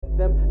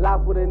them.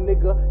 Laugh with a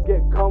nigga,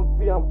 get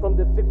comfy. I'm from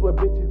the 6 where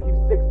bitches keep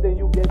 6, then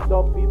you get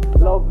duffy.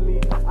 Lovely,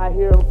 I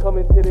hear him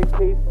coming to the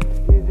case.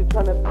 He's just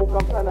trying to smoke,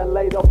 I'm trying to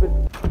light up his...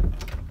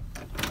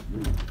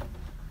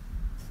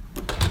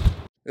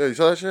 Yeah, you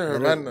saw that shit? Her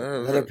man.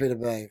 Let her pay the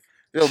bag.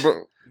 Yo,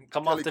 bro.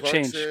 Come Kelly off the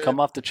Clarkson. change. Come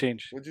off the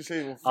change. What'd you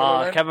say?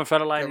 Kevin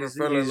Federline. He's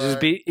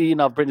just eating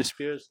up Britney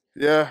Spears.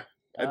 Yeah.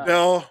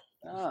 Adele.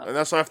 And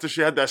that's after she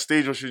had that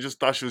stage where she just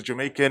thought she was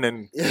Jamaican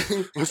and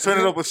was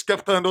turning up with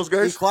Skepta and those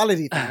guys.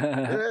 Equality. Yeah.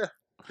 You know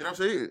what I'm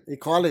saying?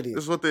 Equality.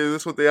 This is what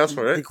they asked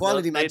for, right?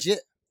 Equality, my shit.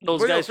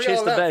 Those guys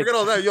chased the bag. Forget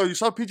all that. Yo, you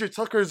saw PJ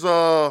Tucker's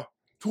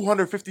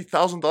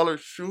 $250,000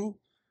 shoe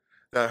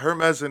that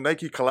Hermes and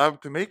Nike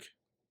collabed to make?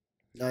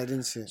 No, I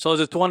didn't see it. So is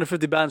it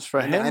 250 bands for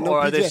I him, know or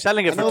are they PJ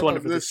selling it for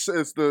 250? It's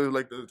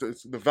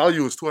the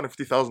value is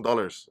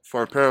 $250,000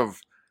 for a pair of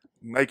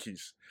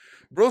Nikes.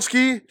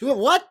 Broski,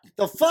 What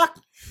the fuck?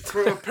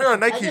 for a pair of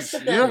Nikes,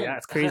 Yeah,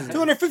 it's crazy.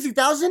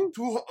 250,000?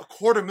 a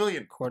quarter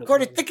million,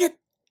 Quarter ticket?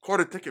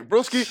 quarter ticket.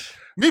 Broski,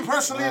 me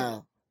personally,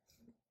 Wow.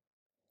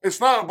 it's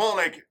not about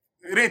like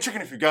it ain't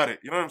chicken if you got it.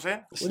 You know what I'm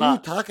saying? It's What are you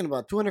not. talking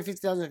about?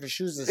 250,000 for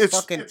shoes is It's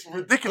fucking.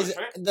 ridiculous,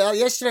 right?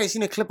 Yesterday I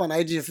seen a clip on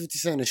IG of 50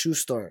 Cent in a shoe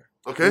store.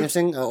 You know Okay. what I'm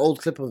saying? An old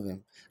clip of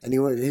him. And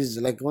he's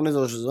like one of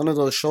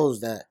those shows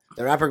that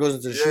the rapper goes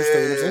into the shoe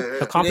store. You know what I'm saying?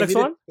 The complex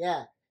one?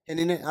 Yeah. And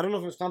I don't know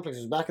if it was Complex.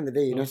 It was back in the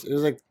day. You know, it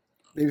was like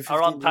maybe 15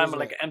 Around time years of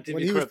like ago, MTV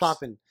when he was Cribs.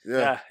 popping.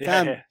 Yeah.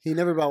 Fam, he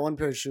never bought one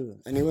pair of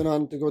shoes, and he went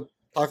on to go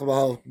talk about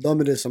how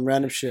dumb it is, some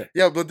random shit.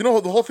 Yeah, but you know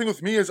the whole thing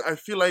with me is I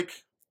feel like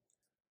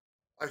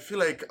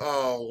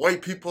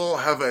white people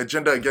have an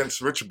agenda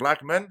against rich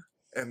black men,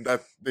 and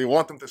that they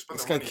want them to spend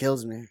This their guy money.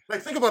 kills me.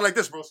 Like think about it like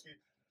this, broski.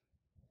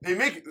 They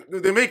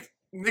make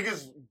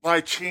niggas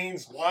buy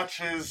chains,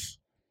 watches,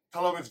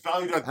 tell them it's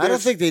valued at this. I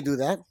don't think they do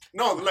that.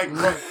 No, like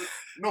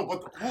no,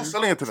 but who's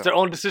selling it to It's them? their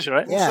own decision,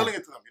 right? Who's Yeah. selling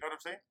it to them? You know what I'm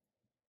saying?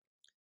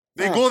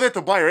 They Yeah. go there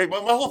to buy, right?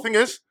 But my whole thing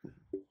is,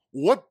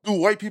 what do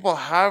white people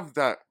have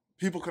that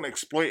people can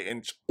exploit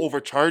and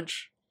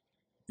overcharge?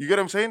 You get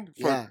what I'm saying?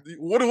 Yeah.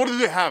 What do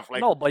they have?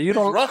 Like No, but you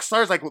these don't. rock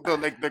stars, like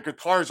the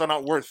guitars are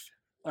not worth.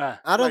 I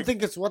don't Like-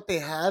 think it's what they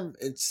have.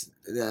 It's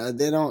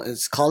they don't.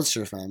 It's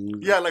culture, fam.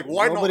 Yeah, like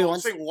why Nobody not?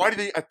 wants. Why do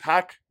they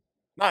attack?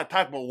 Not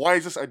attack, but why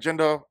is this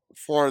agenda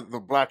for the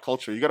black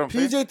culture? You get what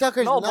I'm saying? PJ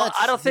Tucker's No, nuts.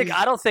 but I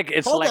don't think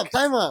it's Hold like. up,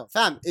 time out,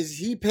 fam. Is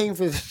he paying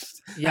for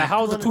this? Yeah,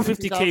 how does the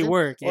 250K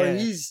work? Or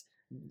Yeah.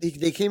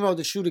 they came out with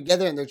the shoe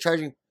together and they're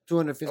charging I'm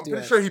 250.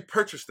 pretty sure he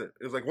purchased it.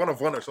 It was like one of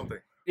one or something.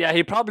 Yeah,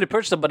 he probably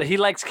purchased it, but he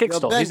likes kicks Yo,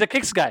 though. Ben, He's a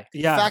kicks guy.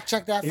 Yeah. Fact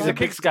check that. He's fam. a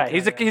kicks guy.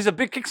 He's a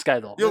big kicks guy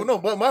though. Yo, no,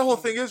 but my whole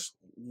thing is,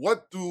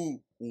 what do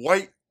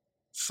white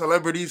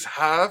celebrities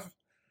have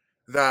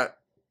that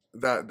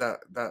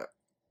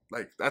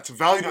like that's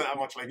valued that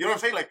much? Like, you know what I'm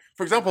saying? Like,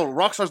 for example,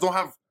 rock stars don't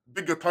have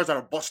big guitars that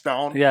are bust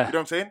down. Yeah. You know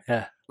what I'm saying?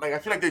 Yeah. Like, I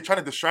feel like they're trying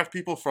to distract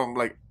people from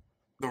like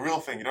the real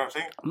thing. You know what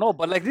I'm saying? No,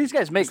 but like these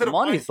guys make Instead of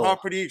money buying though.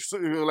 property,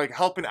 like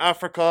helping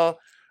Africa,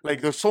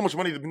 like there's so much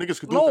money the niggas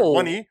could do with their No.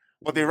 money,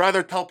 but they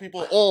rather tell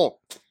people, oh,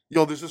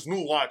 yo, there's this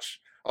new watch,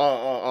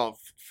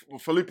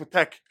 Philippe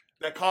Patek.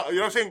 That you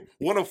know what I'm saying?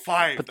 1 of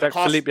 5. Patek That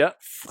costs Philippe, yeah.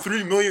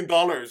 $3 million.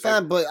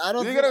 Fam, but I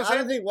don't. You Think, get what I'm I saying?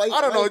 don't think white.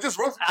 I don't know. white- It just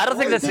runs. I don't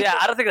think that's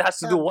I don't think it has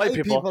to do with white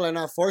people. are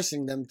not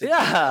forcing them to. I'm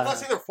not Yeah,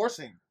 saying they're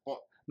forcing. But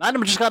man,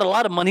 them just got a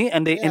lot of money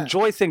and they Yeah.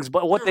 enjoy things.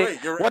 But what You're they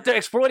right, you're right. what they're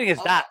exploiting is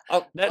that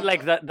I'm-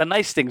 like the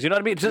nice things. You know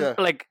what I mean? Just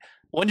Yeah. like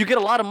when you get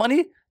a lot of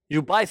money,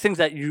 you buy things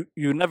that you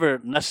never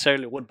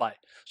necessarily would buy.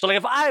 So like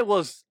if I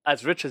was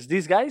as rich as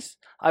these guys,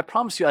 I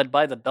promise you I'd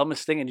buy the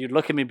dumbest thing, and you'd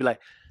look at me and be like,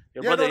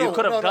 "Your Yeah, brother, no, you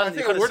could have no, I done, you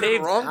think could I have worded it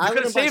saved, wrong. you I could have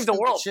wouldn't buy saved the stupid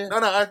world." shit.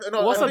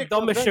 No. What's I the think,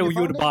 dumbest Ben, shit you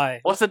you would found it? buy?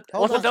 What's the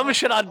on. dumbest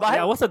shit I'd buy?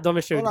 Yeah, what's the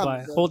dumbest shit you'd Hold buy?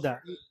 on, Hold that.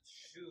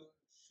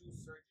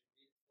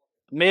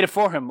 Made it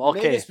for him. Made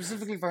Okay. it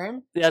specifically for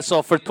him. Yeah.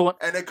 So for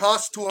and it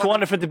costs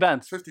 250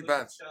 bands. 50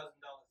 bands.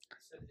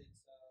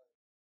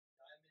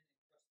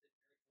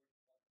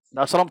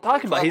 That's what I'm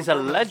talking about. He's a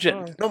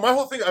legend. No, my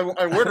whole thing, I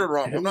worded it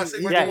wrong. I'm not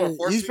saying Yeah. people are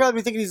forcing. He's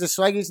probably thinking he's a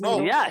swaggy. No.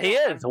 sneaker. Yeah, he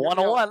is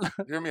 101.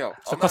 Hear me out.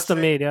 It's a I'm not custom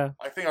saying- made, yeah.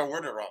 I think I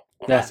worded it wrong.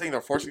 I'm Yeah. not saying they're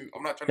forcing.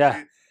 I'm not trying Yeah. to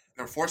say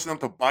they're forcing them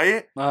to buy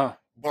it. Uh,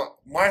 But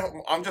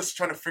I'm just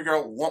trying to figure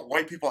out what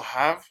white people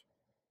have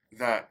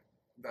that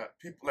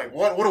people like.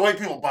 What do white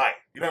people buy?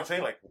 You know what I'm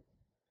saying? Like,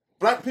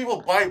 black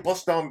people buy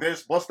bust down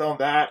this, bust down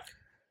that.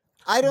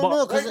 I don't But- know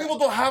White because people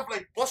don't have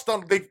like bust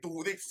down. They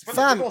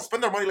Fam, don't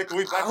spend their money like the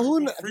way black people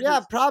do. Free yeah,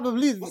 goods.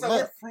 probably. What's that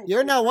But word? Fruit.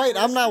 you're not white.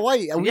 I'm not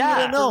white. We Yeah.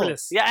 don't know.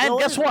 Frivolous. yeah, and Yo,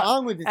 what guess is what?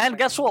 wrong with this And guy?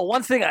 guess what?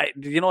 One thing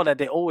you know that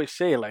they always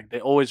say, like they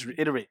always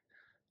reiterate,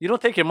 you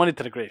don't take your money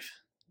to the grave.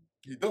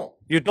 You don't.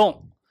 You don't.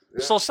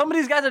 Yeah. So some of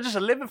these guys are just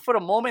living for the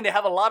moment. They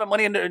have a lot of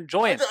money and they're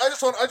enjoying. I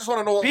just want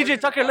to know. what PJ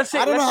white Tucker, people let's buy.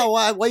 say, I don't know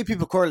let's how white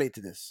people correlate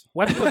to this.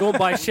 White people don't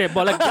buy shit,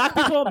 but like black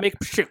people make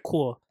shit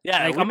cool.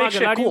 Yeah, like we I'm make not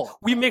shit gonna lie to you, cool.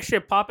 we make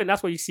shit pop, and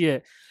that's why you see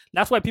it.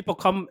 That's why people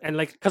come and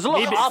like. Because look,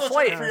 I'm still trying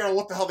Off-White. to figure out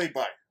what the hell they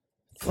buy.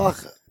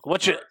 Fuck.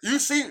 What you? You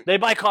see, They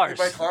buy cars.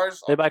 They buy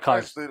cars. They buy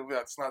cars.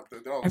 That's not. They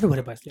don't.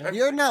 Everybody buys. Yeah.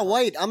 You're not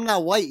white. I'm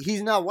not white.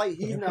 He's not white.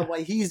 He's not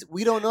white.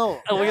 We don't know.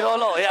 We don't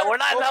know. Yeah, we're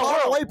not in that Call a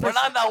world. white We're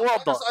not in that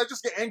world though. I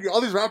just get angry. All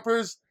these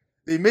rappers,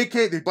 They make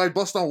it. They buy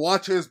bust down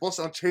watches, bust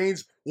down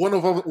chains. One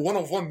of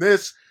one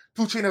this.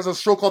 2 Chainz has a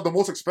show called The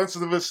Most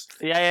Expensivest.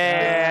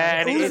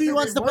 Yeah. And Uzi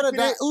wants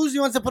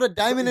to put a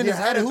diamond in his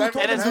head. Who told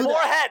and him his to do that?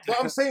 forehead. But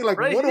I'm saying, like,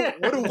 Right what here.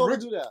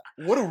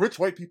 do rich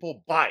white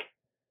people buy?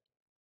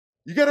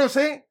 You get what I'm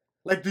saying?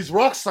 Like these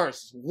rock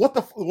stars, what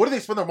do they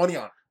spend their money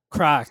on?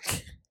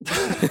 Crack.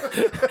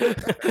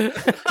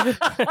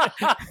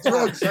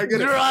 Drugs. I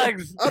get it.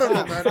 Drugs. I don't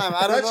know, man.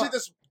 I don't That know. shit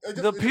just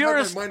The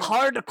purest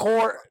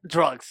hardcore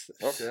drugs.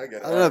 Okay, I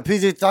get it. I don't know.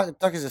 PJ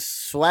Tuck is a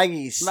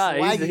swaggy. Nah,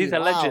 he's a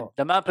wow. legend.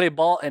 The man played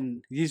ball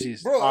in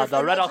Yeezys. Bro,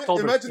 The Red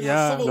October. Imagine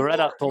Yeah. Civil The Red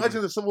War. October.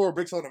 Imagine the Civil War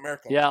breaks out in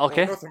America. Yeah,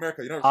 okay. Or North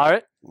America, you know what All I'm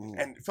right. saying?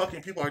 And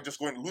fucking people are just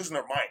losing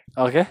their mind.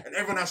 Okay. And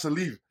everyone has to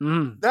leave.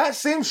 Mm. That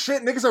same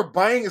shit niggas are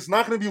buying is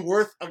not going to be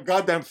worth a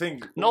goddamn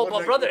thing. No,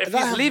 but brother, if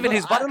he's leaving,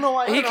 he's I don't know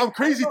why. I'm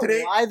crazy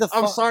today. Why the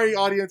fuck? I'm sorry,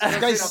 audience. I'm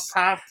Guys-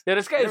 packed. Yeah,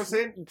 this guy You know is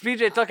what I'm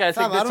PJ Tucker. I think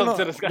Fam, I did don't something to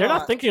know. this guy. They're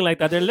not thinking like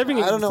that. They're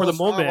living I don't know for the what's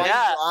wrong. moment. Why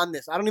Yeah. you on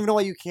this? I don't even know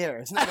why you care.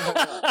 It's not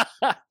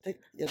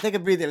take a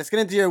breather. Let's get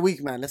into your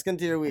week, man. Let's get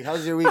into your week.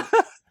 How's your week?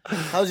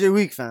 How's your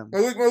week, fam?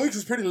 My week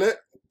is pretty lit.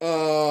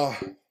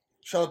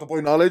 Shout out to boy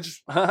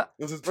Knowledge. It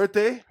was his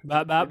birthday.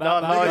 Bap, bap, No,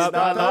 bap, no, bap, he's bap,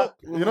 not. bap,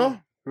 bap. You know?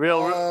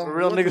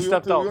 real nigga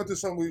stepped We out. went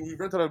to we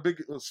rented a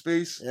big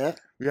space. Yeah.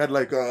 We had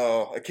like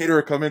a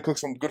caterer come in, cook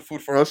some good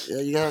food for us. Yeah,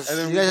 you guys. And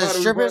then You guys are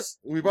strippers.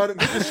 We brought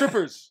the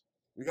strippers.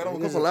 We got them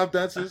a couple lap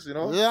dances, you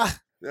know. Yeah.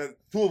 Yeah,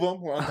 2 of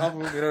them were on top of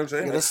them, you know what I'm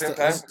saying? Yeah, At the same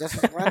time. that's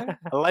what's running.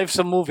 Life's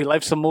a movie.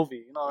 Life's a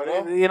movie.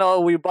 You know?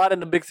 We brought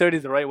in the big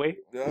 30s the right way.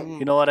 Yeah. Mm.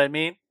 You know what I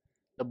mean?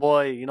 The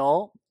boy,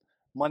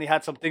 money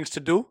had some things to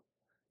do,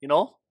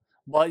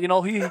 but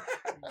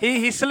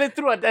he slid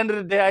through at the end of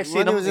the day. I seen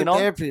Money him, was in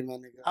therapy, man.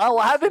 Nigga. Oh,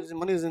 what happened?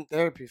 Money was in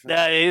therapy, fam.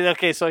 Yeah,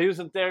 okay, so he was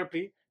in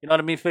therapy, you know what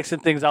I mean, fixing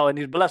things out, and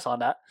he's blessed on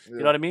that. You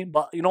know what I mean?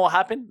 But you know what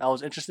happened? That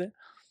was interesting.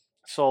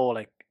 So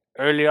like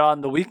earlier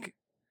on the week,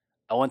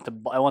 I went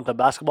to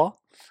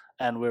basketball,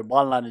 and we were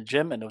balling at the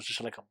gym, and it was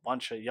just like a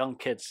bunch of young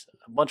kids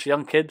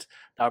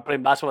that were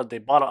playing basketball. They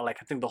bought out, like,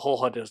 I think the whole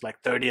hood, there's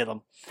like 30 of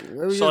them. Where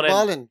were you So then-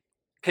 balling?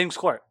 King's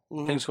Court.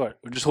 Mhm. King's Court.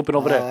 We're just hooping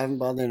over Oh, I there. haven't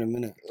balled there in a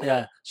minute.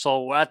 Yeah.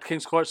 So we're at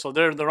King's Court. So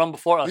they're in the run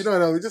before us. We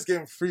don't. We just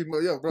gave him free.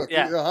 Yo, bro.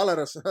 Yeah. Yeah, holla at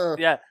us.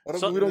 Yeah. We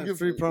don't give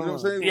free You know what I'm promo.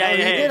 saying? Yeah, Oh, yeah,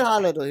 he yeah. did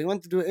holler though. He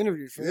went to do an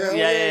interview. For Yeah,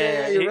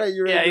 Yeah. You're right.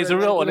 You're right. Yeah, he's a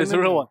real one. He's a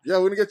real one. Yeah,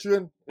 we're gonna get you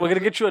in. We're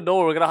gonna get you a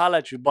door. We're gonna holler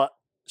at you. But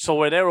so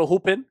we're there. We're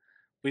hooping.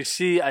 I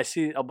see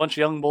a bunch of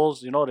young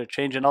bulls. They're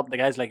changing up. The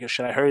guys like,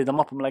 should I hurry them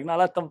up? I'm like, nah,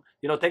 let them.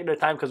 Take their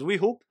time because we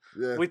hoop.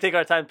 Yeah. We take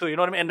our time too. You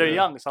know what I mean? And they're Yeah.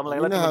 young, so I'm like,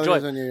 You let know them how it enjoy.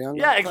 is when you're young.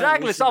 Yeah, Fine,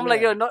 exactly. we So should I'm do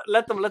like, that. no,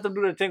 let them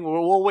do their thing.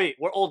 We'll wait.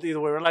 We're old either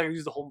way. We're not gonna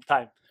use the whole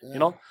time.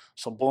 Yeah.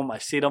 So boom, I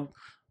see them.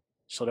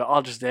 So they're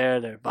all just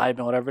there. They're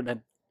vibing, whatever.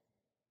 Then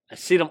I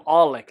see them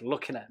all like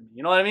looking at me.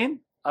 You know what I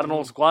mean? I don't know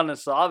what's going on.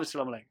 So obviously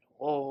I'm like,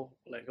 oh,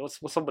 like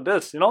what's up with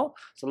this?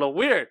 It's a little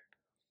weird.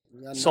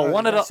 Yeah, So no,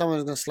 one of the-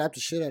 someone's gonna slap the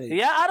shit out of you.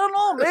 Yeah, I don't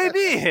know.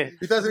 Maybe.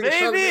 He doesn't get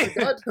shot Maybe. in the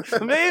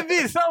gut.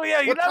 Maybe. So yeah,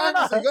 you What never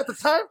time is it? know. You got the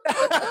time?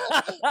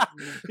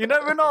 You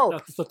never know.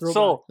 That's the throwback.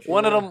 So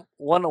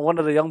one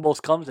of the young bulls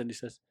comes and he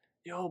says,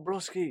 "Yo,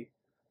 broski,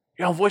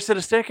 you on Voice to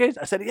the Staircase?"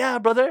 I said, "Yeah,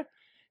 brother."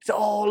 He said,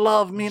 "Oh,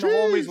 love, me and the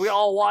homies, we Jeez.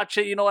 all watch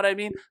it. You know what I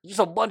mean? Just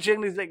a bunch of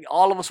younglies, like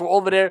all of us were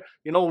over there.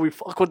 We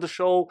fuck with the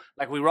show,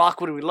 like we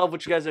rock with it. We love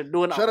what you guys are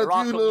doing. Shout I out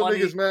rock to you, with little money.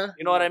 niggas, man.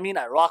 You know what I mean?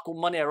 I rock with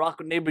money. I rock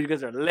with neighbor. You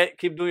guys are lit.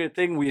 Keep doing your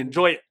thing. We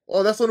enjoy it.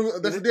 Oh, that's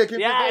the day I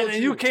came. Yeah, and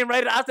then you came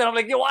right after. And I'm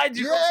like, yo, why'd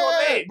you come so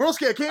late?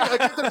 Broski, I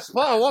came to the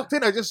spot. I walked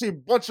in. I just see a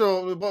bunch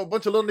of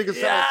little niggas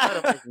sitting Yeah.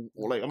 outside. I'm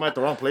like, like, am I at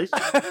the wrong place?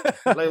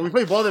 Like, we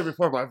played ball there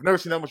before, but I've never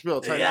seen that much people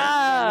outside.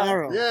 Yeah.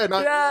 Tomorrow. Yeah,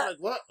 Yeah. like,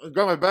 what? I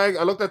grabbed my bag.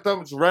 I looked at them.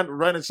 Just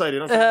ran inside. You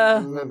know. Yeah.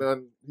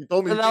 And he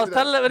told me. And I was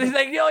telling him, and he's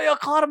like, yo,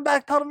 call him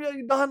back. Tell him, yo,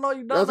 you done. No,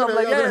 you I was done. gonna,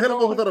 I'm like, I was gonna hit him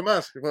no. up without a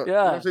mask. But, you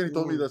know what I'm saying? He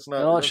told me that's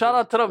not. Shout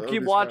out to them. that would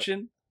Keep be smart.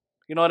 watching.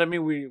 You know what I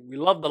mean? We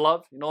love the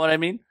love. You know what I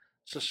mean?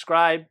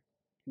 Subscribe.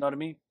 You know what I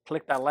mean?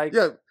 Click that like.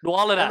 Yeah, Do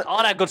all of that.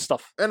 All that good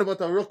stuff. and about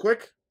that real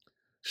quick.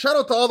 Shout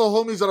out to all the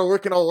homies that are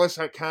working out West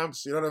Side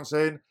camps. You know what I'm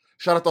saying?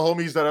 Shout out to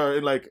homies that are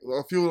in like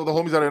a few of the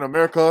homies that are in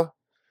America.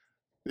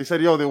 They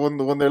said, yo,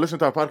 when they listen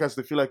to our podcast,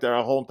 they feel like they're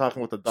at home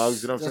talking with the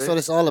dogs. You know what I'm That's saying? what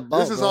it's all about.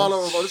 This is bro. all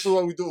about. This is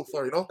what we do it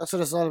for. You know? That's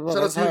what it's all about. Shout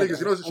out That's to you hard. niggas.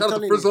 You know? I'm Shout out to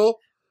telling you. Frizzle.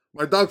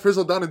 My dog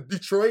Frizzle down in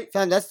Detroit.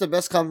 Fam, that's the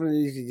best compliment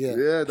you could get.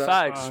 Yeah,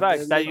 that,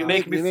 Facts. That you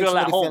make me feel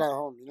at home. You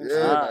know what I'm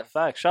Yeah. saying?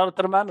 Facts. Shout out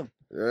to the man.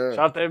 yeah. Shout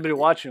out to everybody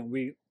watching.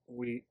 We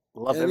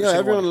love And every yo, single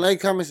everyone one. like,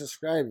 comment,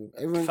 subscribe.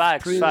 Everyone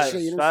Facts, pre- facts,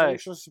 shit, you know what I'm saying?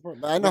 facts. Show support.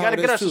 But I We know how gotta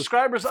it get our is, too.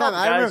 subscribers Fam, up,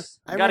 I remember, guys.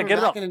 I We gotta remember get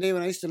it back up. in the day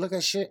when I used to look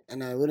at shit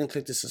and I wouldn't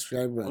click the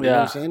subscribe button. You know Yeah.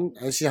 what I'm saying?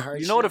 I would see hard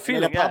You shit. know the and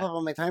feeling, then it'll pop yeah. up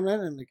on my timeline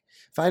and I'm like,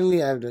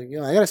 finally, I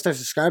gotta start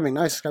subscribing.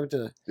 Now I subscribe to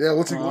the. Yeah,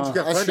 once you get I find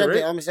it, subscribe to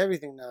right? almost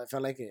everything now if I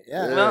like it.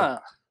 Yeah. Yeah. Nah.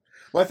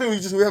 Well, I think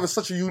we have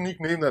such a unique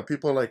name that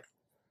people like.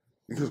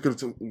 You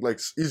could like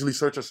easily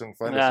search us and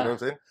find us. Yeah. You know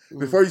what I'm saying? Mm.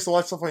 Before I used to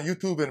watch stuff on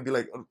YouTube and be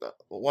like,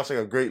 watch like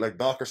a great like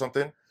doc or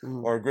something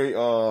Mm. or a great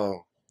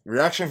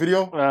reaction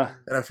video, Yeah.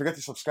 and I forget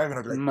to subscribe and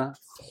I'd be like, Nah.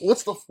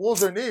 what was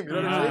their name? You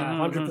know what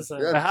I'm saying?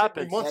 100%. Yeah, It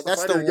happens. months Yeah, to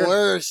that's find it the again.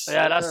 worst.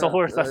 Yeah, that's the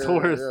worst. That's the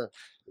worst.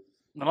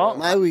 No.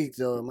 My week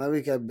though,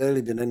 I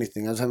barely did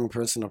anything. I was having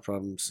personal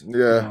problems.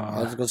 Yeah.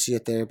 I was go see a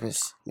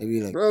therapist. Maybe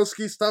like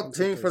Broski, stop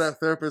paying for that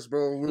therapist,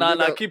 bro. Nah,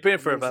 keep paying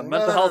for it, man. No,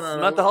 Mental no, health, no,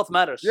 no. mental health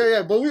matters.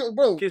 Yeah, but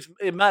bro.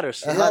 It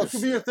matters. Uh, I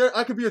could be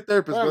I could be a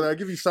therapist, brother. I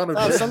give you sound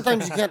advice.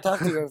 sometimes you can't talk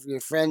to your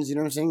friends. You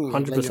know what I'm saying?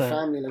 Like your 100%.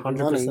 family, like your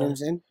money. You know what I'm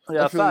saying?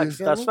 Yeah, I feel facts.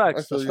 you. That's facts.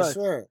 I feel That's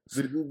you. I facts.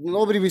 swear.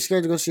 Nobody be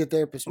scared to go see a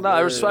therapist. Man. Nah,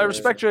 I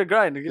respect your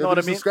grind. You know what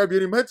I mean? Subscribe to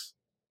any meds?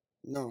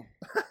 No.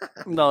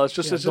 No, it's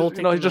just, Yeah, it's don't just take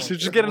you know, the he's just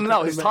meds. getting it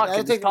out. He's Don't talking. I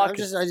He's think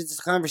talking. it's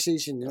a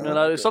conversation. You know? You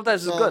know,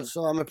 sometimes it's good.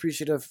 So I'm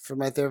appreciative for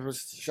my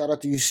therapist. Shout out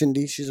to you,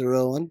 Cindy. She's a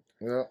real one.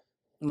 Yeah.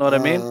 You know what I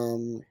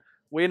mean?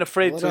 We ain't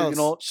afraid what to,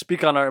 else?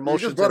 speak on our You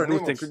emotions just brought her and do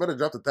name up. things. She better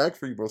drop the tag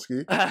for you, broski.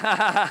 You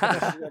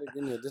gotta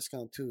give me a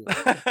discount too.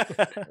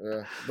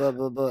 Yeah.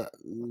 But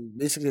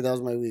basically that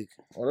was my week.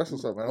 Oh, that's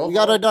what's up, man. We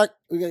got our doc.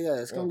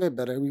 It's gonna get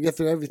better. We get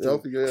through everything.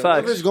 Yeah.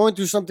 Facts. Whoever's going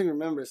through something,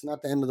 remember, it's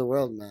not the end of the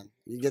world, man.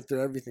 You get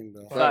through everything,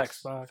 bro.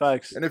 Facts.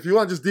 Facts. And if you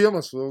want, just DM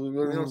us. You know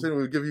what I'm saying?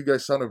 We'll give you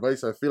guys sound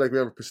advice. I feel like we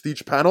have a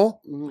prestige panel.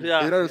 Mhm.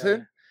 Yeah. You know what I'm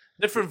saying?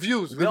 Different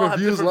views. We all Different have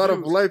views, a lot of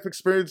views. life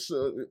experience.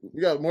 We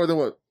got more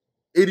than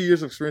 80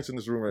 years of experience in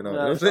this room right now. You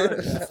know what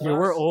I'm saying? Yeah,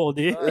 we're old,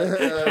 eh?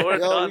 We're Yo,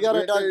 done. we got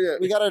our dog. Yeah.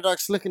 We got our dog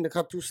Slick in the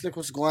cup. Too Slick.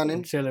 What's going I'm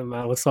on? chilling,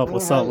 man. What's up?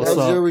 What's up? What's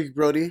How's your up? week,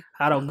 Brody?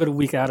 Had a good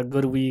week.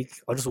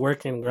 I was just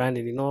working,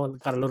 grinding.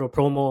 Got a little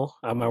promo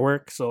at my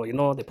work, so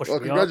they pushed Well,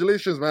 me up.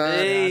 congratulations, man.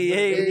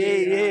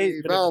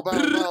 Hey. Bow.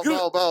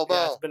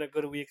 Yeah, it's been a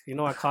good week.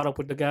 I caught up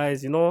with the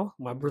guys.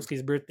 My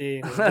brother's birthday.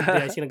 It was a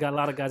good day. Got a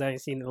lot of guys I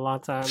ain't seen in a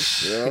long time.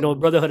 Yeah.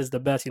 Brotherhood is the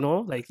best.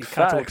 Like you catch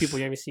up with Facts. people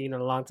you haven't seen in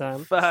a long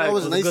time. It's Facts.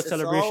 always a nice. good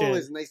celebration. It's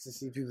always nice to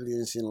see people you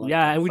didn't see in a long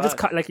Yeah, and we just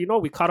Facts.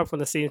 we caught up from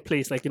the same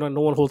place.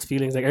 No one holds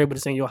feelings.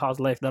 Everybody's saying, "Yo, how's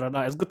life?" Da da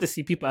da. It's good to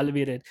see people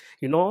elevated.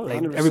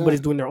 100%.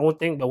 Everybody's doing their own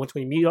thing, but once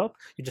we meet up,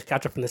 you just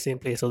catch up from the same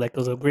place. So it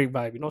was a great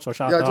vibe. So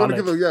shout Yeah, I out just to want to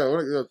all give that.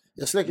 a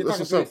Yeah, Slick, you're That's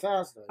talking what's pretty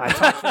up. fast. Though. I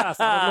talk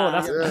fast. I don't know.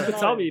 That's Yeah. people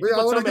tell me. But yeah, I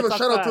People want tell to me give a I talk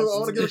shout out to fast. I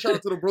want to give a shout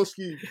out to the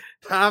broski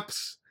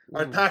Taps,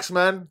 our tax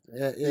man.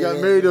 Yeah, He got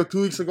married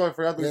 2 weeks ago. I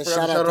forgot to Yeah, shout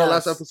shout out out our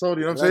last Taps. episode.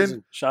 You know what I'm saying?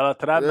 Legend. Shout out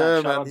to that Yeah,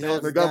 man. Shout man. out to Yeah.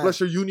 him. May God bless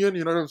your union.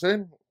 You know what I'm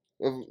saying?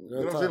 You know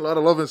what I'm saying? A lot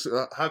of love and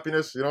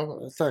happiness.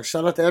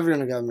 Shout out to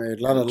everyone who got married.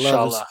 A lot of love and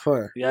Inshallah.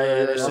 support. Yeah.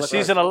 It's Yeah, the yeah.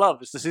 season of love.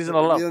 It's the season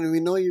of love. We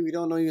know you. We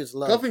don't know you. It's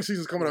love. Cuffing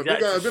season's coming up. Yeah.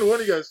 Big guy, I've been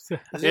warning you guys.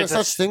 Is there It's a-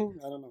 such thing?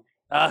 I don't know.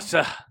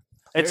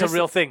 It's a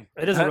real thing.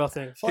 It is a real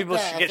thing. Fuck People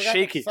that. should I get forgot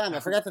shaky. Fam, I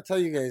forgot to tell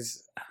you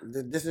guys.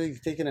 This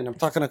week taking it. I'm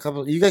talking a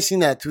couple. You guys seen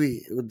that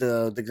tweet with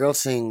the girl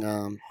saying,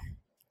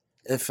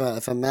 if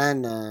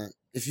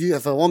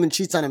a woman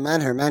cheats on a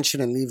man, her man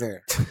shouldn't leave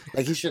her.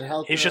 Like he should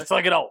help. He her. should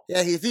thug it out.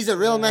 Yeah, if he's a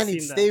real Yeah, man, I've he'd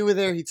seen stay with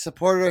her. He'd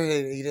support her.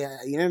 He'd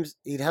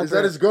help Is her.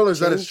 that his girl or is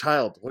that his change.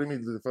 child? What do you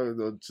mean?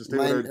 To stay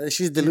with her?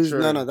 She's teacher?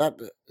 delusional. No,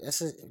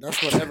 that's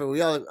whatever.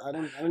 We all. I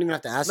don't even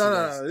have to ask you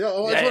guys. No.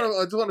 Yo, Yeah.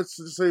 I just want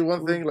to say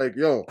one thing. Like,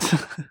 yo,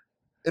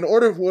 in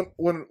order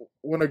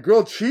when a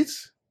girl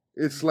cheats,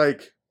 it's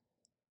like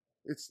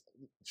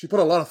she put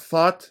a lot of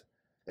thought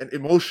and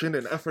emotion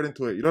and effort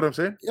into it. You know what I'm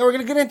saying? Yeah, we're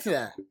gonna get into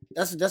that.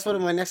 That's what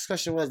my next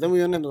question was. Then we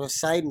went into a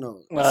side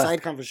note, a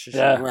side conversation.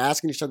 yeah. We're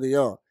asking each other,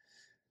 yo,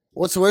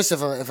 what's worse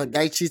if a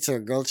guy cheats or a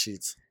girl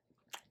cheats?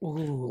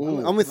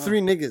 Ooh. I'm with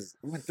three niggas.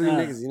 You know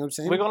what I'm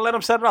saying? We're gonna let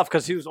him set it off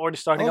because he was already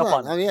starting Hold up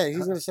on. on. Oh yeah, he's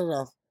gonna set it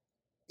off.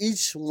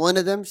 Each one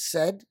of them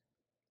said,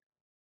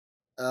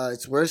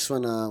 it's worse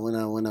when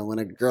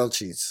a girl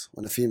cheats,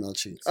 when a female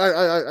cheats.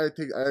 I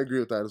think I agree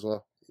with that as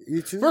well.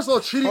 You too. First of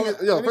all, cheating. Hold on,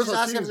 let me First of just all,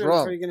 ask cheating is everyone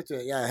before wrong. you get into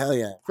it. Yeah, hell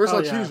yeah. First of all,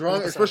 Oh, yeah, cheating is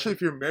wrong, 100%. especially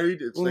if you're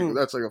married. It's like Mm.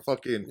 that's like a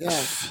fucking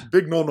Yeah.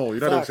 big no. You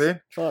know what I'm saying?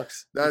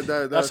 Fucks.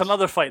 That's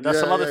another fight. That's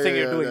yeah, another yeah, thing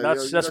yeah, you're doing. yeah,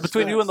 That's yeah,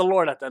 between you and the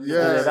Lord at the end.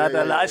 Yeah, of the day.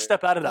 yeah, I yeah.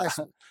 step out of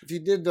that. If you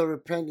did the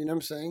repent, you know what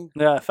I'm saying?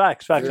 Yeah,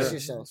 facts. Fix Yeah.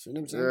 yourself. You know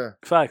what I'm saying? Yeah.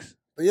 Facts.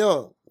 But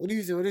yo, what do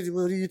you think?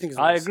 What do you think is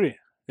I worse? agree.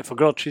 If a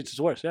girl cheats, it's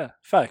worse. Yeah,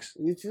 facts.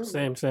 You too.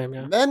 Same,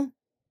 yeah. Ben.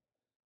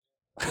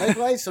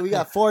 Likewise, so we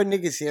got four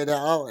niggas here that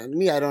all and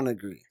me. I don't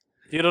agree.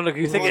 You don't.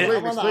 You think Wait, I'm it?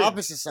 on the explain.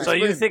 opposite side. So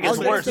you think I'll it's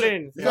get worse? into it.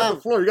 Explain. You got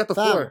the floor. You got the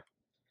Fam. floor.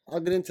 I'll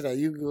get into that.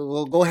 You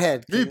go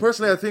ahead. Me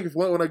personally, I think if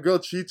when a girl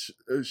cheats,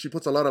 she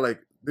puts a lot of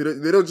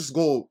they don't just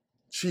go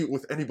cheat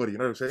with anybody. You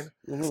know what I'm saying?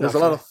 Mhm. There's a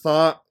lot of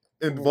thought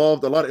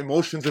involved, a lot of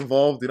emotions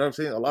involved. You know what I'm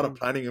saying? A lot of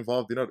planning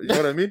involved. You know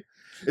what I mean?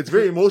 It's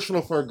very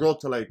emotional for a girl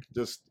to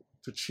just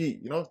to cheat.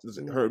 You know,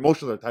 her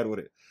emotions are tied with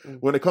it.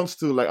 When it comes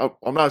to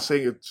I'm not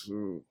saying it's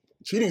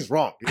cheating's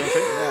wrong. You know what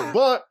I'm saying? Yeah.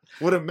 But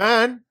with a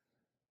man,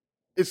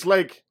 it's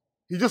like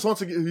he just wants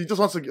to get a Give me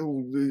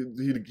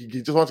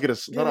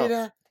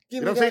that.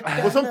 you know what I'm saying?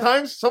 But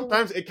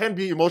sometimes it can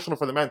be emotional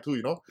for the man too,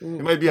 you know? Mm.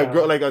 It might be a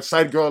girl, like a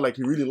side girl, like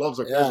he really loves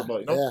or cares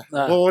about, you know? Yeah.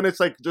 Nah. But when it's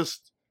like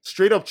just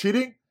straight up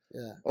cheating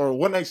Yeah. or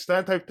one night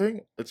stand type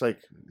thing, it's like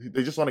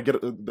they just want to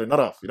get their nut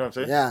off, you know what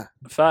I'm saying? Yeah.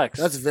 Facts.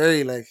 That's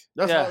very like.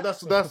 That's Yeah. how,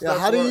 that's Yeah.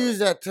 How do you what- use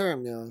that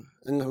term, yo?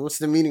 And what's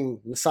the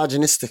meaning?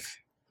 Misogynistic.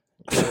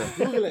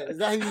 Google it. Is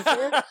that how you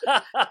say it?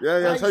 Yeah,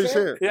 that's how you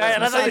say it. Yeah,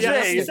 that's how you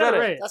say it. You said it.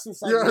 right. That's Yeah, our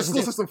school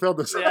misogynistic. system failed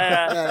us.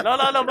 Yeah.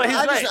 No, but he's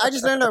right. I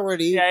just learned that word.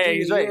 Yeah,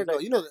 he's right.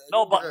 You know.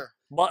 No, but Yeah.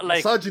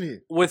 like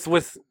Misogyny. with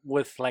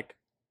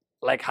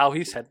like how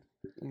he said,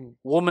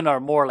 women are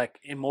more like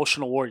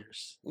emotional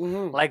warriors.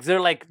 Mm-hmm.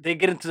 Like they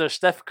get into their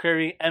Steph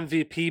Curry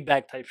MVP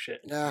bag type shit.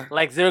 Yeah.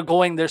 Like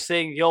they're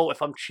saying, yo,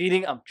 if I'm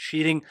cheating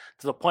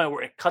to the point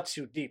where it cuts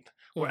you deep.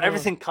 Where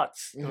everything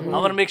cuts. I'm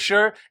gonna make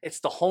sure it's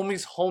the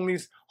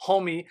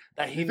homie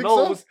that he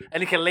knows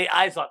and he can lay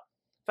eyes on.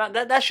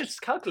 That shit's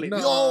calculated.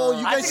 Yo, you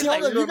I guys think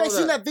seen, it's you guys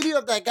seen that video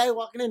of that guy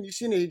walking in? You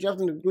seen it? He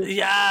dropped in the group.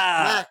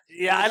 Yeah,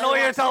 Nah. I know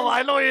what you're talking about.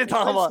 I know what you're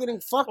talking He's about. getting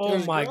fucked. Oh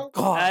there's a my girl.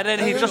 god! And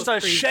then he just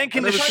starts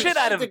shanking the shit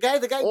out of The him. guy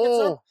gets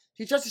Oh. up.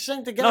 He tries to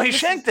shank the guy. No, he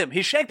shanked him.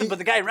 He shanked him, but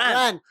the guy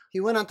ran. He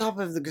went on top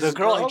of the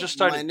girl, he just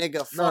started- My nigga,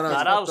 No, fuck no,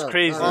 that. That was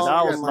crazy. Oh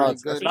That was my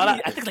nuts. goodness. No,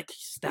 that- I think like he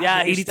stabbed Yeah,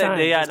 him he 80 said,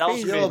 times. yeah, It's that was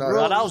crazy. crazy. Yo,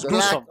 bro, that was black.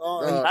 gruesome. Oh,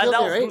 he That- killed that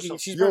her, was right? gruesome.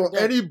 She's Yo, burnt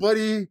dead.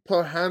 anybody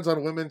put hands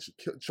on women?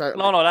 Try.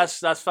 No,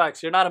 that's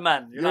facts. You're not a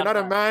man. You're not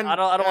a man. I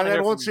don't want to And hear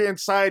then once from you're you.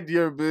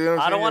 inside,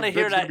 I don't wanna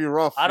hear that. Be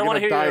rough. I don't want to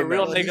hear you're a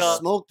real Well, he nigga.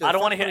 smoked her. I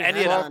don't wanna Fuck hear put his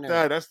any of hand that. on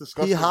her. Yeah, that's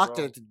disgusting. He hawked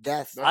bro. her to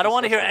death. That's I don't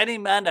want to hear disgusting. any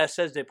man that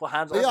says they put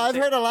hands on. But yeah, I've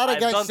heard a lot of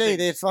I've guys done say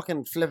things. they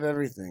fucking flip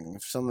everything.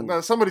 If someone,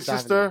 No, somebody's stabbing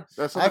sister. them.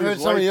 That's I've heard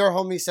somebody's some of wife. your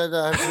homies said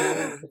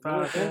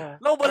that. Yeah.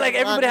 No, but like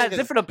everybody has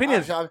different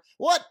opinions.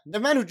 What? The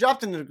man who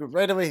dropped in the group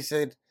right away, he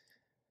said,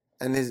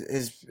 and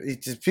his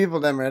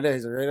people them right there.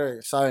 He's like, right away,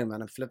 sorry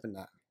man, I'm flipping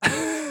that.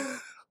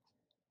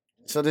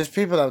 So there's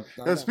people that.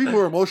 There's people who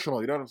are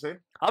emotional. You know what I'm saying?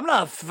 I'm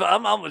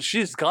not.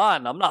 She's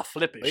gone. I'm not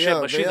flipping shit,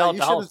 but she's out you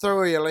the shouldn't house. throw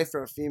away your life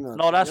for a female.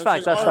 No, that's You know what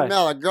I'm facts, that's saying? Or a facts.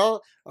 male, a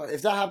girl.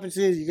 If that happens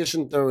to you, you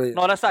shouldn't throw away.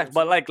 No, that's facts.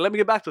 But like, let me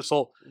get back to it.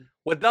 So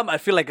with them, I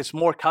feel like it's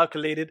more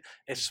calculated.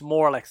 It's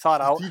more like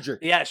thought out. Strategic.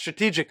 Yeah, it's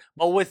strategic.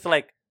 But with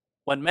like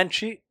when men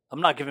cheat,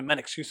 I'm not giving men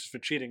excuses for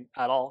cheating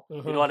at all.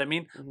 You know what I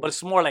mean? But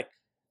it's more like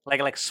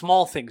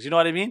small things. You know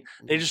what I mean?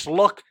 They just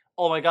look.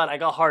 Oh my god, I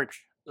got hard.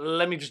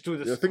 Let me just do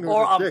this. They're thinking Or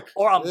with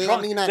their I'm dick. Yeah, drunk.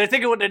 I mean that- They're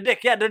thinking with their dick.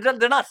 Yeah, they're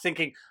not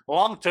thinking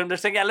long term. They're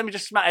saying, yeah, let me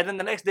just smack. And then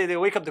the next day they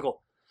wake up to go,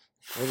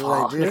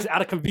 What did I do? It's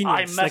out of I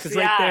convenience. messed. Like it's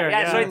right there.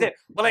 Yeah, it's right there.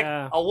 But like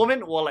Yeah. a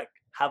woman will like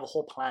have a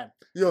whole plan.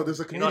 Yo, there's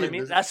a You comedian. know what I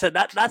mean? there's- That's it.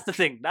 That's the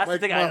thing. That's my, the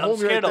thing. my I'm homie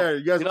scared right there. of.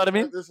 You guys, You know what I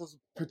mean? This is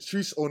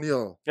Patrice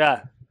O'Neal.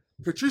 Yeah.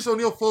 Patrice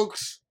O'Neal,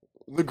 folks,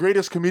 the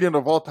greatest comedian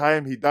of all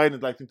time. He died in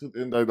the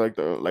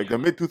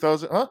mid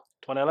 2000s, huh?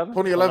 2011.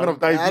 2011 of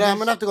diabetes. I'm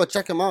gonna have to go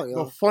check him out,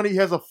 yo. He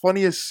has the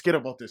funniest skit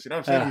about this. You know what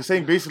I'm saying? Yeah. He's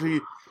saying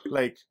basically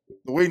like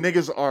the way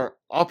niggas are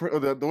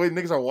the way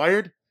niggas are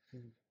wired.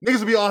 Niggas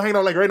will be all hanging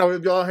out like right now. We'll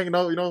be all hanging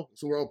out, you know.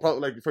 So we're all probably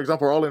like, for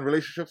example, we're all in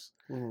relationships,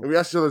 and we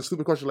ask each other a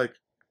stupid question like,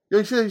 "Yo,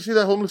 you see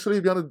that homeless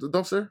lady behind the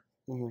dumpster?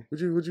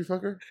 Would you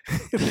fuck her?"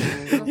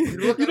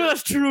 You know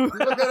that's true. You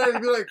look at her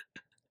and you be like,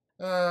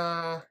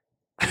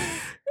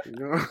 You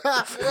know?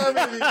 yeah,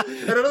 maybe.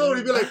 And another one,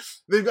 he'd be like,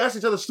 they ask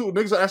each other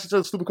niggas ask each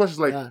other stupid questions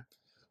like, Yeah.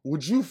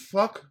 would you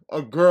fuck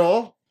a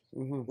girl?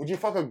 Mhm. Would you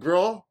fuck a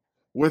girl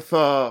with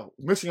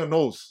missing a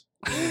nose?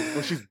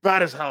 When she's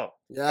bad as hell.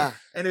 Yeah,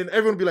 And then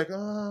everyone would be like,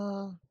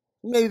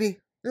 maybe.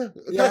 yeah.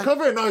 Can I Yeah.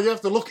 cover it? No, you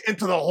have to look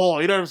into the hole.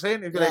 You know what I'm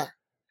saying? If you're Yeah. like,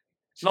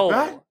 she's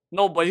bad?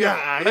 No, but Yeah,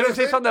 yeah. you Let know me what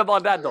say I'm something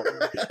about that though.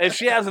 If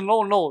she has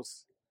no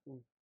nose,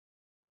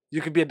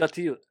 you could be a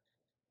dirty youth.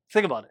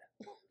 Think about it.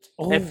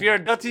 Oh. If you're a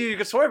dirty youth, you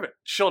can swerve it.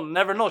 She'll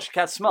never know. She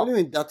can't What smell. do you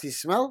mean, dirty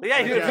smell? Yeah,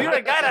 if you're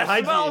a guy that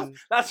Hygiene. smells,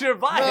 that's your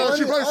vibe. No,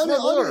 she probably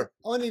smell more.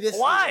 Only this.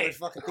 Why? is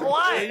fucking thing.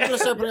 Why? You're gonna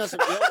start putting on some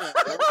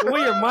deodorant, The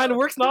way your mind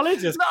works,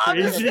 knowledge is No, I'm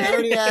just crazy. saying.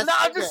 Dirty ass No,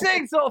 I'm just nigga.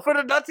 saying. So for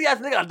the dirty ass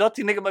nigga, a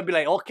dirty nigga might be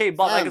like, okay,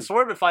 Bob, I Fam, can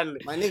swerve it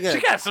finally. My nigga,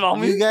 She can't smell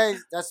me. you guys,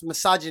 that's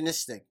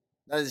misogynistic.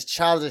 That is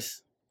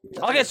childish.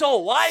 Okay, so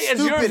why is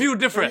your Stupid view for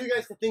different? You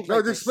guys to think No,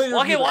 like just this. explain your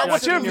Okay, view.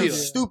 what's your You're view?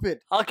 stupid.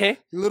 Okay.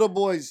 You little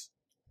boys.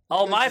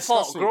 Oh, You my guys fault.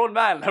 disgust me. Grown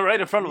man, right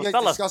in front of You us. guys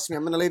Tell us. disgust me.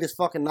 I'm gonna lay this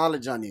fucking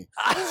knowledge on you.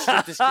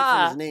 Strip this kid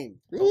from his name.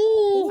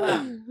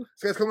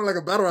 This guy's coming like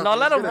a battle rapper. No,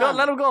 let him Get go. out.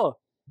 Let him go.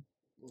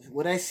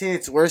 Would I say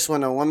it's worse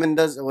when a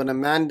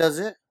man does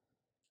it?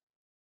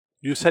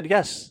 You said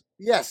yes.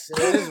 Yes, it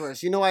is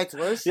worse. You know why it's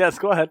worse? Yes,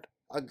 go ahead.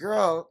 A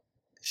girl,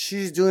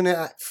 she's doing it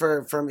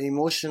from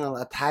emotional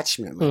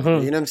attachment. Man.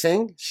 Mhm. You know what I'm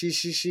saying?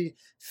 She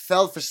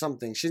fell for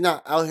something. She's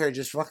not out here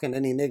just fucking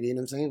any nigga. You know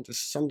what I'm saying?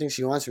 Just something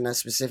she wants from that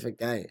specific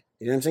guy.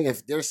 You know what I'm saying?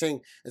 If they're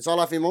saying it's all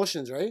off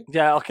emotions, right?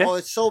 Yeah, okay. Oh,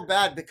 it's so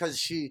bad because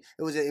it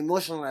was an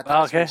emotional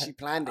attachment. Okay. She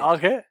planned it.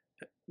 Okay.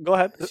 Go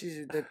ahead.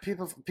 The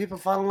people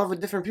fall in love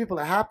with different people.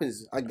 It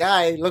happens. A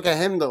guy, look at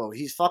him though.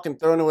 He's fucking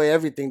throwing away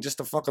everything just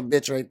to fuck a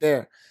bitch right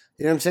there.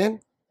 You know what I'm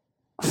saying?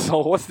 So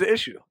what's the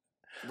issue?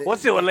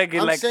 What's it like?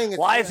 I'm Like, saying it's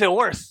why is it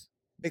worse?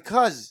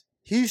 Because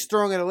he's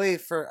throwing it away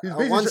for He's a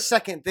basically 1 try-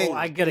 second thing. Oh,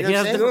 I get it. You He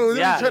know has what I'm You know what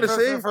Yeah. he's trying to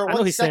saying? say? For I know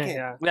 1 he's saying, second.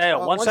 yeah.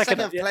 Yeah, 1 second.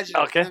 of Yeah, pleasure.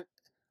 okay.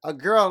 A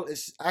girl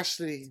is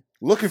actually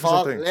Looking for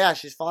something. yeah,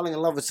 she's falling in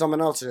love with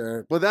someone else.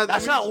 Or, But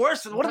That's not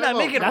worse. What did that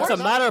make it That's worse?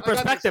 a matter of I got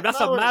this. perspective. That's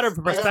a No, matter of I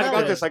got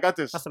perspective. I got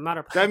this. That's a matter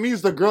of That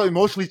means the girl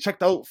emotionally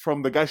checked out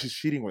from the guy she's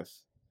cheating with.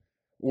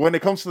 When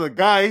it comes to the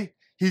guy,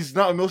 he's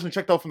not emotionally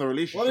checked out from the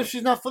relationship. what if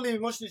she's not fully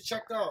emotionally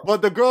checked out?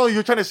 But the girl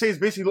you're trying to say is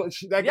basically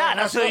that guy Yeah, has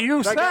that's what some-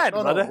 you that guy- said,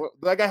 no, brother.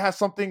 that guy has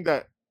something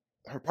that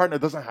her partner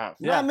doesn't have,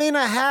 Yeah, I may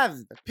not have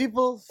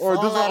people or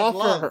fall doesn't out of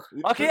offer love. her.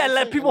 Okay, and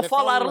let people They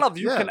fall fall out in of love. love.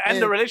 You Yeah. can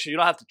end the relationship. You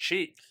don't have to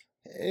cheat.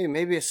 Hey,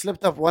 maybe it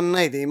slipped up one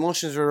night. The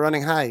emotions were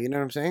running high. You know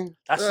what I'm saying?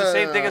 That's the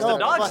same thing as the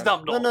dog's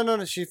dumb, though.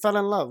 No. She fell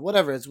in love.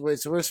 Whatever. It's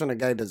worse when a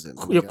guy does it.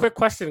 Your quick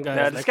question, guys.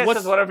 Yeah, like, this guy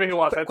says whatever he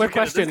wants. quick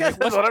question, This guy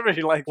like, says whatever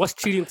he likes. what's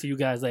cheating to you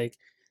guys? Like,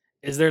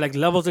 is there like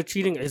levels of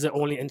cheating? Is it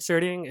only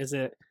inserting? Is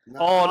it?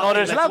 Oh, no,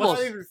 there's like, levels.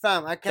 not even,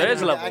 fam, I can't. There is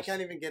even, levels. I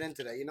can't even get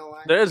into that. You know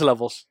why? There is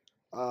levels.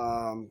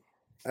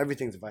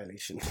 Everything's a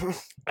violation.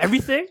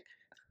 Everything?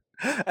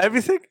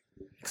 Everything?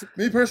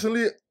 Me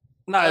personally,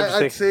 Not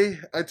everything.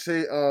 I'd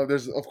say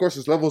there's of course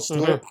there's levels to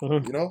it.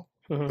 Mhm. You know,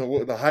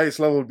 Mhm. the highest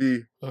level would be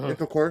Mhm.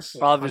 intercourse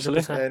Obviously.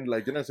 100%. and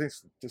like you know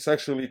things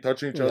sexually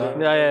touching each Yeah.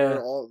 other.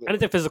 Yeah.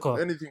 Anything physical.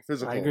 Anything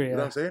physical. I agree. You know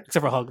what I'm saying?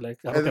 Except for hug, like.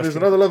 And then there's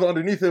another level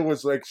underneath it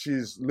was like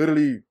she's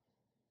literally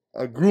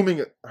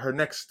grooming her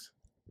next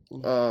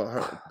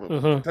her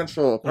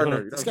potential partner.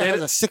 You know This what I'm guy saying?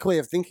 has a sick way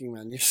of thinking,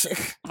 man. You're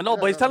sick. No,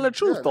 but he's telling the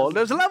truth, yeah, though.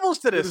 There's levels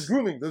to There's this.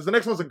 grooming. There's the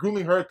next one's like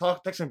grooming her,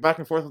 texting back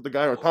and forth with the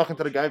guy, or talking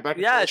to the guy back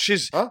and Yeah, forth.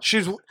 she's Huh?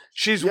 she's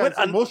Yeah, with it's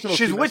emotional she's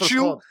cheating, with that's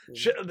you. what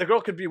it's The girl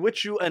could be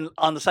with you, and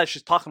on the side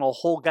she's talking to a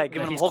whole guy,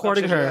 giving him he's a whole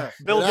courting conversation,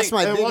 her. building. That's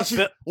my And biggest.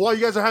 while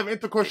you guys are having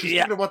intercourse, she's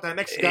Yeah. thinking about that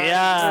next guy.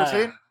 Yeah. You know what I'm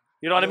saying?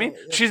 You know what I mean?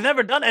 Yeah. She's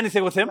never done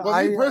anything with him. Well,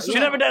 me personally- She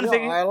never done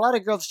anything. Are a lot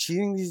of girls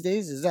cheating these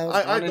days? Is that what's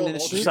I going on don't in the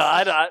know. streets? So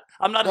I'm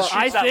not in the Well,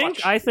 streets that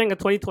much. I think in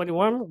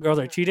 2021, girls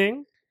are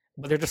cheating,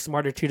 but they're just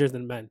smarter cheaters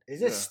than men.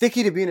 Is it Yeah.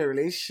 sticky to be in a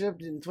relationship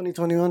in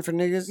 2021 for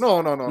niggas?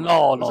 No. No.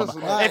 It's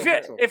just- Why?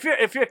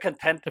 If you're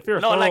content, If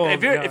you're no,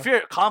 like thorough, yeah. if you're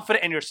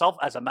confident in yourself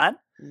as a man,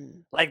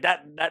 Mm. like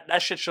that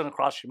shit shouldn't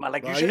cross your mind.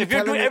 Like Are you should, you if you're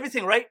telling doing me-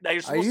 everything right that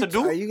you're supposed to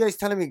do. Are you guys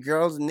telling me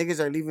niggas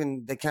are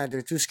leaving?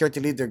 They're too scared to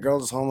leave their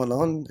girls home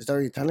alone? Is that what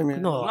you're telling me?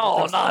 No, I don't No,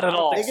 think so. not at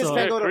all. Niggas so.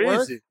 can't go to You're work?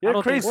 crazy. I You're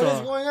don't think crazy. What so.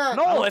 is going on?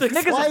 No, if think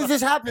niggas Why is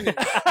this happening?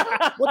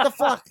 What the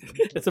fuck?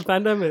 It's a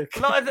pandemic.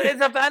 No,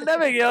 it's a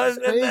pandemic, yo. It's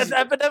crazy.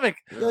 epidemic.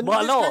 Yo, But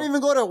niggas can't no,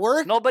 even go to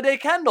work. no, but they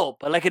can though.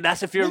 But like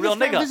that's if you're a Niggas real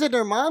can't nigga. visit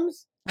their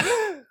moms.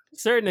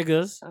 Certain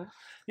niggas.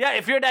 Yeah,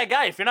 if you're that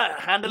guy, if you're not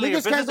handling your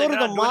Niggas can't business, go and to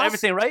you're the not doing mosque.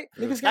 everything right,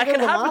 Niggas that can't go can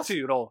to the happen mosque. to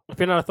you though. If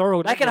you're not a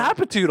thorough, That can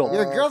happen to you though.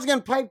 Your girl's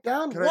getting piped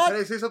down. Can What?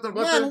 I say something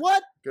about Man, that?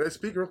 what? Can I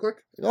speak real quick?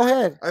 Go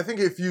ahead. I think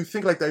if you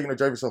think like that, you're gonna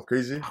drive yourself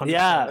crazy. 100%.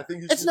 Yeah. I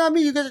think you It's should- not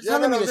me. You guys are Yeah,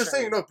 telling no, me I'm this. just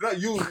saying, no,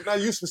 not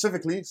you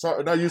specifically.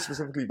 Sorry, not you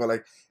specifically, but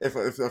like if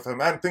a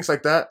man thinks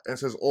like that and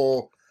says,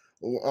 "Oh,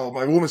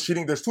 my woman's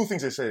cheating," there's two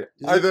things they say: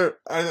 either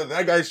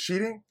that guy's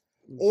cheating,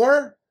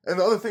 or and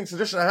the other thing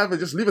suggestion I have is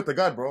just leave it to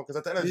God, bro. Because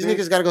at the end of These the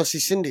day, niggas gotta go see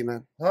Cindy,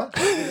 man. huh?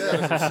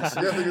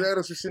 Yeah, you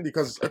gotta see Cindy.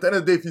 Because at the end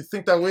of the day, if you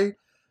think that way,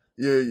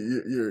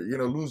 you're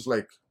gonna lose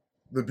like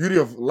the beauty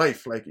of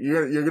life. Like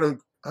you're gonna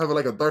have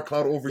like a dark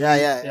cloud over Yeah,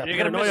 you. yeah. Yeah, You're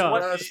gonna miss paranoia.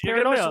 what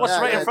you're gonna miss Paranoia. what's Yeah,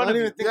 right yeah, in front don't of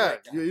you. even think Yeah,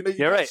 like that. you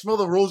You're right. smell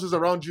the roses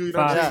around you. You know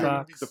what I'm Facts, saying? You're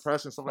facts. be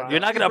depressed and stuff like that. You're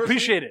not gonna Me personally,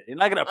 appreciate it. You're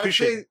not gonna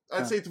appreciate it.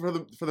 I'd say for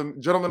the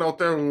gentlemen out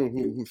there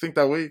who think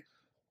that way,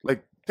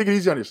 like take it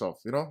easy on yourself.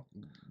 You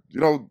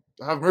know,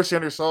 have mercy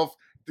on yourself.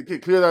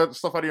 Clear that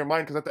stuff out of your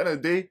mind. Because at the end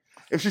of the day,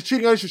 if she's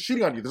cheating on you, she's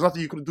cheating on you. There's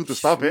nothing you can do to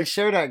stop You it.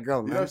 share that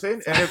girl, You know man. what I'm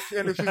saying?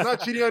 And if she's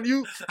not cheating on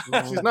you,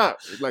 she's not.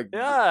 Like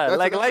Yeah,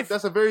 like life-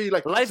 That's a very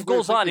like Life that's a very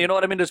goes on. thinking. You know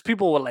what I mean? There's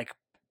people with like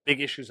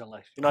big issues in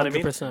life. You know what I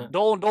mean? 100%.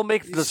 Don't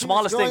make You the see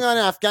smallest what's things. going on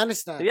in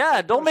Afghanistan.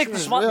 Yeah, don't That make shit the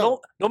is small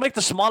real. don't make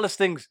the smallest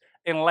things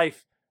in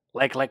life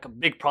like a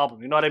big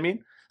problem. You know what I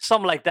mean?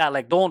 Something like that.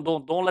 Like don't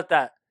let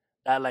that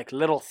like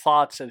little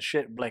thoughts and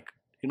shit like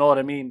you know what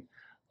I mean?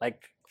 Like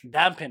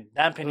dampen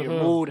your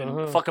Mhm, mood and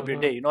mhm, fuck up your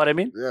mhm. day. You know what I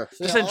mean? Yeah.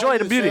 So Just yeah, enjoy all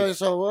the you- beauty.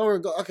 So what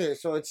we're okay.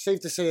 So it's safe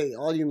to say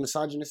all you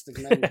misogynistic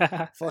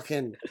men,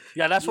 fucking.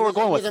 Yeah, that's what you we're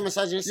going guys with. are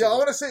misogynistic. Yeah, I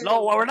want to say.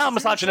 No, we're not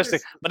serious, misogynistic,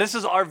 serious. but this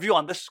is our view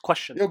on this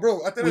question. Yo,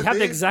 bro. At the end We of have the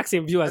day, exact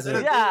same view as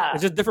it. Yeah.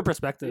 It's just different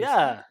perspectives.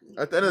 Yeah.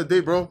 At the end of the day,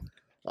 bro.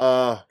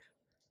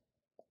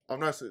 I'm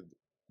not saying.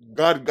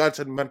 God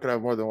said men could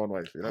have more than one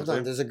wife. You know Hold what on,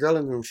 I'm saying? there's a girl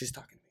in the room. She's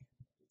talking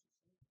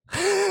to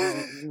me.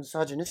 Is he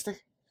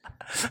misogynistic?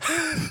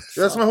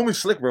 Yeah, that's my homie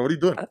Slick, bro. What are you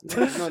doing?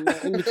 No,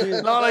 in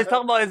between. No, he's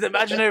talking about his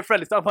imaginary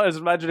friend. He's talking about his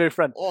imaginary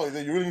friend. Oh,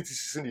 then you really need to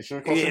see Cindy. Should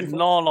we call Cindy?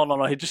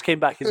 No. He just came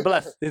back. He's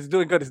blessed. He's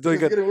doing good. He's doing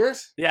Is it good. getting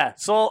worse? Yeah.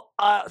 So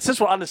since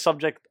we're on the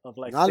subject of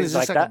like Nolly's things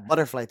like just like that, a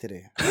butterfly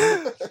today.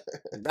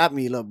 Got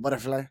me, little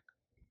butterfly.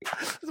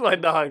 this is my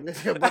dog. means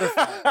so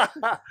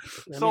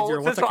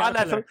you're since once a we're on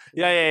that, caterpillar.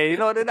 yeah. You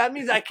know that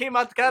means I came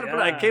out the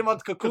caterpillar. I Yeah. came out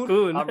the cocoon.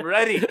 Cocoon. I'm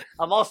ready.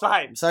 I'm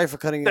outside. I'm sorry for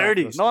cutting you off,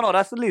 30. bro. No,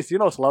 that's the least. You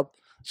know, slub.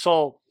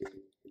 So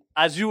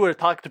as you were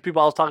talking to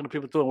people, I was talking to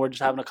people too, and we're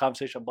just having a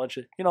conversation, a bunch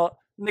of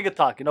nigga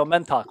talk,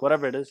 men talk,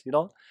 whatever it is,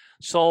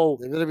 So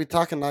They better be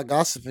talking, not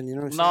gossiping. You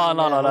know what I'm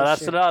no, saying? Yeah,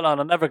 that's shit. no,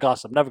 never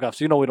gossip.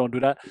 You know we don't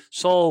do that.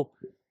 So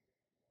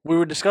we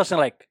were discussing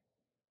like,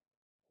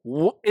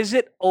 is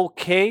it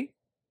okay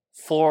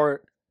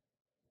for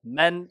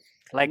men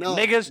like No,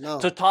 niggas no,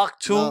 to talk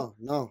to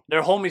No.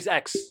 their homie's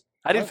ex?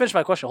 I didn't What? finish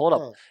my question. Hold up.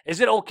 No. Is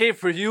it okay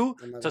for you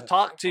No, no, to no.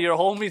 talk to your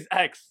homie's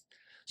ex?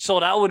 So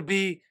that would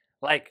be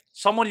like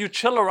someone you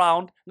chill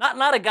around,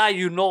 not a guy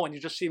you know and you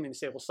just see him and you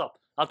say what's up.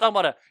 I'm talking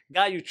about a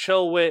guy you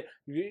chill with.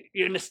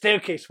 You're in the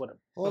staircase with him.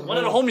 Hold One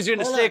of the on. homies you're in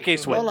the Hold on,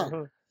 staircase with. hold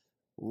on.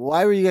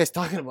 Why were you guys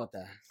talking about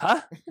that?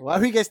 Huh? Why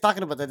were you guys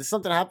talking about that? Did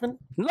something happen?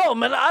 No,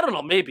 man, I don't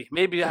know. Maybe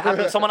it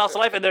happened in someone else's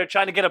life, and they're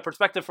trying to get a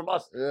perspective from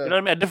us. Yeah. You know what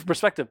I mean? A different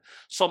perspective.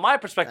 So my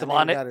perspective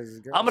on it,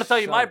 I'm gonna tell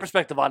you my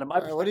perspective on it. My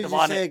What did perspective you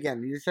on say it.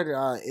 again? You said,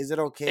 "Is it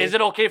okay?" Is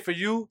it okay for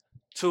you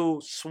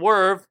to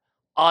swerve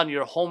on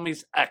your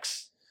homie's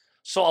ex?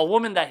 So a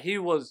woman that he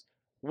was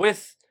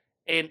with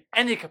in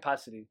any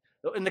capacity.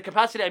 In the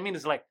capacity I mean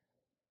is like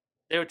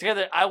they were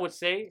together. I would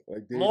say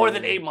Like more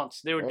than dating. 8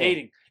 months. They were Oh.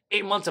 dating.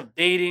 8 months of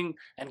dating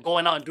and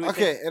going out and doing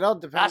Okay, things. it all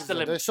depends. the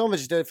limit. There's so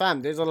much,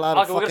 fam. There's a lot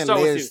Okay, of we're gonna fucking start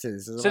with layers you. to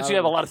this. Since you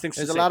have a lot of things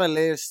to There's say. a lot of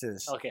layers to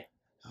this. Okay.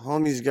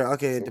 Homies, girl.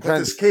 Okay, it Cut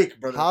depends. this cake,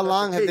 brother. How Cut the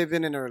long have cake. they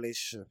been in a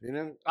relationship? You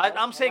know.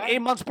 I'm saying 8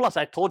 months plus.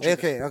 I told you.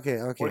 Okay, this. okay.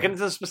 We're getting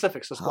to the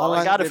specifics. Let's How go. I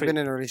long got have it they for been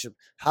you. in a relationship?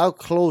 How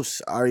close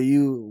are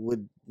you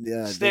with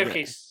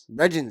Staircase.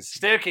 Virgins.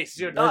 Staircase.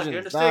 You're a dog. You're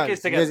in the Virgins,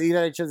 staircase dogs. You together. guys eat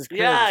at each other's cribs.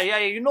 Yeah.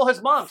 You know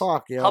his mom.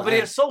 Fuck, yo.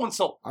 Javier so and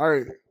so. All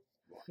right.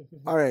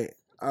 All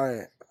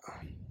right.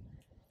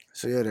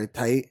 So yeah, they're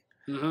tight.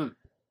 Mm-hmm.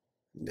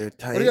 They're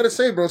tight. What do you gotta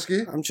say,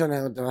 broski? I'm trying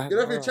to Get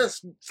off your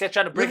chest. This guy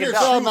trying to break Give it me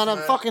a Oh down. man, I'm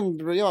man. fucking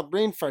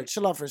brain fart.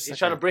 Chill out for a second. He's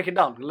trying to break it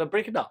down. Let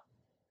break it down.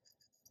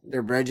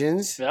 They're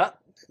virgins. Yeah.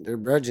 They're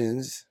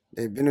virgins.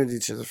 They've been with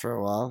each other for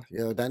a while.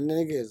 Yo, that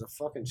nigga is a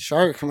fucking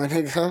shark, my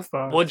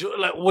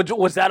nigga.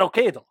 Was that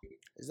okay though?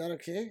 Is that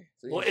okay?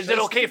 Well, is it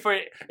okay for?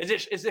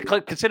 Is it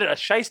considered a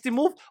shiesty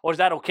move or is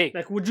that okay?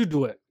 Like, would you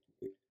do it?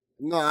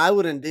 No, I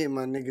wouldn't date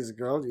my nigga's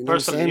girl. You know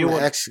Personally, what I'm you saying? My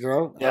wouldn't. ex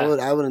girl.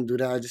 Yeah. I wouldn't do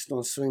that. I just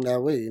don't swing that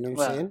way. You know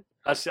what I'm Yeah. saying?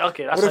 That's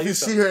okay. That's What how if you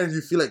feel. see her and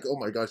you feel like, oh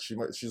my god,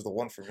 she's the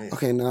one for me?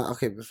 Okay,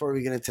 okay. Before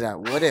we get into that,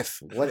 what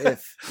if? Wait,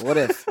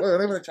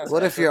 not even a chance.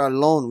 What if you're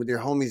alone with your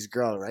homie's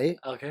girl, right?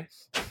 Okay.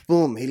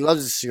 Boom, he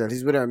loves this girl.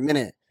 He's with her a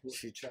minute.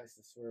 She tries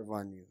to swerve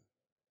on you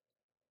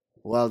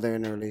while they're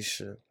in a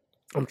relationship.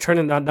 I'm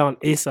turning that down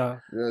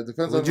ASAP. Yeah, it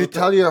depends Would on you what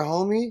tell your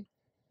homie?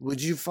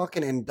 Would you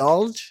fucking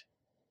indulge?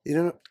 You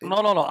know?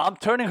 No. I'm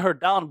turning her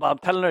down, but I'm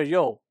telling her,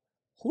 yo,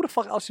 who the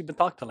fuck else you been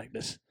talking to like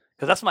this?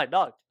 Because that's my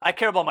dog. I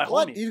care about my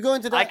What? homie. You go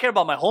into that? I care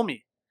about my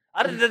homie.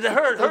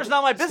 Her's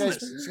not my business.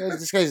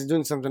 This guy's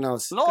doing something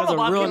else. No, Guy's a but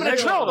I'm real keeping it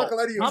nigga. chill I'm not though. gonna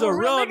lie to you. He's I'm a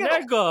real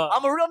nigga.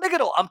 I'm a real nigga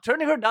though. I'm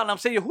turning her down. I'm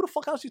saying, yo, who the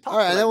fuck else you talking All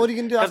right, to? and then like what are this?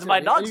 you gonna do? 'Cause After my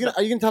that? dog's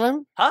Are you gonna tell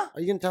him? Huh?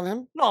 Are you gonna tell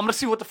him? No, I'm gonna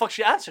see what the fuck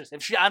she answers.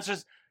 If she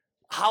answers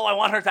how I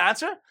want her to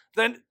answer,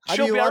 then How do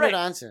she'll you be want her alright. to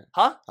answer?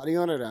 Huh? How do you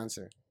want her to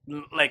answer?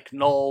 Like,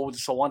 no,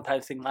 it's a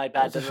one-time thing. My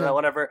bad.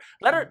 Whatever.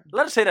 Let her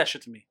say that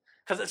shit to me.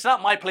 Because it's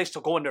not my place to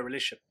go into a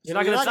relationship. You're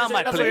not You're gonna. not gonna my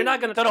say- That's place. what you're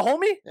not gonna. To the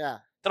homie? Yeah.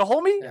 To the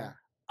homie? Yeah.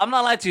 I'm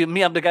not lying to you.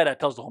 Me, I'm the guy that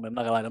tells the homie. I'm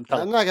not gonna lie. I'm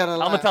telling I'm him. not gonna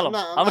lie. I'm gonna tell him.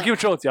 I'm gonna keep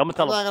it real with you. I'm gonna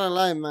I'm tell him. not gonna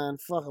lie, man.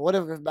 Fuck. What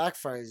if it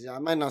backfires? Yeah, I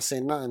might not say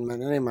nothing,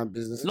 man. It ain't my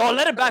business. No,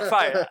 let it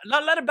backfire. No,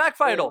 let it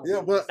backfire though.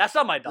 Yeah, but That's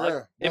not my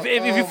dog. Yeah,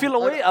 If you feel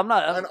away, I'm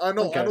not. I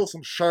know okay. I know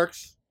some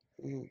sharks.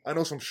 Mhm. I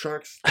know some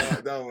sharks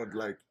that would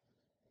like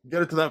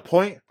get it to that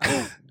point.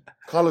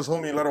 Call his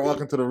homie, let her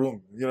walk into the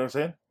room. You know what I'm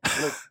saying?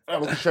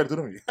 Like, what you trying to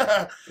do to me?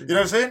 You know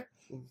what I'm saying?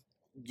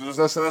 That's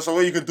the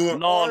way you could do it.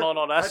 No.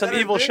 Or That's at some the end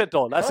of evil the day- shit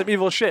though. That's Huh? some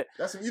evil shit.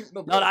 That's some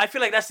evil. No, I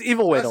feel like that's the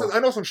evil way though. I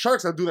know some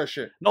sharks that do that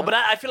shit. No, but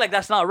I feel like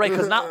that's not right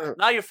because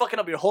now you're fucking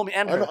up your homie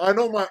and her. I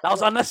know my. That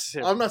was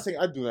unnecessary. I'm not saying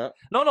I do that.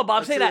 No, but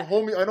I'm saying that.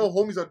 homie. I know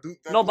homies that do.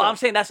 No, but I'm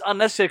saying that's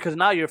unnecessary because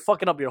now you're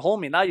fucking up your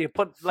homie. Now you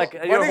put like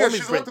my your nigga, homie's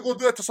she's brain. allowed to go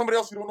do that to somebody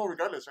else you don't know,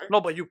 regardless, right?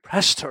 No, but you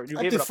pressed her. You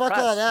What gave the it a fuck press.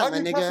 out of How that,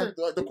 do my you nigga?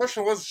 press her? The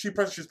question was,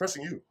 she's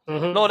pressing you.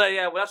 Mhm. No,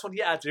 well, that's what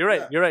he answered. You're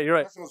right. Yeah. You're right.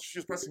 The question was,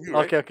 she's pressing you.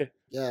 Right? Okay.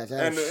 Yeah.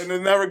 And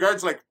in that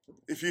regards, like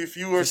if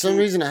you were For some to-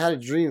 reason, I had a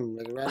dream,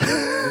 like a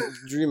random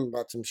dream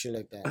about some shit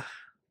like that.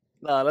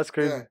 Nah, that's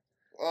crazy. yeah.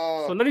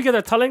 So none of you guys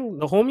are telling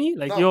the homie,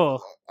 like, No, yo,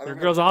 I your never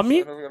girl's got a on chance-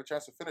 me? I never got a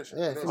chance to finish it.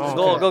 Yeah, You know finish what I'm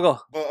it. saying? Go.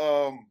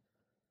 But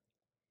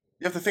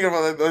you have to think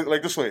about it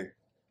like this way.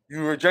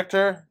 You reject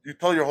her, you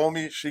tell your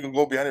homie, she can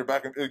go behind your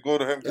back and go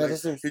to him. Yeah, Like,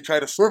 that's what- he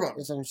tried to swerve on.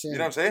 That's what I'm saying. You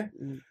know what I'm saying?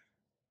 Mhm.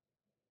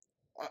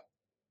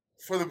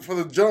 For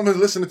the gentlemen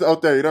listening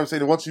out there, you know what I'm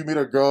saying? Once you meet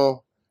a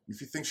girl,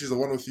 if you think she's the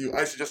one with you,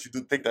 I suggest you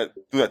do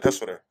that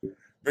test with her.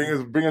 Bring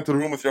her to the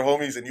room with your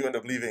homies, and you end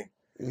up leaving.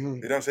 Mhm. You know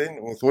what I'm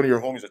saying? With one of your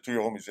homies or two of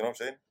your homies. You know what I'm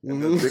saying?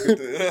 And then Mhm. they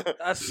get to-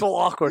 That's so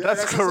awkward. Yeah,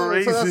 that's so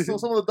crazy. that's what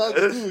some of the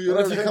dogs do. You know What what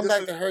if I'm you saying? come This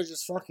back is- to her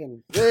just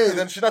fucking? Yeah,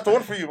 then she's not the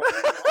one for you. Man.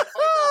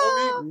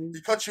 Homie,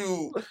 he cut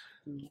you.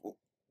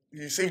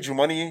 He saved you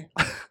money,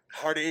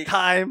 heartache,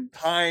 Time.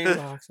 time. You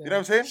know what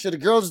I'm saying? Should the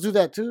girls do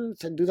that too?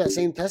 To do that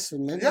same test with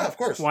men? Yeah, of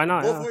course. Why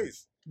not? Both Yeah.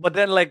 ways. But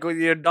then, like, when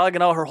you're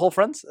dogging out her whole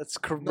friends, that's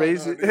No,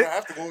 crazy. you don't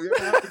have to go. You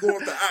don't have to go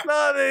with the act.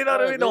 No, you know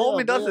what I mean? The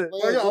homie does it.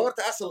 Well, yeah, I want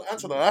to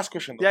answer the last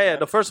question. Though, Yeah, man.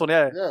 the first one,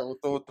 yeah. Yeah,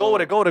 with the Go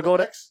with it, go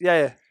to ex.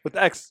 Yeah, with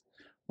the ex.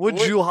 Would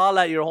Would- you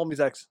holler at your homie's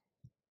ex?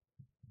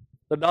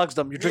 The dog's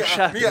dumb. You drink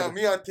shot.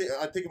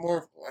 I take it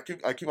more.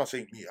 I keep on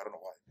saying me. I don't know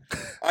why.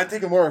 I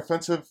take it more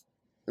offensive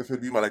if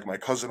it'd be my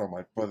cousin or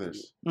my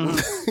brothers.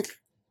 Mhm.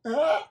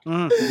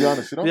 Mm. To be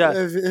honest, you know.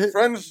 Yeah.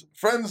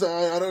 Friends.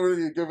 I don't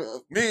really give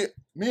it.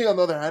 Me on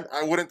the other hand,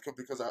 I wouldn't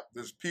because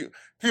there's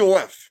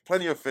POF,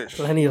 plenty of fish.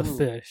 Plenty of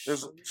fish.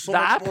 There's so The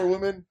much app? more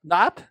women. The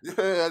app?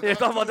 Yeah, You're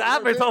talking about the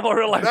app or you're talking about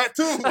real life? That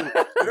too. You know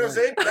what I'm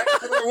saying? That's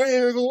the way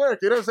it will work.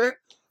 You know what I'm saying?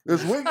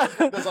 There's women.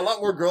 There's a lot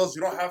more girls.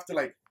 You don't have to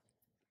like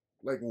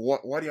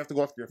why do you have to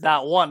go after your friend?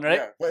 That one, right?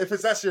 Yeah, but if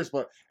it's that serious,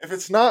 but if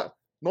it's not,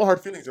 no hard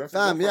feelings. You have to go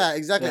Fam, for yeah, it.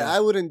 exactly. Yeah. I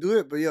wouldn't do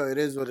it, but yo, it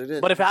is what it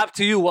is. But if it happened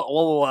to you, what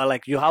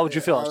like you, how would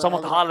you feel? If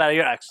someone hollered at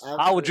your ex,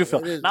 how would you feel?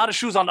 It is. Now the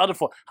shoe's on the other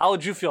foot. How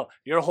would you feel?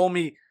 Your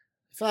homie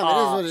Fam, it is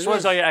what it is.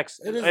 swears on your ex.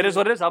 It It is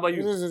what it is. How about It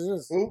you? is what it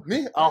is. Who?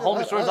 Me?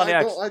 Homie swears on the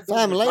ex.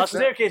 Fam, like A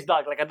staircase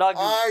dog, like a dog.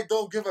 I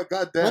don't give a My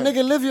goddamn.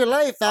 nigga, live your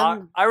life,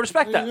 fam. I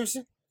respect that.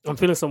 I'm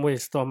feeling some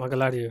ways still. I'm not gonna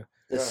lie to you.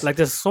 Yeah. Like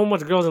there's so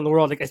much girls in the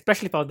world. Like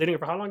especially if I was dating her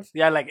for how long?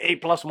 Yeah, like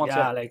 8+ months.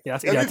 Yeah, like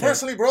that's And 8 out me of 10.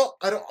 personally, bro,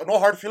 I don't no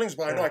hard feelings,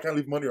 but I know Yeah. I can't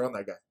leave money around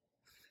that guy.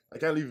 I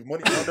can't leave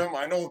money around him.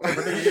 I know what type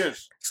of nigga he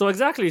is. So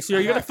exactly. So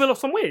you're gonna feel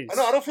some ways. I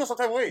know. I don't feel some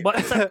type of way. But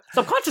it's like,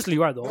 subconsciously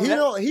you are though.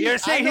 You're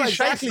saying I know he's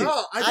exactly. shicey.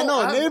 No, I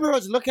know. have-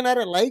 Neighborhood's looking at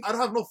it like. I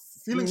don't have no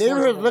feelings. towards him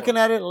Neighborhood's no looking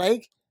more. at it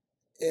like.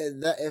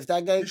 If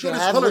that guy He could showed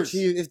his have what colours.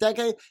 if that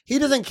guy he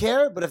doesn't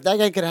care, but if that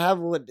guy could have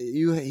what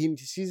he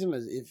sees him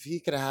as, if he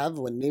could have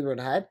what neighborhood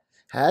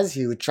has,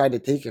 he would try to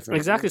take it from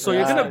Exactly. him. So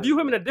you're Yeah. gonna view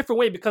him in a different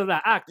way because of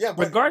that act. Yeah,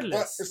 but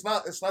regardless.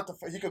 But it's not the.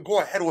 He could go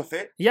ahead with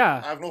it. I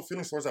Yeah. have no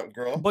feelings towards that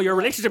girl. But your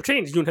relationship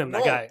changed, you and him, that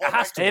No, guy. It but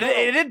has to. like-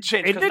 It did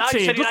change. It 'cause did now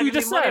change. You said Look you're what you not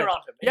just giving money said.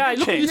 around him. It Yeah, did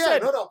look what you change. Yeah,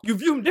 said. no. You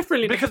view him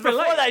differently. In a Because different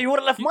before light. that, you would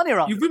have left money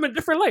around You him. view him in a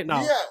different light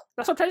now. Yeah.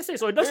 That's what I'm trying to say.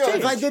 So it does Yeah, change.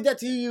 If I did that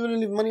to you, you wouldn't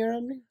leave money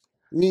around me.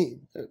 Me.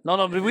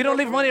 No, but we don't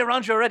leave money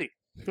around you already.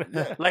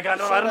 Like I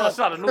don't know. It's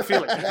not a new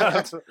feeling. He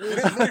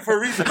needs money for a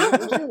reason.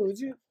 Would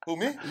you Who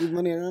me? leave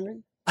money around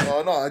me?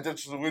 No. I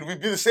just we'd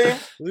be the same.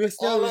 We All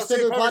still those do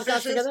same the podcast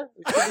conversations? together.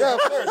 Yeah, of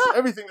course.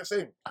 Everything the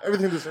same.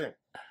 Everything the same.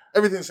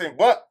 Everything the same.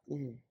 But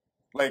Mhm.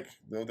 like,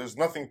 there's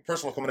nothing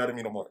personal coming out of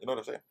me no more. You know what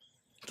I'm saying?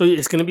 So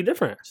it's gonna be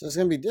different. So it's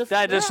gonna be different.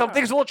 Yeah, there's some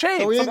things will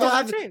change. So we ain't Some gonna things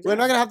have, will change. we're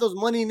not gonna have those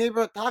money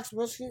neighborhood talks,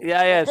 bro.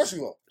 Yeah, Of course yes. we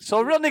will.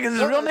 So real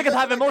niggas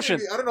have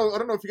emotions. I don't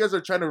know if you guys are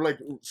trying to like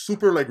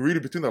super like read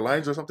it between the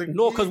lines or something.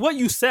 No, because what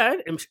you said,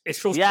 it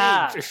shows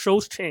Yeah. change. It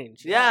shows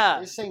change. Yeah.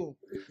 You're saying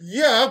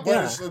Yeah, but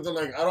Yeah. It's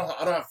like I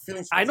don't have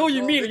feelings. I know towards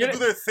you them. mean. They You're, can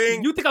do their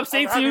thing. you think I'm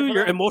saying to happy you, for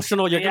you're them.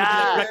 emotional. You're gonna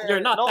Yeah. be like, you're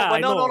not No, that. but I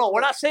no. know. We're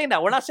not saying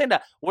that. We're not saying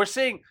that. We're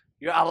saying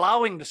you're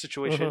allowing the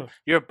situation. Mhm.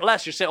 You're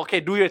blessed. You're saying,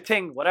 okay, do your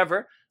thing,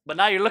 whatever. But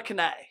now you're looking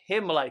at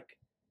him like,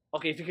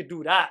 okay, if you could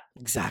do that,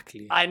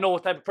 Exactly. I know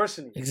what type of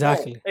person he is.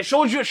 Exactly. It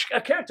shows you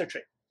a character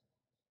trait.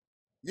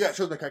 Yeah, it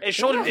shows the character. It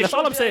showed. it That's all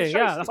shows I'm you saying. that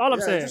Yeah, that's all I'm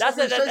Yeah, saying. just-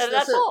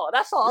 That's all.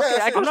 That's all. Yeah, Okay,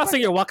 that's I it. can I'm not respect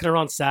saying you're walking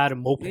around sad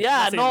and moping. Yeah,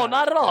 I'm saying that.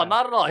 not at all. Yeah.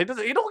 Not at all. He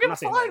doesn't. You don't give I'm a not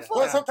saying fuck. that, fuck.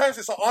 Well, sometimes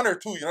it's an honor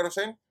too. You know what I'm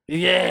saying?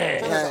 Yeah.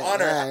 Sometimes it's an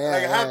honor. Yeah,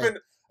 Like it yeah. happened.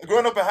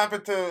 Growing up, it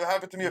happened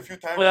to me a few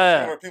times.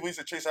 Yeah. Where people used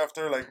to chase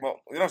after, like, you know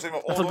what I'm saying?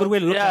 That's a good way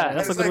to look Yeah. at it. And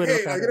That's it's a good like, way to hey,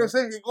 look like, at you know what I'm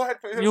it. saying? Go ahead.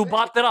 You know what You I'm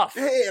saying? bopped it off.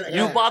 Yeah, like,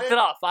 You yeah, bopped it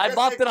off. I That's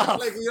bopped it like, off.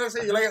 Like, you know what I'm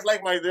saying? You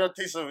like my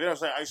taste of, you know what I'm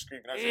saying, ice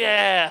cream. You know what I'm saying?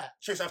 Yeah.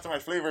 Chase after my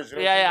flavors. You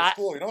know Yeah, what I'm yeah, saying?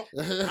 It's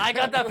cool, you know? I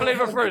got that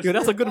flavor first. Yo,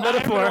 that's a good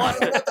metaphor. I'm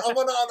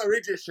on the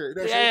radio shit. You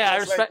know what I'm Yeah, saying? yeah, I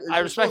It's respect- like, I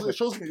respect It it.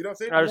 shows me, you know what I'm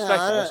saying? I respect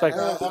that. I respect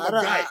that. I'm a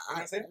guy, you know what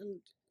I'm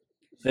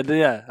saying?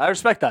 Yeah, I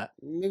respect that.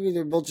 maybe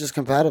they're both just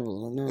compatible.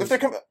 I don't know. If they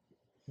come,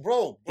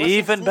 bro, blessings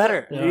Even to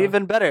better. them. Yeah.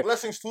 Even better.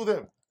 Blessings to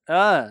them. You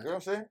Ah. know what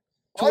I'm saying?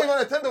 I don't even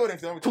attend the wedding.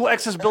 to them. Two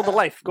exes build a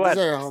life. Go These ahead.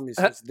 are your homies.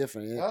 So it's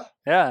different. Yeah. Huh?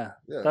 Yeah.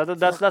 Yeah.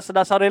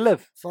 That's how they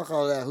live. Fuck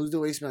all that. Who's the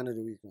waste man of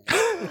the week?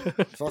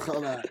 Man? Fuck all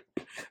that.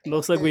 No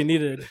segue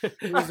needed.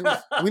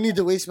 We need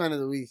the waste man of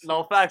the week.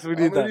 No facts. We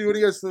need What do that.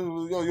 you guys?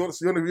 You want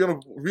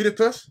to read it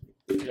to us?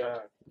 Yeah.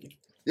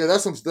 Yeah,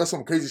 that's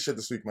some crazy shit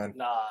this week, man.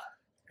 Nah.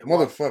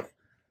 Motherfucker.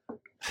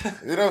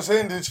 You know what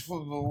I'm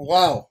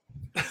saying?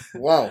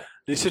 Wow.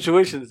 These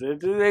situations.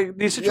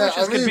 These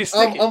situations can be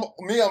sticky.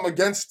 I'm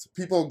against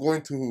people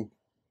going to.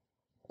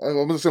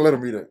 I'm just gonna let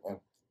him read it.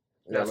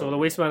 Yeah, so the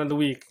waste man of the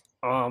week.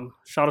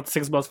 Shout out to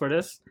 6 Buzz for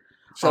this.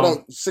 Shout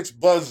out 6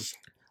 Buzz.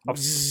 A-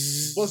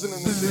 Buzzing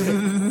in the city. You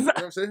know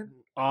what I'm saying?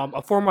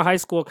 A former high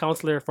school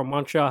counselor from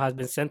Montreal has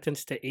been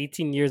sentenced to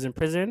 18 years in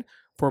prison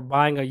for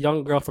buying a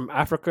young girl from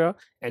Africa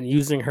and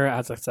using her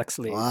as a sex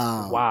slave.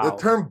 Wow. Wow. The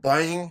term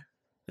buying.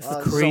 This Wow,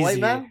 is this is a crazy. white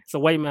man? It's a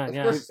white man, Of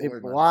yeah. course it's a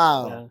white man.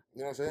 Wow. Yeah. You know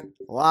what I'm saying?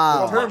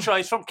 Wow. Term- Montreal,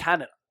 he's from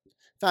Canada.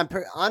 Fam,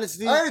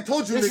 honestly, I already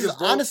told you this is niggas,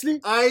 bro.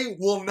 honestly. I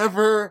will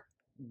never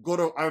go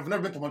to. I've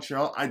never been to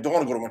Montreal. I don't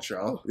want to go to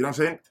Montreal. You know what I'm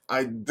saying?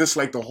 I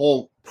dislike the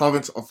whole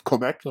province of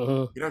Quebec. Uh-huh. You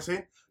know what I'm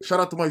saying? Shout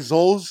out to my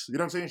Zos. You know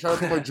what I'm saying? Shout out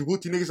to my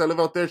Djibouti niggas that live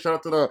out there. Shout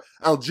out to the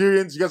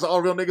Algerians. You guys are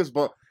all real niggas,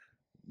 but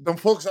them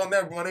folks on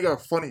there, my nigga, are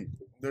funny.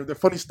 They're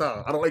funny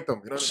style. I don't like them.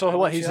 You know what I'm So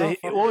saying?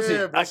 what? What was he?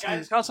 Yeah, A bro,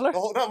 guidance counselor?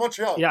 Not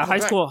Montreal. Yeah, high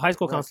Quebec.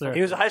 school counselor.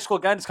 He was a high school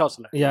guidance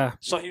counselor. Yeah,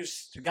 So he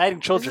was guiding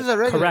This children. is a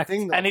regular Correct.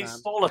 thing, though, And he fam.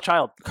 stole a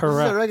child. This is a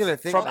correct. regular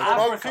thing. From Like,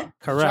 Africa.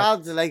 Correct.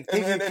 child, like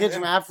taking and- kids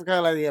from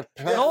Africa, like yeah,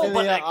 No,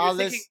 but like all you're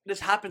this thinking this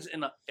happens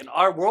in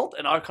our world,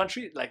 in our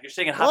country. Like you're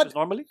saying it happens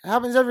normally.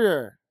 happens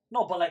everywhere.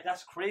 No, but like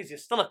that's crazy.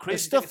 It's still a crazy.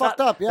 It's still thing. fucked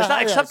up. Yeah, it's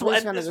not yeah, acceptable,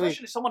 it's and waistband is weak.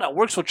 especially someone that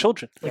works with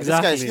children.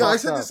 Exactly. Yeah, I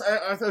fucked said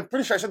up. this. I'm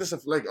pretty sure I said this in,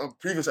 like on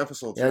previous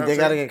episodes. you Yeah, know they what I'm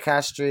gotta saying? get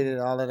castrated,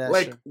 all of that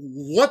Like shit.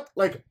 what?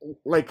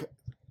 Like,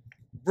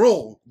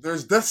 bro,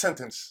 there's death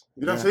sentence.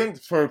 You know what I'm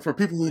saying? For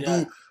people who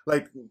Yeah. do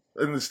like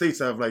in the States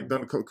that have like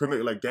done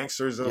commit like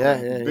gangsters or Yeah,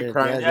 like, yeah, big yeah,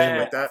 crimes yeah, and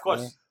like that. Of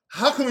course.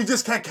 How come we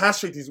just can't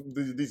castrate these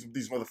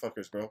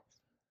motherfuckers, bro?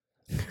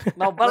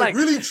 No, but Like like,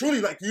 really,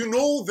 truly, like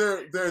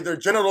their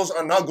genitals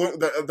are not going.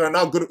 They're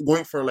not good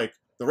going for like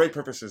the right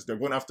purposes. They're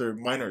going after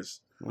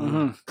minors.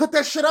 mhm, Cut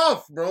that shit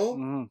off, bro.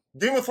 mhm.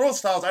 Game of Thrones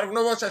styles. I don't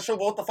know watch that show,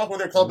 but what the fuck were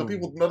they called? The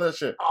people know that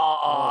shit.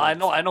 I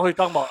know who you're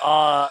talking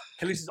about.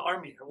 Khaleesi's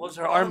army. What was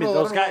her I don't army? know,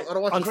 Those I don't know, guys. I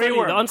don't watch Unsullied, the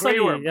the Unsullied,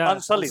 Grey Worm, yeah.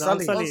 Unsullied.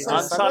 Unsullied.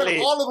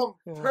 Unsullied. All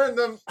of them turn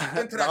them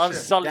into that shit.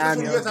 Unsullied. Damn,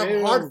 Damn, you yo, guys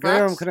have hard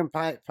Graham facts. couldn't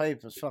pipe.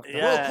 It's fucked up.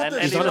 Yeah, Bro, cut and,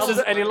 that and, he shit loved,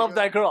 out. and he loved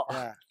that girl.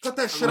 Yeah. Cut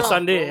that shit On off.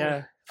 Sunday, bro.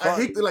 yeah. I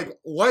hate the, like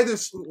why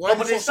this. Why No,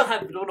 but this they so still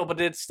have but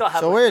they still have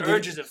So like, weird, dude.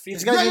 urges and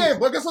feelings. This guy's yeah,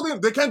 but guess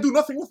what? They can't do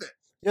nothing with it.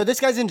 Yo,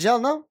 this guy's in jail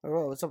now? Or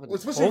what? What's up with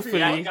this? Especially if you-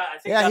 Yeah, Hopefully. I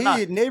think Yeah, he got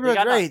he knocked. neighborhood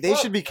got right. knocked. They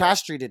should be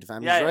castrated,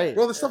 fam. Yeah, He's yeah. right.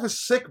 Bro, this stuff is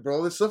sick,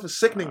 bro. This stuff is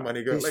sickening, my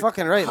nigga. He's Like,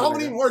 fucking right. how my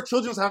many nigga. more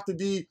children have to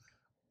be,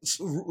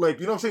 like,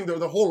 you know what I'm saying?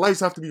 Their whole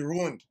lives have to be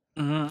ruined.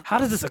 Mhm. How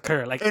does this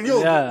occur? Like, And yo,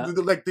 Yeah.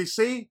 like they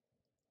say,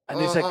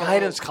 And he's a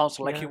guidance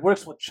counselor. Like he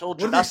works with what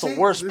children. do they That's the say?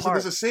 worst There's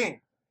part. a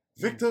saying,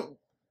 victim,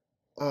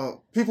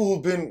 people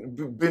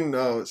who've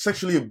been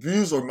sexually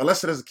abused or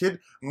molested as a kid,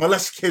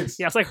 molest kids.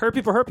 yeah, it's like hurt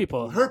people. Hurt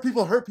people. You know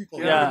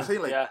what Yeah, I'm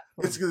saying? Like, yeah,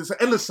 it's an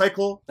endless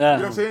cycle. Yeah. You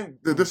know what I'm saying?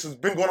 This has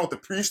been going on with the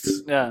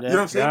priests. yeah. You know what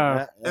I'm saying?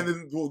 Yeah. And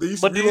then they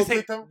used But to do you relocate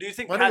think them. do you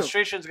think My nigga.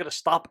 castration is gonna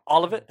stop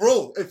all of it?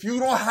 Bro, if you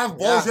don't have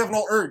balls, Yeah. you have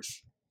no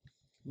urge.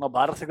 No, but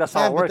I don't think that's how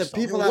Yeah, it but works. the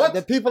though. people, What?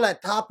 the people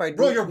at top are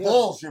Bro, doing- your yeah.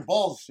 balls.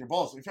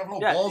 If you have no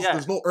Yeah, balls, yeah.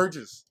 there's no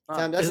urges.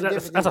 Fam, that's Isn't a that,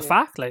 different that's a thing.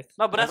 fact? Like,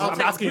 No, but that's I'm what I'm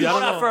saying. asking You you, I know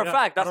don't that know. for a Yeah,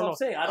 fact. That's I what don't I'm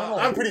saying. I don't know.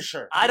 I'm pretty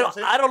sure. I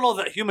don't know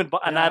the human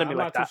anatomy I'm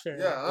like not too that.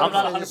 sure. Yeah, I'm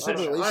not I'm 100% not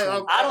sure.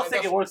 sure. I don't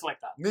think it works like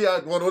that. Me,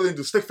 what do they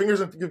do? Stick fingers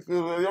and you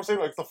know what I'm saying?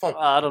 Like the fuck,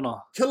 I don't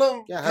know. kill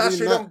him, Yeah, how do you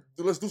castrate not- him.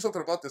 Let's do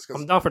something about this I'm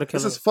because down for the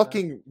this killer. is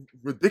fucking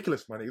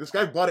ridiculous, money. This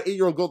guy bought an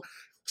 8-year-old girl.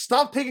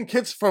 Stop taking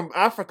kids from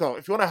Africa.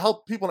 If you want to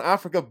help people in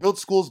Africa, build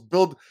schools,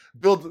 build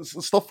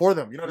stuff for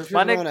them. You know what I'm If you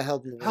saying? My want to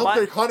help you. Help My-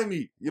 the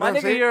economy. You know My what I'm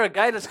nigga, saying? you're a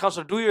guidance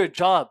counselor. Do your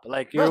job.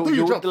 Like No, you, do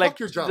your you job. like Fuck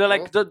your job, they're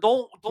like bro.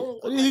 don't.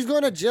 He's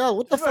going to jail.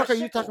 What the You're fuck a are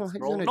you shit talking house, about? He's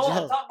bro. going to No, I'm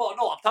jail.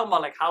 talking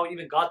about like how he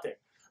even got there.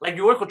 Like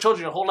you work with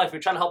children your whole life.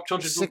 You're trying to help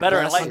children do Sick better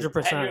in bastard. life,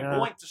 100%, and you're yeah.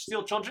 going to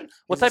steal children.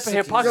 What He's a type of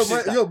sick- hypocrisy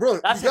is that? Yo, bro,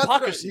 That's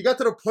hypocrisy. he got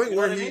to the point You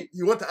know where what I mean?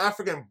 he went to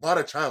Africa and bought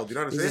a child. You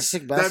know what I'm He's a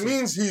saying? sick That bastard.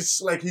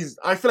 means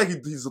I feel like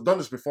he's done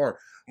this before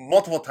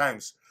multiple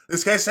times.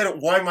 This guy said,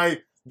 "Why am I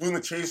doing the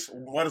chase?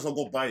 Might as well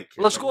go buy a kid."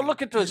 Let's go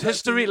look into his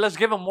history. Let's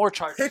give him more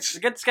charges.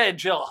 Pitch- Get this guy in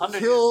jail. 100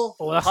 years. Kill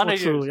Oh, that's so 100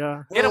 true. years.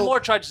 Yeah. Get him Bro. more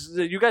charges.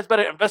 You guys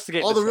better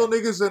investigate. all this the real guy.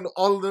 niggas and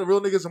all the real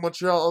niggas in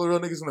Montreal, all the real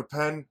niggas in the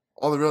pen,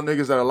 all the real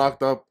niggas that are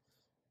locked up.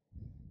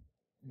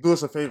 Do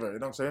us a favor. You know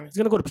what I'm saying? He's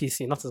gonna go to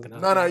PC. Nothing's gonna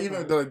No, happen. no,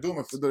 even the doom.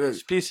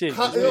 It's PC. Yo,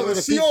 He's the going to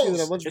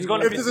COs. PC. It's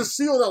going to If there's a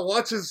CEO that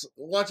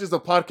watches the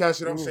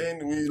podcast, you know what I'm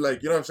saying? We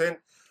like, you know what I'm saying?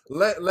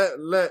 Let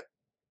like,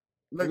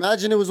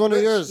 Imagine it was one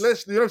of yours.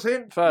 Let's, you know what I'm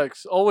saying?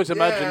 Facts. Always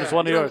imagine Yeah, it's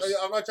one of you know, yours.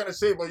 I'm not trying to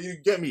say, it, but you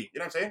get me. You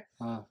know what I'm saying?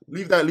 Uh.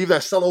 Leave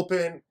that cell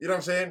open. You know what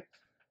I'm saying?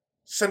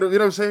 Send it. You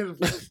know what I'm saying?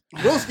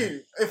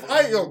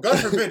 Broski, God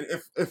forbid,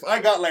 if I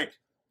got like,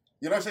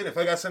 you know what I'm saying? If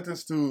I got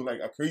sentenced to like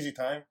a crazy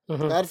time,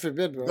 Mhm. God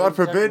forbid, bro. God What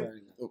are you forbid,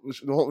 talking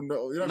about? you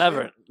know what I'm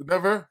Never. saying?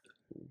 Never.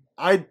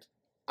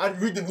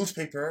 I'd read the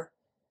newspaper,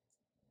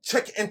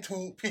 check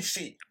into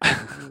PC.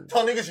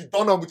 Tell niggas you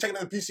don't know, but checking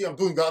into PC. I'm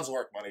doing God's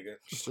work, my nigga.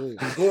 Straight.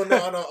 Going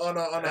on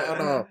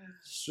a.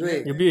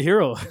 Straight. You'll be a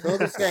hero. Throw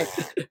this guy.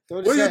 Throw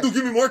What this do you guy. do?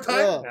 Give me more time?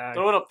 Yeah. Yeah.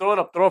 Throw it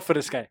up for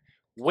this guy.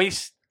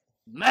 Waste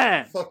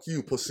man. Fuck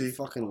you, pussy.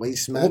 Fucking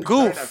waste, I man. hope you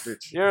die that Goof.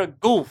 bitch. You're a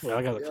goof. Yeah,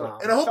 I got a Yeah. clown.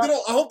 And I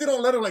hope they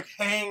don't let him like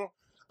hang.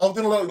 I hope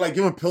they don't let him, like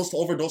give him pills to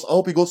overdose. I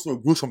hope he goes through a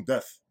gruesome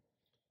death.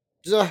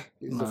 Yeah.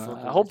 He's a fucking-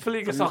 Hopefully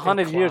he gets Fucking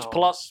 100 years clown.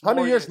 plus.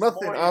 100 more years,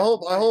 nothing. more I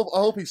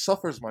hope he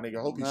suffers, my nigga.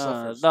 I hope he Nah,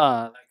 suffers.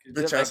 nah.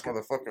 Bitch like, ass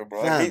motherfucker,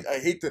 bro. Yeah. I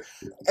hate the.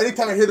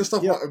 Anytime I hear this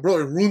stuff, Yeah. bro,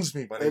 it ruins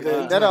me, my Hey,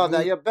 nigga. that all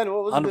that. Yeah, Ben,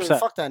 what was 100%. the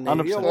fuck that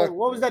name? Yo, 100%.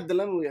 what was that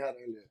dilemma we had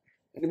earlier?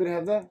 Anybody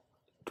have that?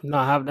 No,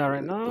 I have that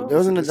right now. There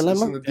wasn't a It's in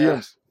dilemma. the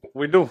DMs.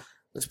 We do.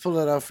 Let's pull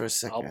that out for a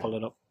second. I'll pull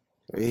it up.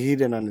 He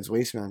heated on his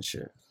waste man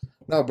shit.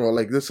 No, bro.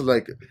 Like this is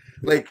like.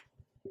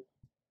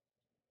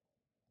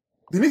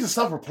 They need to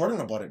stop reporting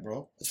about it,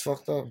 bro. It's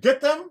fucked up.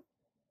 Get them,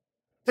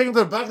 take them to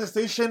the back of the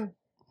station,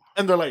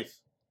 end their life,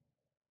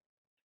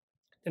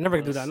 They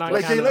never do that. Not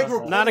Like, in they Canada.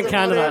 like Not in reporting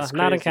Canada. about it.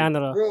 Not in That's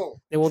Canada.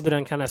 bro. They won't do that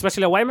in Canada.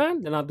 Especially a white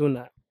man, they're not doing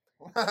that.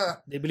 yeah,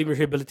 They believe in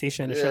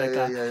rehabilitation and shit like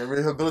that. yeah.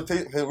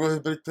 Rehabilitate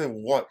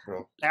what,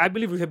 bro? Like, I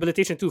believe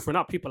rehabilitation too for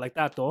not people like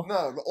that though.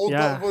 No, the old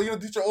Yeah. dog. Well, you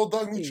teach your old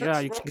dog new tricks,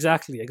 Yeah, bro.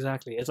 exactly.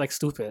 It's like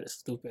stupid. It's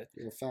stupid.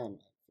 You're a fan.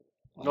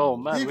 No,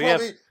 man. He We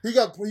have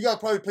got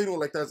probably played with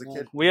like that as a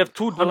kid. we have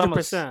two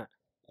dilemmas. 100%.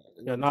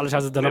 Yeah, knowledge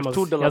has a We have dilemma.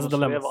 two He has a dilemmas. We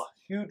dilemma. have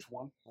a huge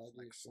one,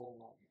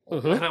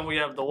 Mhm. and then we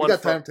have the We one.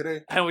 got from- time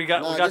today. And we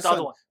got Nah, the this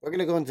other one. We're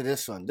gonna go into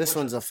this one. This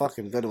one's a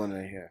fucking good one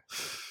right here.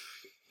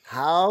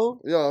 How?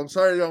 Yo, I'm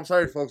sorry,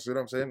 folks. You know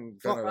what I'm saying?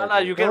 Kinda Nah,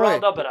 like- you get Don't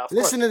riled worry. up at that. Of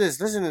Listen course. to this.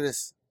 Listen to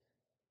this.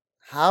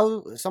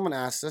 How? Someone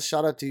asked us.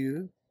 Shout out to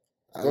you.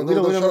 Don't we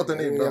shout out the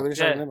name, Yeah, bro. we don't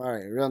shout out the Yeah. name. All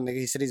right, real nigga.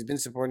 He said he's been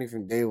supporting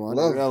from day one.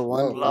 Love, Real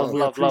one. love, love, We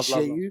love, love,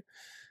 appreciate love. you.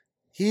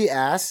 He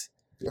asked.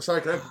 Oh,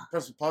 sorry, can I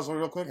press pause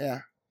real quick?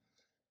 Yeah.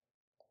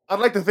 I'd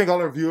like to thank all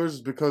our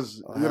viewers because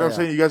you know what I'm yeah.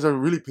 saying. You guys are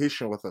really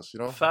patient with us. You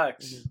know,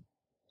 Facts.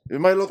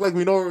 it might look like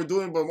we know what we're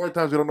doing, but more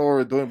times we don't know what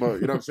we're doing.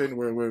 But you know what I'm saying.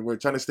 We're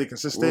trying to stay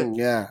consistent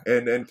Yeah.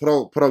 and put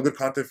out good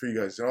content for you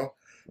guys. You know,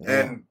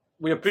 and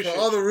We appreciate.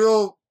 for all the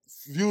real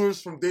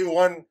viewers from day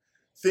one,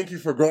 thank you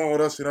for growing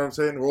with us. You know what I'm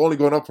saying. We're only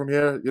going up from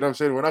here. You know what I'm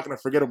saying. We're not gonna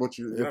forget about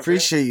you. You know We what I'm saying?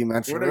 appreciate you,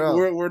 man. For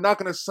We're, real. we're not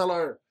gonna sell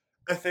our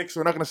ethics.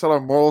 We're not gonna sell our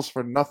morals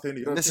for nothing.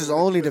 You know what This I'm is saying?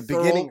 only We're the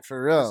thorough. beginning,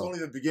 for It's real. only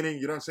the beginning.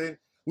 You know what I'm saying?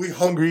 We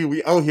hungry.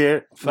 We out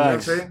here. You know what I'm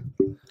Facts. saying?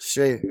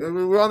 Straight.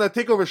 We're on that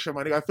takeover shit,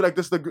 man. I feel like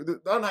this is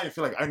not how you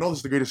feel like. I know this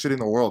is the greatest city in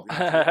the world. You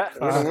know?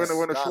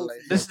 We're in a show.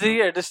 This is the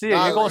year. This is the year.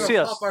 Nah, You we're gonna see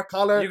us. Pop our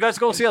collar. You guys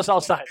go see us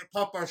outside. and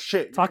pop our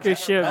shit. Talk your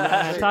shit,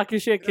 man. Talk your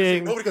shit, You know what I'm saying?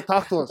 King. Nobody can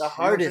talk to us. The You know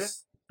what I'm saying?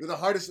 hardest. We're the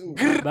hardest.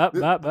 Bap,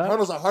 bap, bap.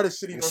 Toronto's the hardest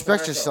city. in North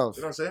Respect America. yourself.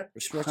 You know what I'm saying?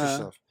 Respect Uh-huh.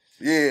 yourself.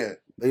 Yeah.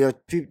 But yo,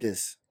 peep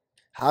this.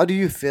 How do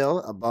you feel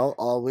about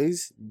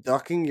always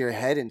ducking your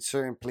head in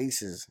certain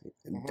places?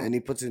 And he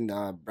puts in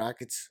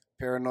brackets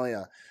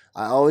paranoia.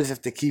 I always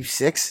have to keep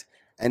 6,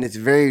 and it's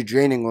very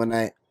draining when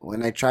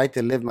I try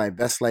to live my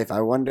best life.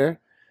 I wonder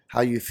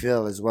how you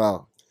feel as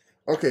well.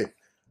 Okay.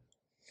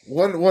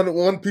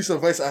 One piece of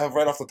advice I have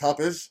right off the top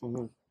is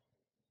Mhm.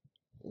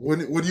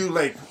 when you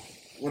like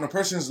when a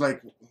person's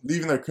like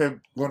leaving their crib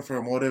going for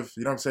a motive,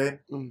 you know what I'm saying?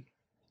 Mm.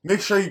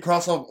 Make sure you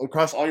cross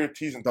all your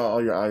T's and dot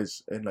all your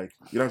I's, and like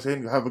you know what I'm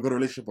saying. You have a good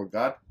relationship with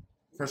God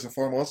first and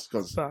foremost,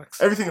 because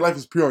Facts. everything in life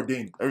is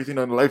preordained. Everything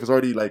in life is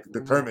already like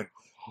determined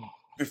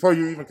before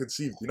you even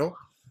conceived. You know.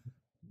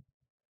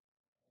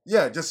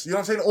 Yeah, just you know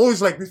what I'm saying.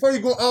 Always like before you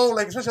go out,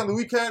 like especially on the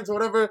weekends or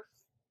whatever,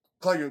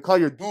 call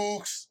your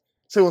dukes,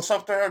 say what's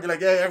up to her, be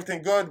like, yeah,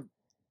 everything good.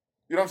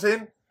 You know what I'm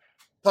saying?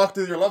 Talk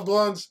to your loved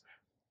ones.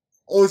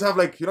 Always have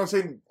like, you know what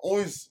I'm saying?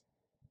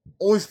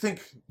 Always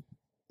think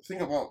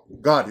about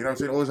God. You know what I'm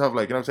saying? Always have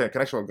like, you know what I'm saying? A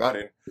connection with God.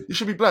 And you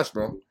should be blessed,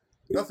 bro.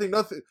 Nothing.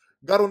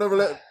 God will never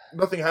let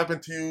nothing happen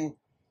to you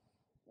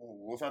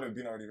without it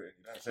being already written.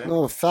 You know what I'm saying?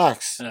 No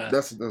facts. Yeah.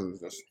 That's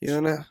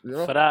You know. you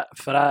know.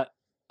 For that,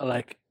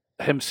 like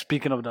him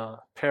speaking of the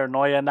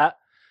paranoia and that,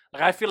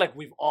 like I feel like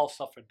we've all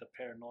suffered the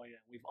paranoia.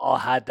 We've all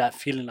had that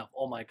feeling of,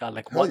 oh my god,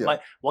 like Hell yeah.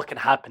 what can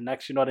happen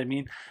next? You know what I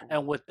mean?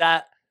 And with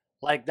that,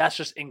 like that's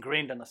just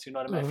ingrained in us. You know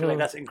what I mean? I feel like Mhm.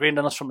 that's ingrained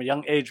in us from a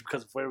young age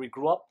because of where we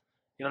grew up.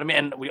 You know what I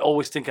mean? And we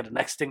always think of the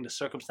next thing, the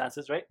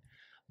circumstances, right?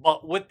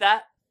 But with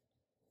that,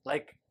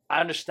 like I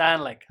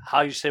understand like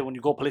how you say when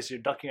you go places, you're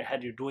ducking your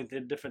head, you're doing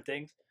different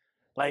things.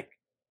 Like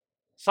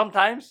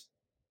sometimes,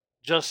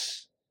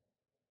 just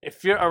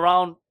if you're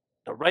around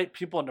the right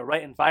people in the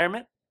right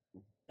environment,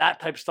 that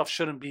type of stuff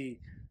shouldn't be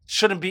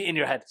in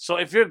your head. So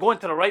if you're going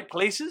to the right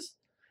places,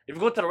 if you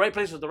go to the right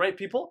places with the right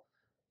people,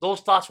 those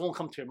thoughts won't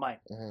come to your mind.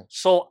 Mhm.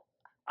 So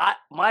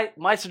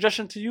my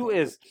suggestion to you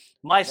is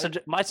my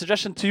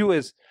suggestion to you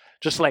is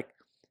just like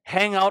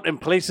hang out in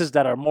places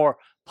that are more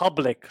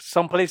public,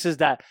 some places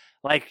that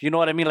like you know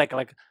what I mean, like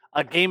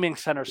a gaming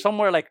center,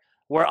 somewhere like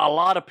where a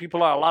lot of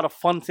people are, a lot of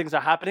fun things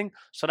are happening,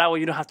 so that way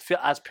you don't have to feel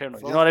as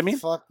paranoid. You know what I mean?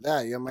 Fuck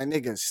that. Yo, my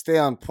nigga, stay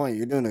on point.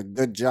 You're doing a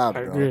good job,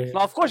 I bro. agree.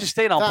 No, of course you're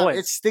staying on Fam, point.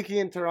 It's sticky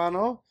in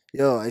Toronto.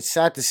 Yo, it's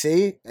sad to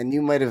say, and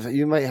you might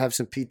have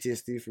some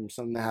PTSD from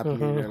something that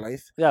happened in Mhm. your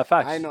life. Yeah,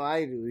 facts. I know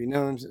I do. You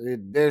know, what I'm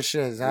saying? Their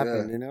shit has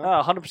happened. You know,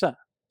 100%.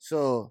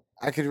 so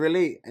I could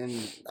relate, and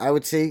I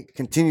would say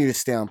continue to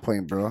stay on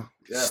point, bro.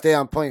 Yeah. Stay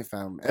on point,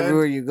 fam.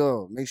 Everywhere you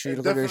go, make sure you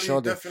look over your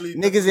shoulder.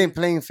 Niggas ain't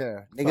playing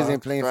fair. Niggas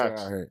ain't playing fair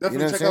Facts. out here. You know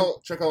Definitely what I'm saying?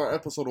 check out our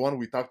episode 1.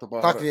 We talked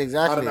about Talk how to to, you how to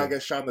exactly. not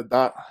get shot in the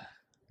dot.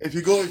 If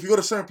you go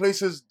to certain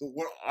places,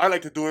 what I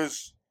like to do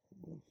is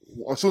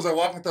as soon as I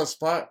walk into a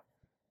spot,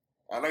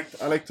 I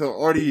like to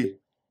already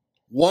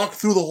walk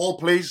through the whole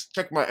place,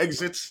 check my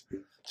exits,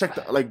 check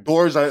the like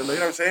doors. You know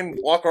what I'm saying?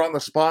 Walk around the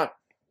spot,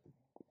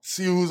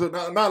 see who's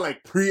not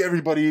like pre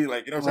everybody,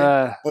 like you know what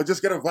I'm saying? But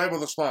just get a vibe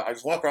of the spot. I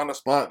just walk around the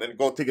spot, then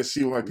go take a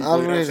seat with my people. Not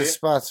You know what only I'm the saying?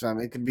 spots, fam.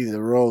 It could be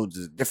the roads,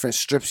 the different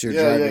strips you're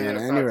Yeah, driving yeah, in,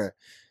 facts. anywhere.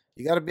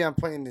 You gotta be on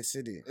point in the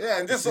city. Yeah,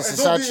 and just It's and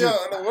a don't be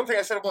sad and one thing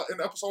I said about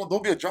in episode 1,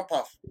 don't be a jump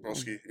off,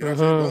 broski. You know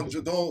what I'm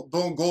saying?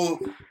 Don't go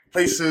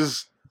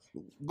places.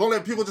 Don't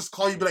let people just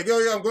call you, be like, yo,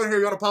 I'm going here.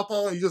 You want to pop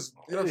out? And you just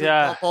you know what I'm saying?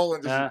 Yeah. Pop out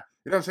and just Yeah.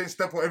 you know what I'm saying?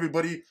 Step on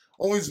everybody.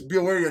 Always be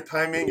aware of your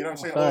timing. You know what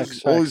I'm saying?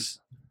 Facts, Always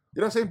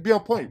you know what I'm saying? Be on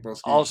point,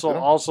 broski. Also, you know?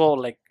 also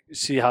like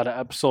see how the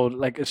episode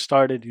like it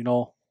started. You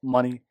know,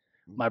 money.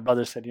 My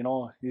brother said, you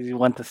know, he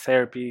went to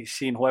therapy,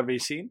 seen whoever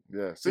he's seen.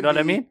 Yeah. You know what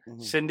I mean,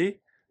 Mhm. Cindy.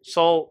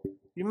 So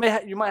you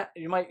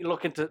might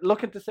look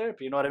into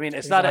therapy. You know what I mean?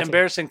 It's not an Exactly.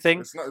 embarrassing thing.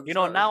 It's not, You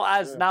know,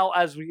 now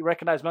as we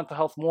recognize mental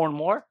health more and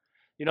more,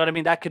 You know what I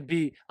mean? That could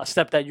be a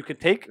step that you could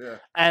take. Yeah.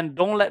 And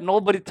don't let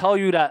nobody tell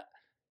you that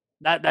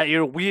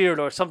you're weird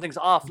or something's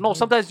off. No,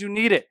 sometimes you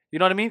need it. You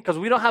know what I mean? Because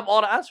we don't have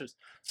all the answers.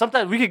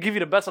 Sometimes we could give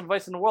you the best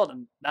advice in the world,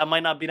 and that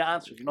might not be the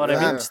answer. You know what I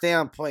mean? Stay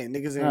on point.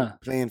 Niggas ain't Yeah.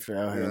 playing for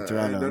out here Yeah, in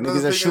Toronto. and Niggas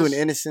another are thing shooting is-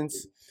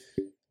 innocence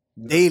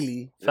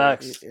daily.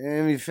 Facts.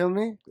 You feel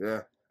me?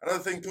 Yeah. Another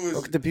thing too is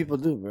What could the people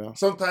do, bro?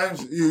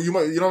 sometimes you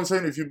might, you know what I'm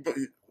saying, if you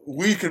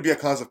weed could be a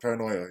cause of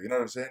paranoia, you know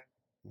what I'm saying.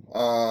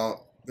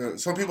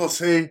 Some people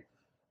say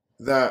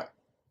that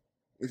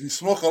if you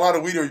smoke a lot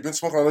of weed or you've been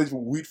smoking a lot of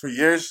weed for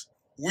years,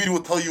 weed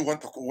will tell you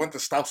when to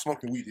stop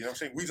smoking weed. You know what I'm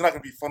saying? Weed's not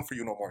gonna be fun for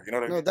you no more. You know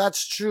what I No, mean?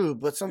 that's true.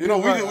 But some You know,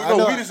 people weed, are- I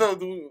know- weed is a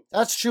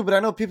that's true. But I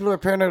know people who are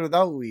paranoid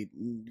without weed.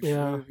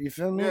 Yeah. You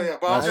feel me? yeah.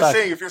 But I'm That's just fact.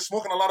 saying, if you're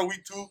smoking a lot of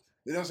weed too,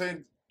 you know what I'm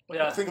saying?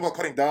 Yeah. Think about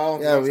cutting down.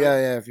 you know Yeah, what I'm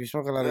saying? yeah. If you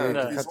smoke a lot of Yeah, weed, if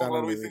cut you down smoke a lot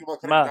on of weed, the think weed.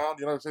 about cutting Man. down.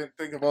 You know what I'm saying?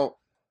 Think about,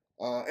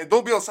 and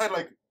don't be outside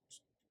like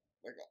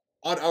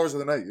odd hours of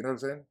the night. You know what I'm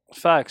saying?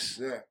 Facts.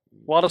 Yeah.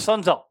 While the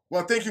sun's out.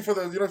 Well, thank you for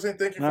the. You know what I'm saying?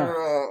 Thank you Yeah.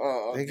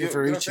 for. Thank you know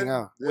for what I'm reaching saying?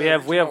 out. Yeah, we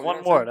have reaching out, you know one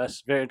what more. I'm saying?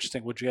 That's very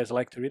interesting. Would you guys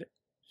like to read it?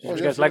 Oh, Would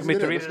you yeah, guys like let's me get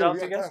to it. read Let's it go. out We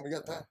to you got guys? time. We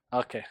got time.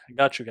 Okay, I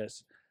got you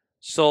guys.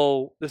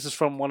 So this is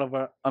from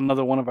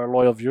another one of our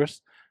loyal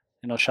viewers.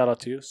 You know, shout out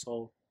to you.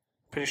 So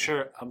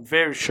I'm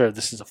very sure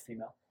this is a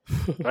female,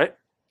 right?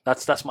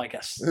 That's my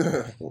guess.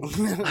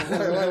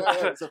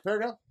 It's a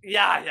paragraph.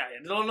 Yeah.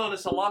 No,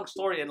 it's a long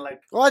story and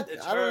like. What?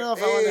 It's I don't her. know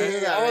if I want to hear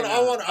that. right now.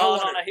 I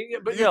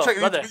want But You, yo, check,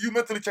 brother, you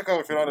mentally check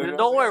out if you're not.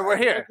 don't worry, we're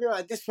here. Yo,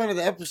 at this point of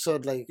the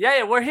episode, like,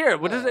 Yeah, we're here.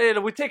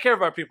 We take care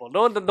of our people.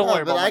 Don't no,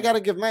 worry but about I it. gotta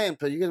give my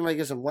input. You guys might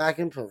get some whack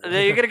input.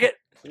 You're gonna get.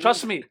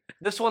 Trust me,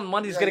 this one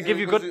money's gonna give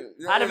you good.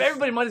 Out of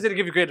everybody, money's gonna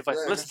give you great advice.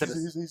 Listen to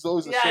this. He's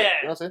always the Yeah, shit. yeah, You know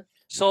what I'm saying?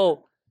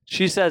 So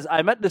she says,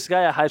 I met this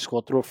guy at high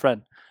school through a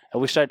friend,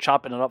 and we started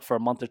chopping it up for a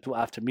month or two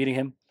after meeting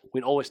him.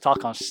 We'd always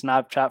talk on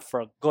Snapchat for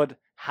a good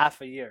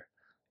half a year.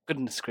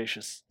 Goodness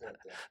gracious.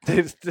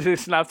 They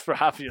snapped for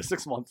half a year,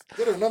 6 months.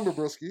 Get a number,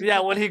 broski.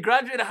 Yeah, when he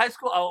graduated high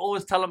school, I would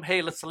always tell him,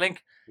 hey, let's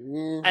link.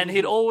 Mhm. And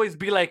he'd always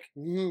be like,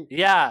 Mhm.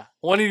 yeah,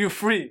 when are you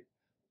free?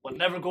 But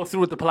never go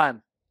through with the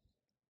plan.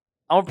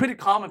 I'm a pretty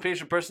calm and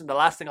patient person. The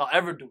last thing I'll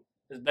ever do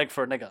is beg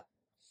for a nigga.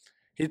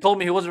 He told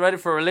me he wasn't ready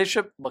for a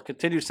relationship, but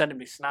continued sending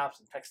me snaps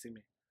and texting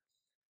me.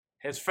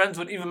 His friends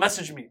would even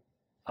message me.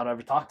 I don't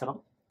ever talk to them.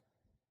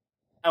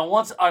 And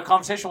once our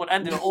conversation would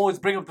end, they'd always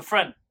bring up the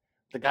friend,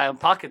 the guy I'm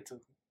talking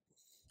to.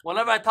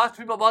 Whenever I talk to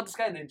people about this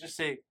guy, they just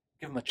say,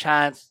 give him a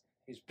chance.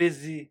 He's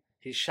busy.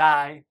 He's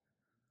shy.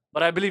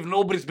 But I believe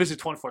nobody's busy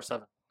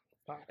 24/7.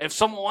 If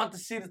someone wanted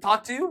to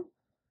talk to you,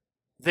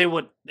 they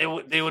would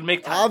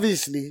make time.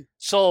 Obviously.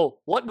 So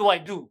what do I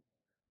do?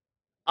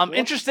 I'm What?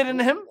 interested in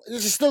him.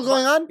 Is it still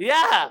going on?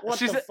 Yeah. What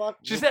She the said, fuck?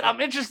 she said, I'm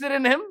interested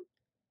in him,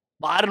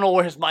 but I don't know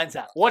where his mind's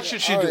at. What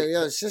should she do?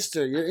 Yo,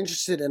 sister, you're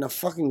interested in a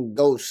fucking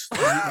ghost.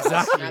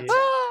 Exactly.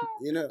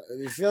 You know,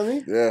 you feel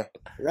me? Yeah.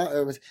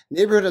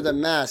 Neighborhood of the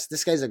Mass.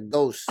 This guy's a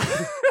ghost.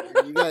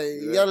 you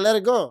gotta let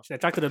it go. She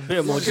attracted a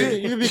bit You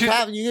emoji. could be She-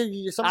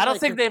 someone I don't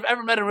might- think they've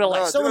ever met in real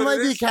life. someone You know might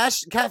what be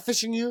it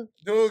catfishing you.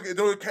 You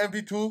know, it can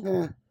be too.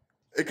 Yeah.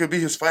 It could be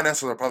his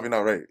finances are probably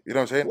not right. You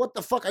know what I'm saying? What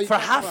the fuck are you For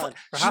talking half, about?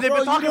 they've Bro, been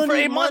you talking don't for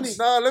need 8 months.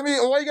 Nah, let me.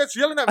 Why are you guys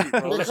yelling at me?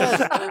 Bro?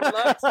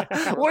 Relax.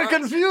 We're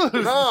confused.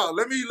 No,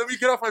 let me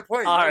get off my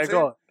point. You know All what right, I'm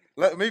saying?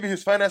 go. Maybe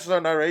his finances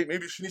are not right.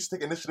 Maybe she needs to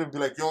take initiative and be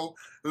like, yo,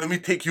 let me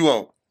take you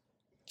out.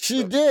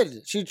 She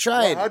did. She Well,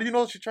 tried. how do you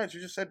know she tried? She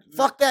just said.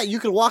 Fuck that. You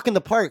could walk in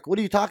the park. What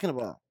are you talking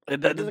about? The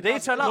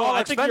dates are not No, all I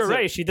think expensive. you're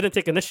right. She didn't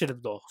take initiative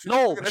though.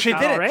 No, she All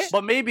didn't. right.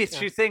 But maybe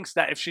she thinks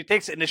that if she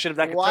takes initiative,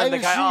 that could Why turn the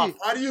did guy she? off.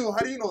 How do you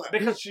know that?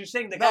 Because she's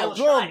saying the guy No, was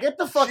Bro, shy. get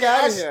the fuck She out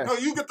of asked- here. No,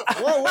 you get the.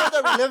 What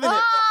world are we living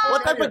in?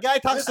 What type of guy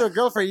talks to a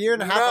girl for a year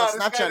and a half on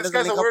Nah, Snapchat and this doesn't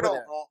guy's a link up with weirdo,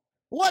 her? bro.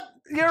 What?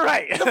 You're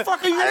right. The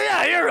fuck are you?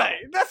 Yeah, you're right.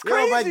 That's Yo,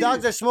 crazy. my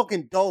dogs are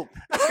smoking dope.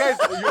 This guy's.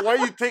 Why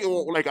you take?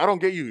 Like, I don't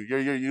get you.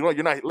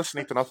 You're not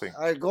listening to nothing.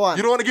 All right, go on.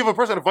 You don't want to give a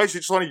person advice.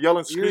 You just want to yell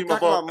and You were scream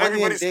talking about about money and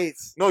everybody's.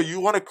 dates. No, you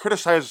want to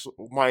criticize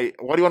my.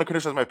 Why do you want to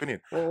criticize my opinion?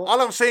 Well, All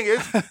I'm saying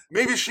is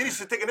maybe she needs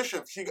to take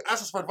initiative. She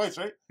asks us for advice,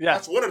 right? Yeah.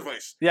 That's one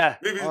advice. Yeah.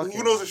 Maybe Okay.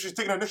 who knows if she's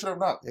taking initiative or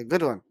not? yeah,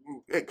 good one.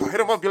 Hey, hit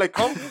him up. Be like,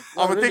 come. I'm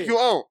gonna really? take you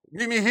out.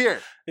 Meet me here.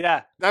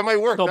 Yeah. That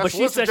might work. No, That's but she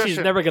one said she's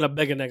suggestion. never gonna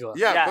beg a nigga.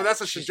 Yeah, Yeah. but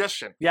that's a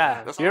suggestion.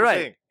 Yeah. That's what You're I'm right.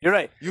 saying. You're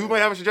right. You might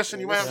have a suggestion.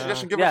 You might have a Yeah.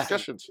 suggestion. Give Yeah. us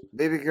suggestions.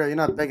 Baby girl, you're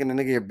not begging a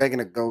nigga, you're begging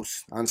a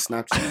ghost on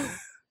Snapchat.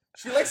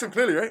 She likes him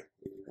clearly, right?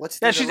 What's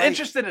Yeah, the she's like?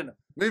 interested in him.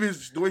 Maybe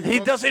it's the way He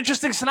does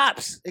interesting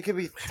snaps. It could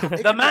be.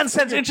 The man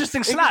sends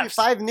interesting It could be snaps.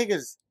 5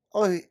 niggas.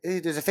 Oh,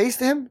 there's a face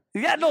to him?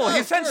 Yeah, no, Yeah, he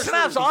of sends course.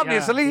 snaps, Yeah,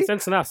 obviously. he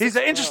sends snaps. He's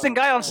an interesting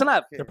guy on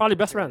Snap. Okay, They're probably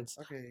best friends.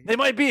 Okay. They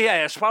might be,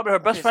 yeah. It's probably her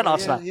best Okay, friend so on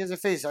he Snap. has- He has a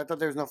face. I thought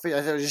there was no face.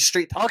 I thought it was just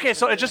straight. Okay,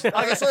 so it just.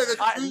 Okay. that's why they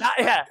Alright, confused.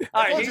 yeah.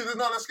 All I right. told He, you, there's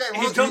not this guy.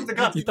 he jumped the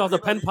gun. You thought the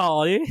pen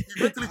pal, eh?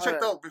 He mentally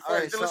checked out before he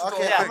Alright, didn't so, listen to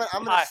okay, the whole I'm thing.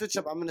 gonna Alright. switch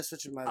up. I'm gonna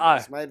switch up my Alright.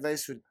 advice. My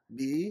advice would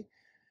be,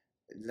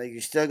 like,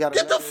 you still gotta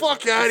Get the let it-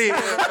 fuck out of here.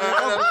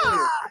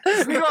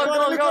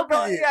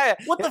 Go. Yeah.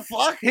 What the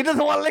fuck? He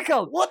doesn't want to lick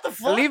out. What the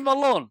fuck? Leave him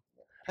alone.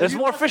 There's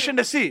more fish in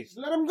the sea. Just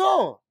let him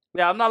go.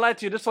 Yeah, I'm not lying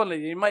to you. This one,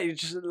 you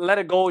just let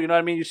it go. You know what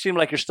I mean? You seem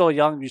like you're still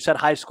young. You said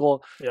high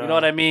school. You know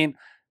what I mean?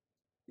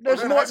 They're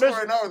There's in more. high school There's,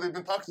 right now, or they've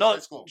been talking since no, high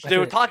school. they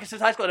were talking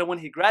since high school, and when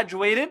he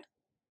graduated,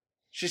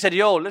 she said,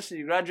 "Yo, listen,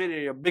 you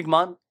graduated. You're a big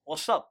man.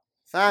 What's up?"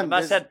 Fam, And I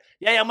there's- said,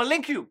 "Yeah, I'm gonna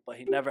link you," but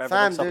he never ever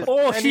Fam, links up. there's- with-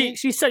 Oh, Plenty-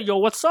 she said, "Yo,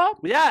 what's up?"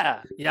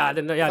 Yeah, Yeah, I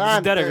didn't know. Yeah, fam,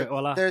 this is there- better.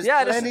 Wallah. there's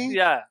yeah, plenty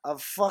yeah.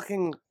 of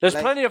fucking. There's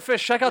like, plenty of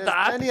fish. Check out There's the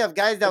app. plenty of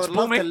guys that It's would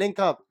love to booming. link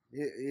up.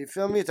 You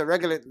feel me? It's a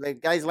regular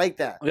like guys like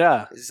that.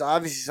 Yeah, There's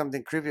obviously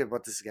something creepy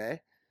about this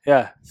guy.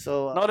 yeah.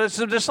 So No, there's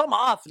something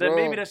off. Then Bro,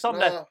 maybe there's something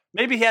that nah.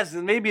 maybe he has.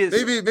 Maybe it's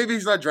Maybe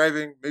he's not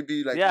driving.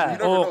 Maybe like Yeah. you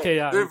never Oh, know. okay,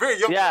 yeah. They're very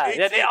young. yeah,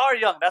 they're yeah. They 18. are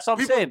young. That's what I'm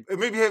People, saying.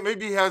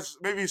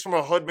 maybe he's from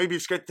a hood. Maybe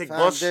he's scared to take fam,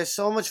 bus. there's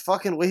so much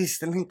fucking ways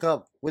to link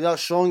up without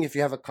showing if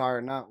you have a car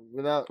or not.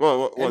 Without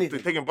What? They're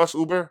anything. taking bus,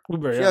 Uber?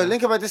 Uber, Yo, yeah.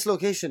 link up at this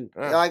location.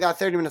 Yeah. Yo, I got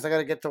 30 minutes. I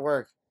gotta get to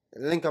work.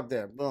 Link up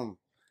there. Boom.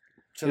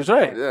 He's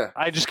right. Yeah.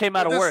 I just came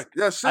out of This- work.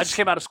 Yeah, I just sis,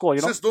 came out of school.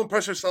 You know. sis, don't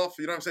press yourself.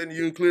 You know what I'm saying?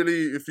 You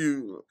clearly, if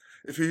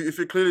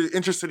you're clearly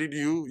interested in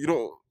you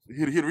don't.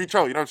 He'd reach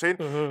out. You know what I'm saying?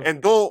 Mhm.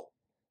 And don't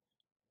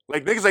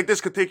like niggas like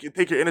this could take your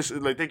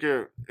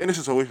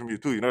innocence away from you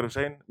too. You know what I'm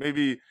saying?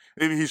 Maybe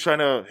he's trying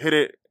to hit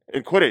it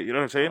and quit it. You know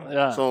what I'm saying?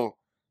 Yeah. So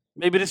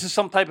Maybe this is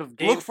some type of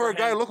game. look for a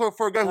guy. him. Look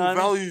for a guy who I mean-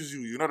 values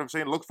you. You know what I'm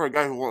saying? Look for a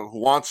guy who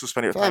wants to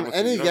spend your time Fam, with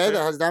any you. You know guy what that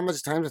I'm has that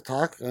much time to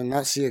talk and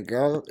not see a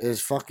girl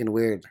is fucking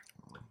weird.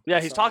 Yeah,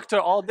 he's talked to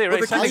her all day, But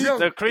right? the Sending kid's young.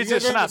 the You craziest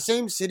guys are in the snaps.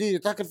 same city. You're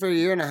talking for a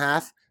year and a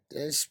half.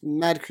 It's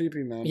mad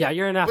creepy, man. Yeah,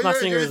 you're not But not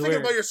saying you're it was thinking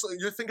weird. about yourself.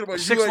 You're thinking about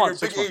 6 you at your months,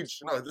 6 big months. age.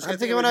 No, this I'm guy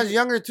thinking when I was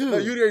younger too. No,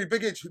 you at your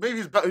big age.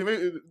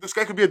 This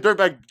guy could be a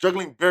dirtbag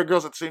juggling bare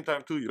girls at the same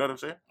time too. You know what I'm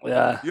saying?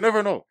 Yeah. You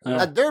never know.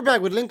 Yeah. A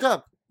dirtbag would link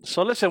up.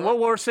 So listen, what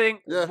we're saying,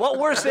 Yeah. what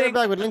we're A saying,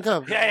 dirtbag would link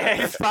up.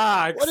 yeah.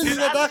 Facts. What is He's he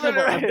talking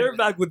absolutely about? right.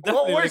 Dirtbag would What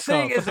definitely we're link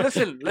saying up.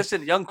 is,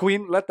 listen, young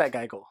queen, let that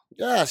guy go.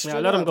 Yeah, Yeah,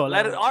 straight let him up. go. Let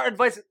Let it, him. our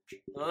advice,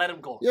 let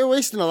him go. You're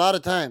wasting a lot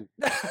of time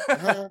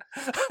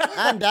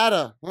and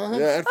data. Uh-huh.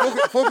 Yeah, and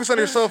focus on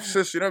yourself,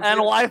 sis. You know what I'm And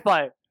saying?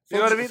 Wi-Fi. You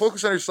know what I mean?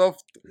 Focus on yourself.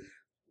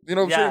 You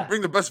know what I'm Yeah. saying?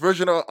 Bring the best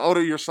version out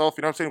of yourself.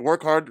 You know what I'm saying?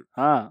 Work hard.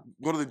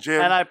 Go to the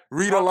gym. And I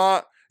read a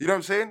lot. You know what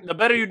I'm saying? the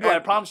better you do, I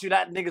And- promise you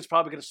that nigga's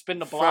probably gonna spin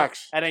the block,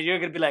 Facts. and then you're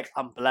gonna be like,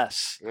 I'm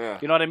blessed. Yeah.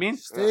 You know what I mean?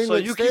 Staying So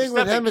with, you keep staying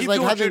with stepping, him is keep like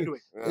doing what you're having. doing.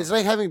 Yeah. It's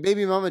like having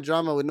baby mama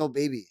drama with no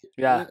baby.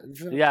 Yeah, You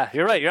feel- yeah,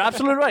 you're right. You're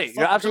absolutely right. You're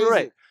Fucking absolutely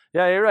crazy. right.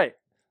 Yeah, you're right.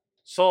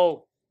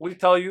 So we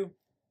tell you,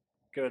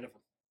 get rid of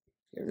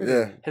him.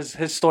 Yeah.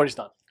 His story's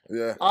done.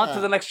 Yeah. On to Yeah.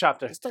 the next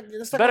chapter. Let's talk Better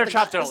about the,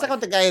 chapter Let's of talk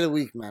about the guy of the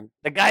week, man.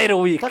 The guy of the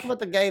week. Talk about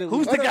the guy of the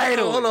Who's week. the guy of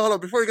the Hold week? on.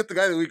 Before we get the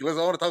guy of the week, I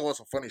want to talk about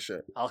some funny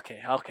shit. Okay.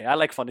 I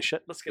like funny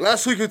shit. Let's get.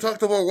 Last week we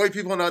talked about white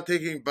people not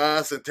taking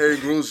baths and Terry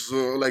Crews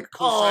like Oh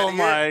co-signing it.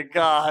 my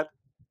god.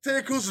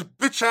 Terry Crews'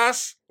 bitch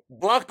ass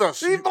blocked us.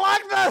 He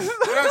blocked us. You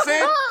know what I'm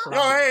saying?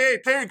 Yo, hey,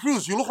 Terry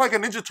Crews, you look like a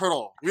Ninja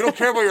Turtle. We don't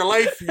care about your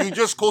life. You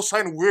just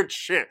co-sign weird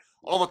shit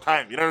all the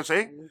time. You know what I'm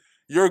saying?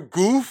 You're a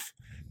goof.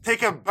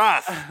 Take a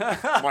bath,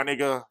 my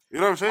nigga. You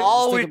know what I'm saying?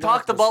 All Just we think about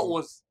talked this about shit.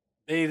 was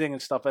bathing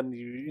and stuff, and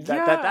you,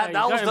 Yeah, that you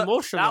was got that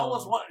emotional.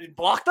 was what you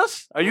blocked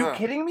us. Are you Yeah.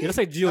 kidding me? You don't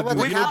say How Geo. about,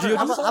 the Wait, capper? dude,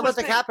 How do about, so how about much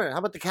the thing. capper? How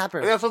about the capper?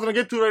 Yeah, that's what I'm gonna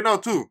get to right now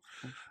too.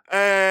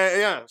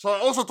 Yeah. So I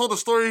also told the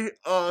story.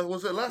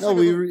 Was it last? No,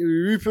 week?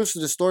 we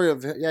reposted the story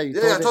of you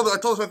Yeah, told I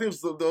told. I think it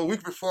was the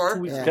week before,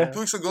 2 weeks Yeah. ago. 2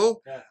 weeks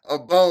ago, Yeah.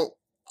 about.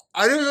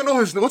 I didn't even know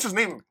what's his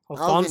name.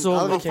 Alfonso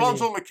Alvin McKinney.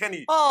 Alfonso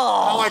McKinney.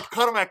 Oh, How I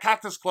caught him at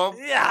Cactus Club.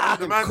 yeah.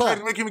 The man Cool. tried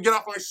to make me get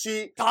off my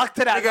seat. Talk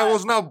to that Nigga, I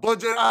was not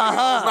budging.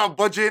 I was not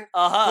budging.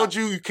 Uh-huh. Told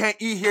you can't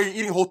eat here. You're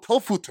eating hotel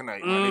food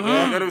tonight, my nigga. You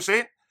Mhm. know what I'm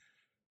saying?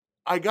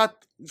 I got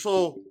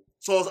so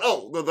I was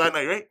out that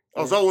night, right?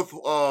 I was out with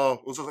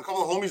was a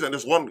couple of homies and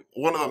this one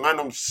of the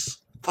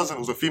random's cousin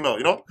was a female,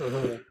 you know?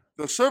 Mhm.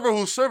 The server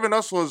who's serving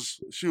us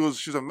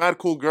she's a mad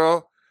cool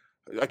girl.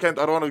 I don't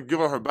want to give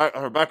her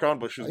her background,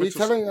 but she's Are you mixed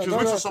telling? she's no,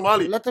 mixed no, with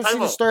Somali. Let them Time see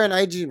the out. story on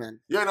IG, man.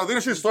 Yeah, no, they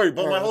didn't see the story.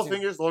 But Yeah, my whole okay.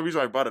 thing is the whole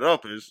reason I brought it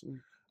up is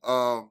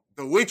the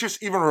waitress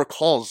even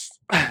recalls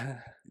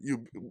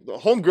you the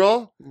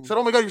homegirl said,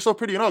 "Oh my god, you're so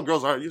pretty." You know how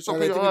girls are. You're so Yeah,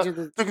 pretty. they think each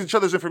other- Took each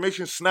other's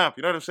information, snap.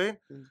 You know what I'm saying?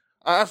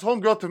 I asked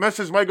homegirl to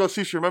message my girl,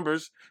 see if she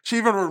remembers. She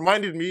even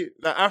reminded me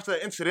that after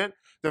the incident,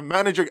 the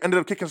manager ended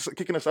up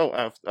kicking us out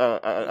at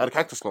a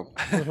Cactus Club.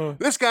 Mhm.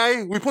 This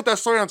guy, we put that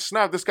story on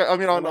Snap. This guy, I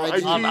mean on On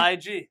IG. on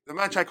IG. The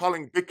man tried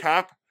calling Big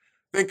Cap.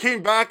 Then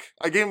came back.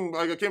 I came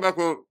back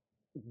with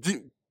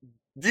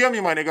DM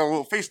me, my nigga.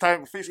 We'll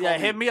FaceTime. Yeah,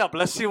 hit me up.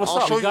 Let's see what's I'll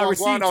up. show you. got I'll,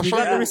 go on, I'll receipts. We show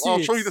got the you. I'll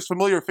receipts. show you this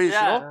familiar face. You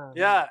know?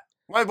 Yeah,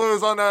 My boy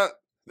was on that.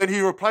 Then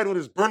he replied with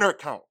his burner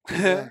account.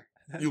 yeah.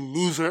 You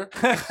loser.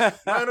 Man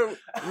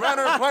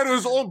replied to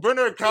his own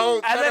burner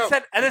account.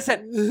 and then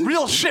said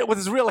real shit with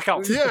his real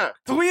account. Yeah.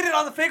 Tweeted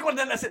on the fake one,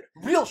 then I said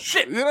real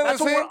shit. You know what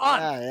That's I'm what we're saying?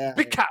 on. Yeah.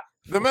 Big cap.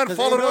 The man 'Cause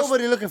followed ain't us.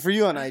 nobody looking for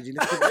you on IG.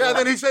 Let's keep it Yeah, real.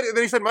 then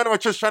he said, man, I'm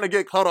just trying to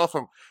get clout off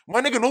him. My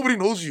nigga, nobody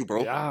knows you,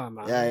 bro. Yeah,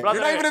 man. Yeah, Brother,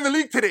 You're not even in the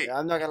league today. yeah,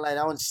 I'm not gonna lie,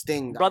 that one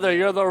sting. Brother,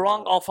 you're the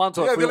wrong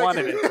Alfonso Yeah, if we they're like-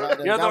 wanted it.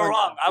 That You're the one-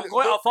 wrong. I'm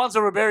going Alfonso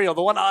Ribeiro,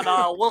 the one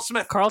on Will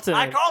Smith. Carlton.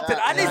 Carlton.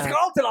 At least Yeah.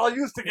 Carlton I'll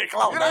use to get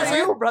clout. You know what I'm Not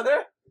saying? you,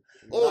 brother.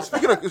 Oh,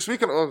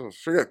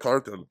 forget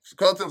Carlton.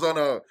 Carlton's on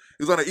a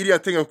he was on an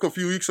idiot thing a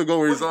few weeks ago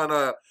where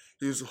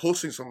he's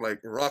hosting some like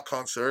rock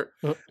concert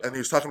and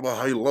he's talking about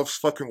how he loves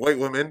fucking white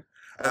women.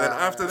 And then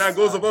after that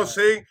goes about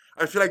saying,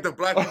 I feel like the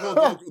black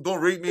people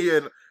don't rate me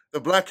and the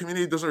black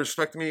community doesn't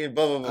respect me and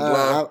blah blah blah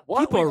blah. What?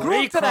 People We grew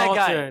rate up to that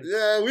guy. Carlton.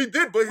 Yeah, we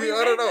did, but I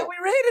don't know. We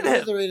rated He him.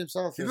 doesn't rate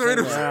himself. He doesn't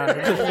rate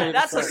Yeah.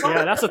 That's the song.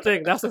 Yeah, that's the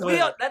thing. That's the We,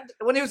 thing.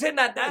 when he was hitting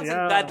that dancing,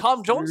 Yeah. that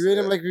Tom Jones, We rate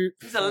him like we.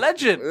 he's a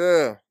legend.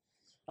 Yeah.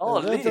 Oh,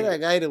 Go to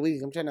that guy of the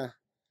week. I'm trying to.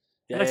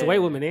 He likes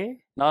white women, eh?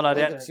 No, I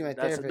that, see my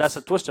that's therapist.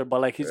 a twister,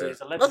 but like he's a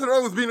legend. Nothing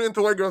wrong with being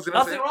into white girls, you know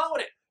what I'm Nothing saying? wrong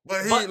with it.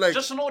 But he But like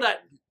just to know that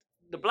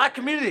the black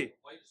community,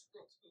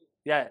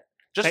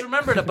 just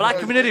remember the black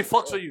community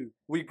fucks with you.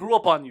 We grew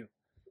up on you.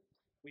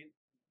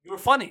 You were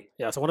funny.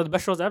 Yeah, it's one of the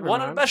best shows ever. One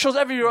of man. the best shows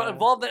ever you were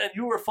involved in, and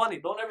you were funny.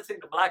 Don't ever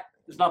think the black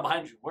is not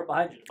behind you. We're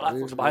behind you. The black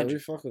folks are behind We you.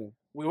 fuck with him.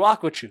 We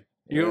rock with you.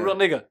 You're a real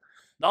nigga.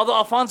 The other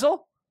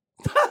Alfonso,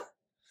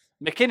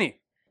 McKinney.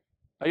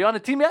 Are you on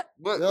the team yet?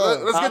 but Yeah.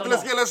 let's I get don't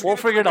let's know. get let's We'll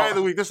get figure into the it guy out. of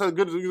the week. This is a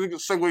good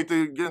segue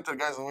to get into the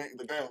guys of the week.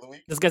 The guy of the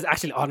week. This guy's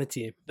actually on a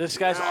team. This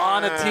guy's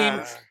on a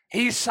team.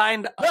 He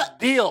signed a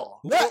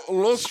deal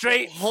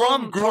straight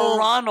from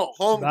Toronto.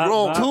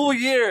 Homegrown. That- 2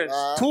 years,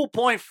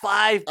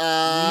 2.5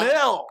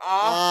 mil.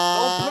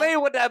 Ah, Don't play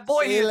with that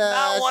boy. He's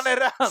not Say one of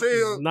them.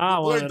 say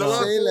Nah, boy one of them.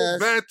 Say Delano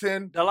less.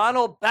 Banton.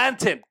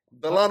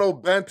 Delano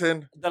Banton,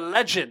 Banton. the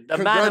legend, the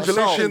man himself.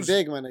 Congratulations.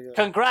 Big man. Nigga.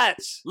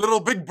 Congrats. Little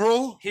big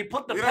bro. He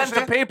put the You know what pen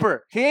I'm to saying?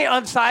 paper. He ain't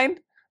unsigned.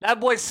 That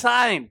boy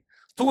signed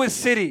to his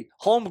city.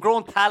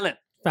 Homegrown talent.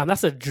 Fam,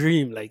 that's a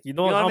dream. Like, you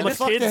know, You know how what I mean? much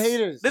Fuck the kids.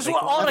 haters. This is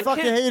what all the Fuck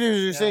the kids.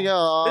 haters. You're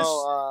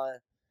saying,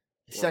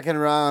 second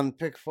round,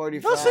 pick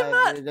 45. Doesn't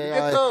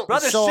matter.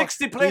 Brother, So,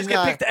 60 players he's get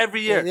not- picked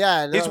every year.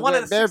 Yeah, He's one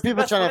of the There are 60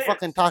 people best trying to players.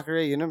 fucking talk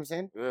already. You know what I'm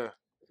saying? Yeah.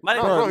 Man,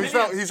 No, bro,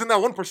 billions- he's in that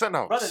 1%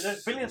 now. Brother,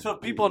 there's billions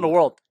of people in the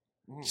world.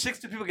 Mm.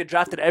 60 people get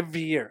drafted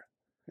every year.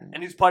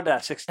 And he's part of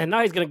that 60. And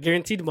now he's gonna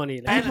guaranteed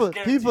money. Like, And People, it's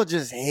guaranteed. people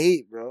just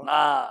hate, bro.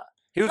 Nah.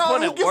 He was No,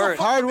 putting who in gives a work.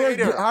 fuck? Hard work,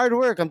 Hater. hard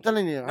work. I'm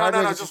telling you. No, Hard no,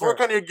 work no. is Just the work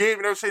first. on your game. You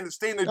know what I'm saying?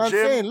 Stay in the I'm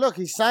gym. saying, look,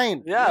 he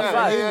signed. Yeah, yeah,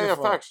 facts. yeah,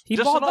 facts. he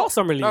Just balled to know- out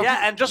summer league.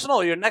 Yeah, and just know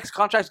your next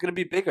contract's gonna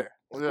be bigger.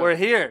 Yeah. We're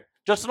here.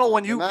 Just know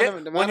when you The get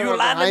man when you was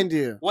land in- behind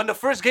you. when the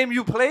first game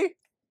you play,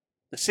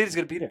 the city's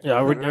gonna be there.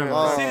 Yeah, we're Yeah.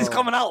 Oh. The city's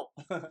coming out.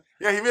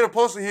 Yeah, he made a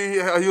post. He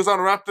was on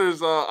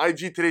Raptors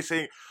IG today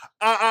saying,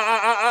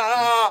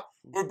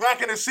 we're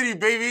back in the city,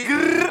 baby.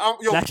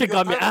 That shit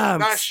got me amped.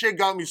 That shit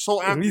got me so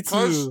amped Me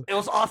because too. It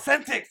was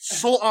authentic.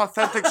 so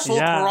authentic, so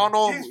Yeah.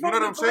 Toronto. He's You from know what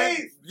the I'm saying?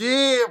 place.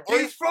 Yeah, boy.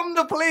 He's from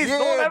the place. Yeah,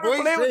 Don't ever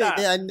boy. play with that.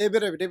 Yeah, and they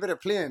better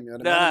play him. Yo.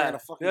 The man Yeah, gonna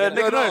fucking yeah, get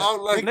Nick him. No, Nurse, I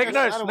like- Nick I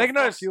Nurse, don't Nick fuck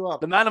Nurse. you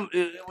up. The man,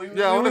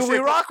 Yeah, I wanna we say-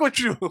 rock with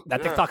you. That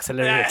Yeah. TikTok's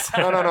hilarious.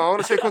 No. I want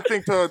to say a quick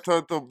thing to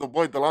the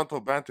boy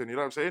Delanto Banton. You know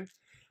what I'm saying?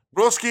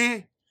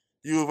 Broski,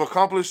 you've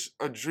accomplished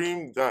a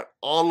dream that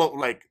all of,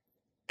 like,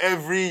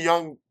 every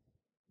young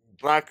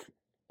black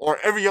or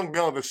every young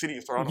male in the city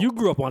of Toronto. You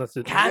grew up wanting to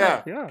do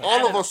Canada. Yeah.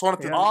 All of us wanted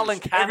to Yeah. do All this.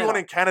 in Canada. Everyone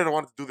in Canada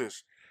wanted to do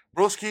this.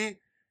 Broski,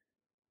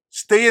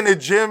 stay in the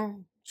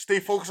gym, stay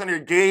focused on your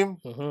game.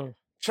 Mhm.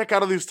 Check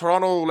out of these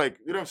Toronto, like,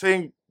 you know what I'm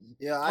saying?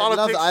 Yeah,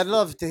 Politics. I'd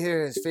love to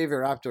hear his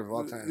favorite Raptor of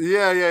all time.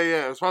 Yeah.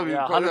 It's probably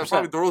Yeah, probably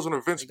 100%. DeRozan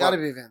or Vince. It gotta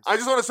but be Vince. I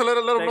just wanted to let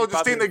him Thank know, just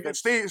stay in probably the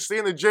Vince. stay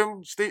in the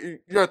gym.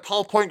 You're a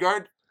tall point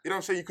guard. You know what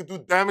I'm saying? You could do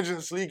damage in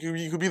this league.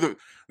 You could be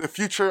the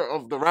future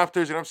of the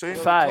Raptors. You know what I'm saying?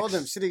 Facts. I told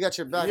him, City got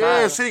your back.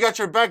 Yeah, City got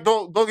your back.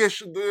 Don't get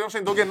you know what I'm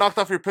saying. Don't get knocked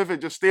off your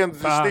pivot. Just stay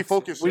Facts.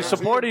 focused. We you know what I'm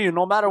supporting you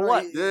no matter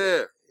what.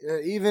 saying?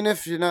 Even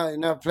if you're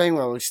not playing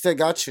well, we still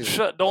got you.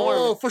 Shut, don't Oh,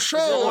 worry. for Don't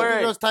sure.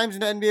 worry. Those times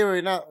in the NBA where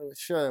you're not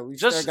sure, we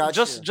still got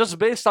you. Just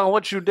based on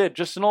what you did,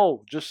 just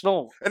know.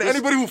 And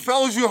anybody who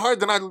fouls you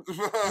hard, then I.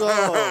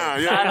 Nah,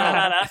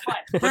 yeah. that's fine.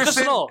 But just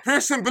Pearson, know.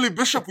 Pearson, Billy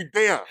Bishop, we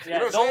there. Yeah, You know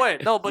what I'm don't worry.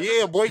 No, but saying?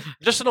 Yeah, boy.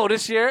 just know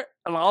this year,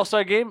 in the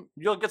All-Star game,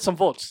 you'll get some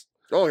votes.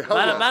 Oh, hell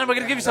Man, yeah. man, we're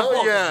gonna give you some Hell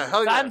votes. yeah,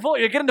 hell yeah. Fan vote,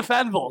 you're getting the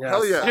fan vote. Yeah.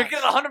 Hell yeah. You're getting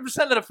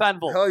 100% of the fan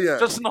vote. Hell yeah.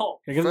 Just know.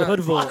 You're getting the hood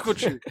vote. Fuck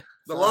with you.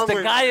 The long The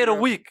way. guy of the Yeah.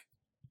 week.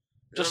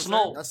 You know Just what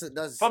I'm know.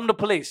 That's From the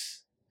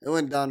place. it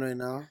went down right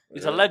now.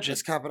 He's a legend.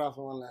 Let's cap it off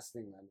with one last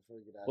thing, man. Before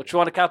we get out. What you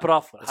want to cap it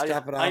off with? Let's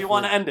cap it How off you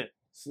want to with- end it?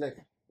 Slick,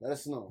 let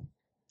us know.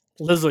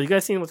 Lizzo, you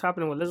guys seen what's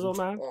happening with Lizzo,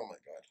 man? Oh, my God.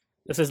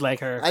 This is like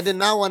her. I did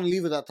not want to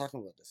leave without talking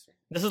about this.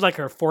 This is like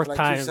her fourth Like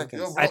 2 time.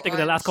 seconds. Yo, I think in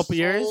the last couple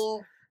years,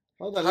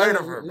 Hold on, Tired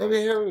let of her, me bro.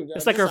 hear.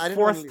 it's like her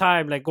fourth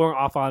time like going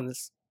off on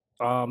this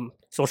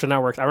social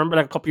networks. I remember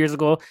like a couple years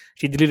ago,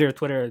 she deleted her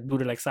Twitter due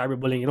to like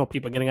cyberbullying. You know,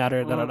 people getting at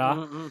her. Da da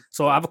da.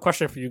 So I have a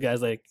question for you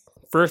guys. Like,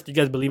 first, do you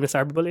guys believe in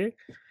cyberbullying?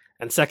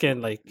 And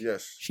second, like,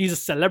 Yes. she's a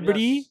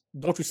celebrity. Yes.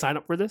 Don't you sign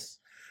up for this?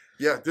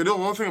 Yeah, you know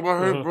one thing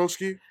about her, Mhm.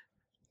 broski?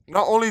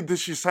 Not only did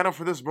she sign up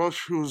for this, bro,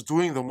 she was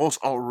doing the most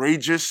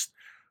outrageous,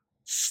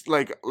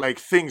 like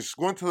things.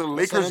 Going to the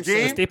Lakers I'm saying.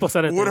 The game Staples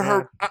Center with thing,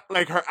 her,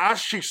 like her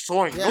ass cheeks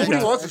showing. Yeah, Nobody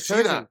yeah. wants to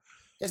see that.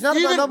 It's not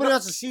Even- about nobody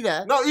wants to see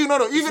that. No, even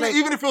like-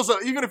 even if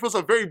it was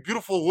a very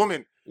beautiful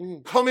woman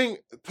Mhm. coming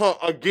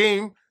to a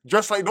game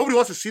dressed like nobody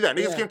wants to see that.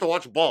 Niggas Yeah. came to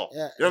watch ball. Yeah,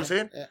 You know what I'm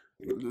saying? yeah.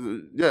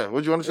 Yeah, what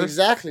do you want to say?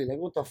 Exactly. Like,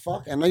 what the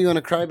fuck? I know you want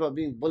to cry about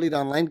being bullied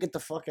online. Get the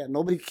fuck out.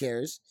 Nobody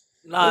cares.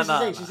 Nah, What is she nah,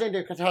 saying? nah. She's saying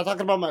they're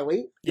talking about my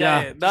weight.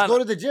 Yeah, Yeah. Just go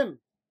to the gym.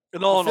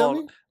 no, You feel no.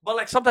 me? But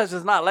like sometimes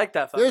it's not like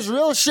that. Fam. There's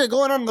real shit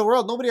going on in the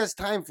world. Nobody has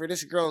time for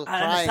this girl I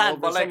crying understand,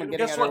 over but like, someone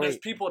getting guess at her what? weight.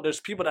 There's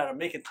people that are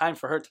making time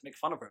for her to make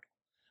fun of her.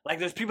 Like,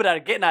 there's people that are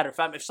getting at her,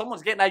 fam. If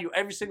someone's getting at you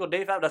every single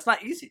day, fam, that's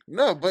not easy.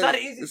 No, but not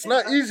an easy it's thing,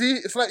 not man. easy.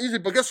 It's not easy.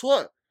 But guess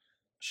what?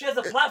 She has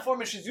a platform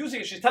and she's using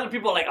it. She's telling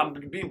people like, I'm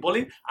being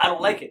bullied. I don't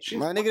like it.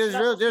 My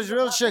nigga, there's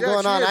real shit Yeah,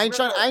 going she on. is,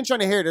 I ain't trying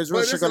to hear. There's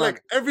real But shit listen, going on.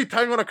 like every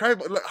time you want to cry,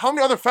 but like, how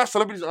many other fast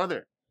celebrities are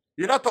there?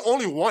 You're not the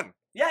only one.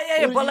 Yeah,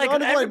 Dude, but you like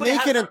wanna go everybody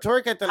naked has and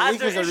twerk at the has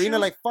their Lakers arena, issues.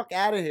 like fuck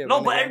out of here. no,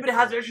 my but nigga. everybody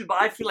has their issues.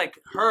 But I feel like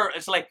her,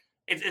 it's like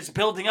it's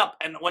building up,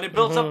 and when it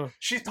builds up,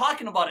 she's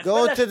talking about it.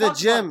 Go It's to not the that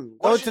she talks about gym. it.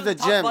 What Go if she to the doesn't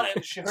talk gym. about it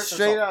and she hurts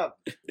Straight herself? up.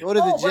 Go to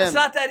No, the but gym. it's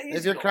not that easy.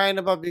 If you're though. crying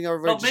about being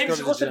overweight, No, just maybe go she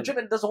to goes to the the gym. gym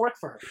and it doesn't work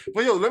for her.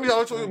 But yo, let me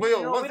also. But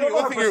yo, know, one we thing, don't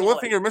know her personal one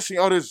life. thing you're missing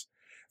out is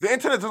the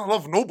internet doesn't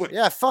love nobody.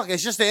 Yeah, fuck.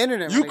 It's just the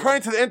internet. You my nigga.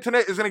 crying to the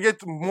internet is gonna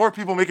get more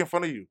people making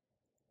fun of you.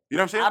 You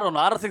know what I'm saying? I don't know.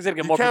 I don't think it's gonna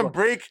get You more can't people.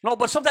 break. No,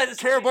 but sometimes it's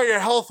Care about your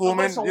health, No, but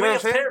woman. it's a You know way what I'm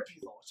of saying? therapy,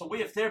 though. It's a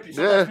way of therapy.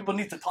 Sometimes Yeah. people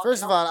need to talk.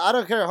 First it of out. all, I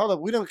don't care. Hold up.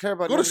 We don't care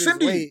about Go to nobody's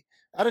Cindy. weight.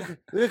 We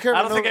don't care I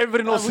about don't think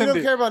everybody knows we Cindy.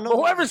 don't care about But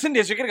nobody. whoever Cindy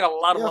is, you're getting a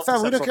lot of Yo, love. fam,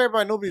 this we don't episode. care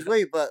about nobody's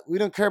weight, but we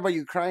don't care about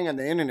you crying on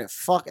the internet.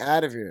 Fuck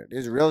out of here.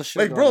 There's real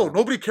shit. Like, going bro, on.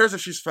 nobody cares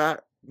if she's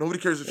fat. Nobody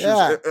cares if she's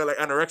Yeah. like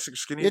anorexic,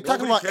 skinny. You're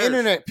talking Nobody about cares.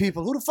 internet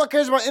people. Who the fuck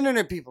cares about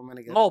internet people,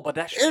 man? No, but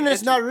that shit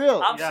Internet's hits not you.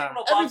 real. I'm Yeah. saying, no,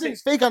 but I'm saying,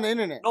 Everything's fake on the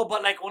internet. no,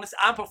 but like when it's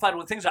amplified,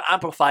 when things are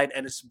amplified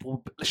and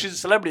she's a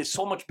celebrity, it's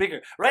so much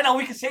bigger. Right now,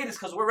 we can say this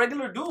because we're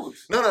regular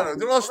dudes. No. You know what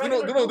We're else?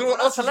 regular dudes, we're not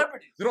else?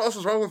 celebrities. You know what else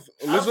is wrong with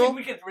I don't think Lizzo?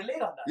 we can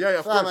relate on that. Yeah,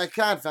 of Fam, course. I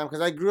can't, fam,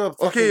 because I grew up.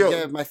 Okay, Fucking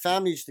yo. my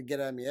family used to get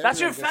at me. That's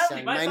your Everyone gets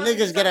family. at me. My My family niggas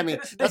gets get at at me me.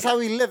 to this That's day. how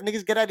we live.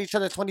 Niggas get at each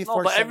other 24/7.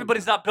 No, but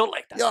everybody's not built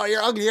like that. Yo,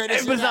 you're ugly. You're this.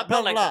 Everybody's you're not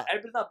built like blah, that.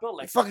 Everybody's not built blah.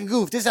 like that. Fucking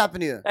goof. This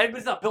happened to you.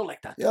 Everybody's not built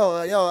like that. Yo.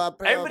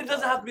 Everybody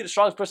doesn't have to be the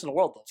strongest person in the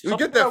world, though. We Some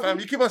get people that, are fam.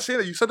 weak. You keep on saying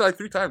that. You said that like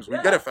 3 times. We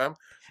Yeah. get it, fam.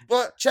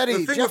 But Chetty,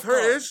 the thing Jeff with her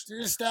Cole, is,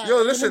 your stat. yo,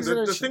 Your listen. niggas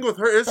The are thing shit. with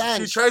her is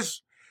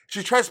Fans.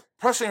 she tries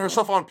pressing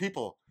herself on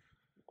people.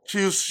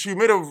 She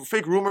made a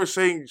fake rumor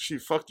saying she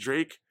fucked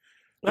Drake.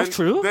 That's Then-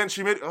 true. Then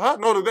she made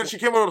no. Then she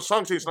came out with a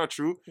song saying it's not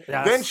true. Yeah,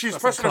 Then that's- she's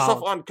that's pressing a herself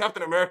clown. on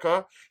Captain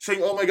America,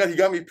 saying, "Oh my God, he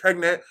got me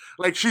pregnant."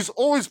 Like she's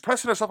always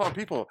pressing herself on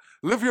people.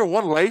 Live your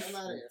one life. I'm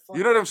outta here. Fuck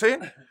You know what I'm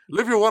saying?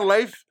 Live your one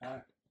life.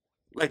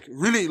 Like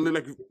really,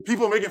 like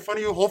people making fun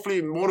of you. Hopefully,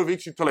 it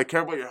motivates you to like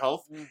care about your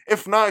health.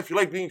 If not, if you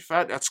like being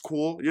fat, that's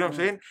cool. You know what I'm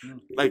saying?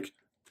 Like,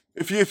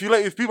 if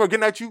people are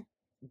getting at you,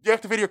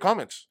 deactivate your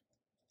comments.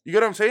 You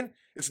get what I'm saying?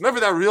 It's never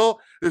that real.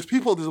 There's a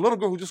little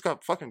girl who just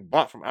got fucking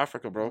bought from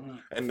Africa, bro.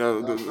 And you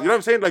know what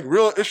I'm saying? Like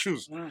real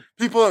issues.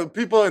 People in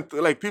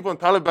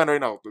Taliban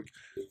right now.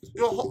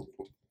 Yo,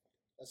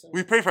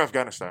 we pray for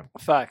Afghanistan.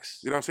 Facts.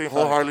 You know what I'm saying?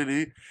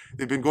 Wholeheartedly.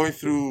 They've been going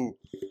through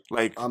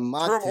like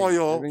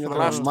turmoil for the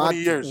last 20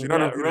 years. You know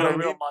what I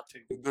mean?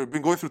 They've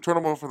been going through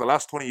turmoil for the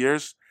last 20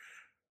 years.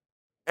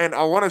 And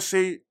I want to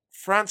say,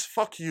 France,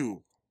 fuck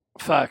you.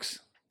 Facts.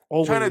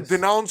 Always. Trying to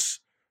denounce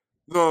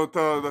the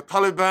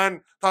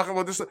Taliban, talking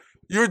about this.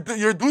 You're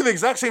doing the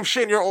exact same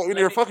shit in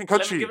your fucking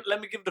country.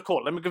 Let me give the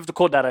quote. Let me give the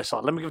quote that I saw.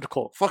 Let me give the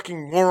quote.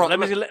 Fucking moron. Let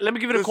me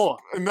give it a This quote.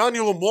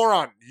 Emmanuel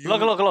moron.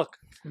 Look.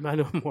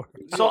 Emmanuel Moore.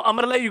 So I'm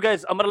gonna let you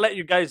guys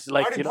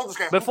like you know,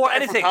 before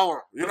anything.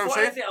 Tower. You know what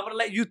I'm saying? I'm gonna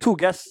let you two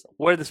guess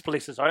where this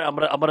place is. All right, I'm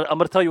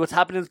gonna tell you what's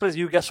happening in this place.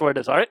 You guess where it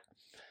is. All right.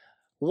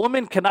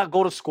 Women cannot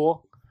go to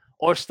school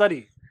or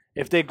study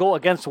if they go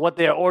against what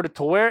they are ordered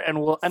to wear and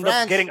will end up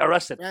France. getting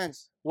arrested.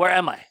 France. Where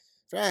am I?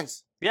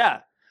 France. Yeah.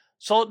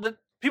 So the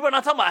people are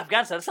not talking about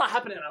Afghanistan. That's not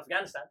happening in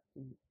Afghanistan.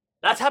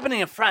 That's happening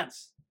in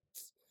France.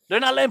 They're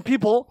not letting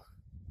people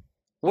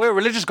wear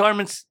religious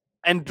garments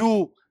and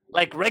do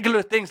like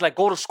regular things like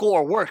go to school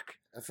or work.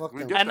 Fuck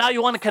We them. get And now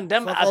you want to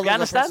condemn Fuck all those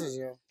Afghanistan? offenses,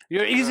 yo.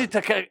 You're easy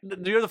to.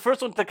 You're the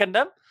first one to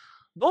condemn.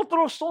 Don't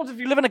throw stones if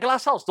you live in a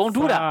glass house. Don't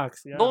do that.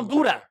 Facts, yeah. Don't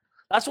do that.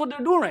 That's what they're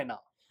doing right now.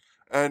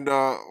 And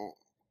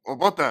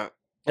about that,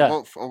 Yeah.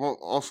 about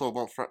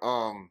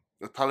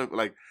the Taliban,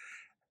 like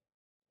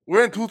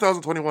we're in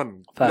 2021. You know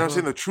what I'm Fact.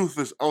 saying? The truth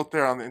is out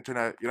there on the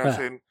internet. You know what I'm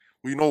Yeah. saying?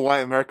 We know why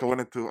America went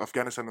into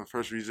Afghanistan in the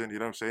first reason. You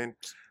know what I'm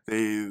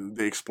saying?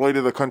 They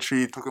exploited the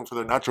country, took them for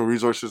their natural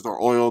resources, their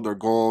oil, their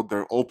gold,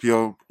 their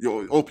opioids.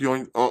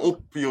 That's what I'm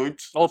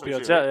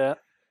Opiates, saying, right? yeah.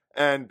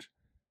 And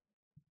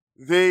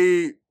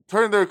they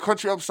turned their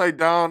country upside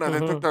down and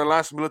then Mhm. took their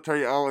last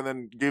military out and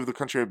then gave the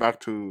country back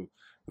to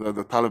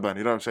the Taliban.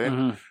 You know what I'm saying?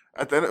 Mhm.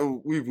 At the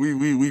end,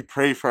 we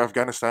pray for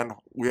Afghanistan.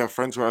 We have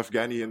friends who are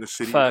Afghani in the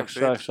city. You know what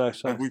I'm Facts. saying?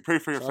 And we pray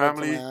for your Shout out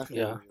to family. my African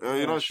Yeah. people.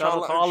 You know, Shout out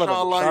inshallah, to all of them.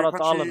 inshallah, Shout your out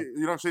to all of country, you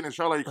know what I'm saying?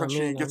 Inshallah, your country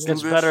Ameen, gets ameen.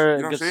 through Gets this. better. You know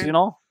what I'm Gets saying? you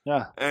know.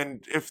 Yeah.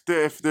 And if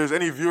there's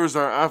any viewers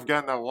that are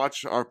Afghan that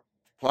watch our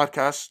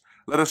podcast,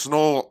 let us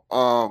know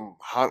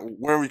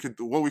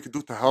what we could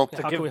do to help. Yeah,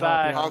 To give can we help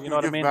back, you? How you can know we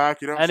what I give mean?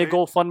 back? You know what Any I'm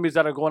saying? GoFundMe's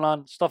that are going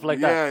on, stuff like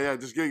that. Yeah.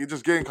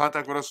 Just get in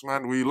contact with us,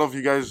 man. We love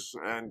you guys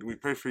and we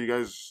pray for you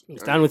guys. We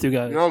stand with you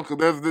guys. You know,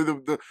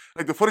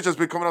 the footage that's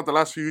been coming out the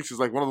last few weeks is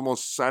like one of the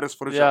most saddest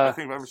footage Yeah. I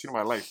think I've ever seen in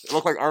my life. It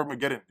looked like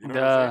Armageddon. You know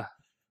what I'm Yeah. saying?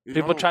 You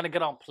People know? trying to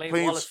get on planes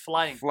while Planes it's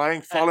flying.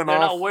 falling And they're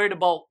off. not worried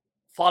about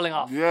falling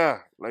off. Yeah,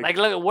 Like,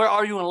 look, where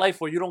are you in life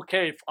where you don't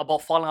care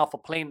about falling off a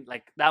plane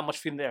like that much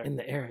feet in the air? In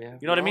the air, yeah.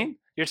 You know what I mean?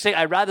 You're saying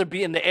I'd rather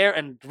be in the air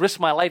and risk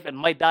my life and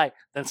might die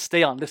than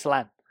stay on this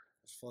land.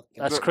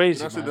 That's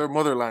crazy, That's man. their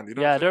motherland. You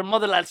know Yeah, what their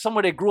motherland,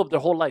 somewhere they grew up their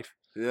whole life.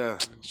 I'm saying?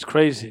 It's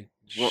crazy.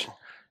 Well,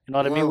 You know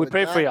what I mean? well, We with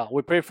pray for that- y'all.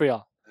 We pray for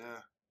y'all. yeah. You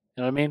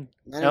know what I mean?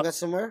 Man, Yep. you got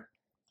some more?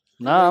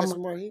 Nah, You got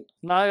some more heat?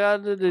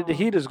 the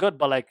heat is good,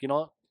 but like, you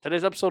know,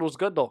 today's episode was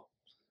good though.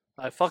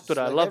 I fucked with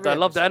it. I Like loved every I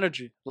love the episode.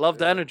 energy. Love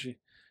the energy.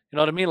 You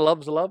know what I mean?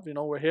 Love's love. You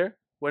know, we're here.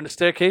 We're in the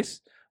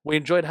staircase. We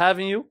enjoyed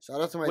having you. Shout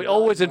out to my We dogs,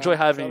 always man. enjoy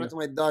having Shout you. out to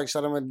my dogs.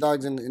 Shout out to my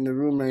dogs in the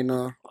room right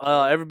now.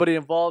 Everybody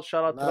involved,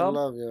 shout out to Mad them.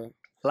 love, yeah.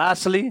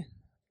 Lastly,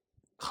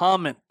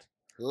 comment,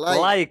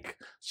 like,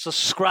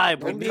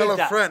 subscribe. We Don't need Tell a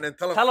that. friend and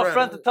tell a Tell a friend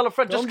friend. to tell a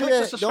friend. Just Don't click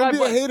the be subscribe a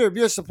button. hater.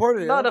 Be a supporter.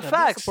 No, yo. the Yeah, be a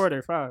facts.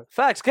 supporter, facts.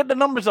 Facts. Get the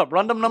numbers up.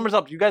 Run them numbers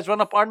up. You guys run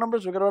up our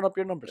numbers. We're gonna run up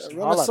your numbers. Run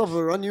Holla. us up.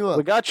 We'll run you up.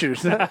 We got you.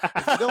 If you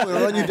don't,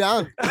 we'll run you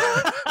down.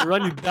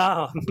 Run you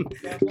down.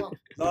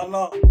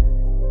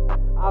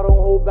 I don't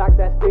hold back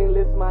that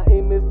stainless. My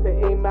aim is to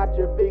aim at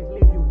your face,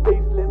 leave you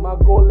faceless. My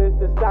goal is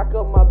to stack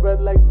up my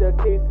bread like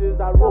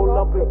staircases. I roll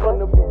up in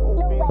front of you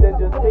goofies and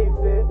just face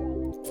it.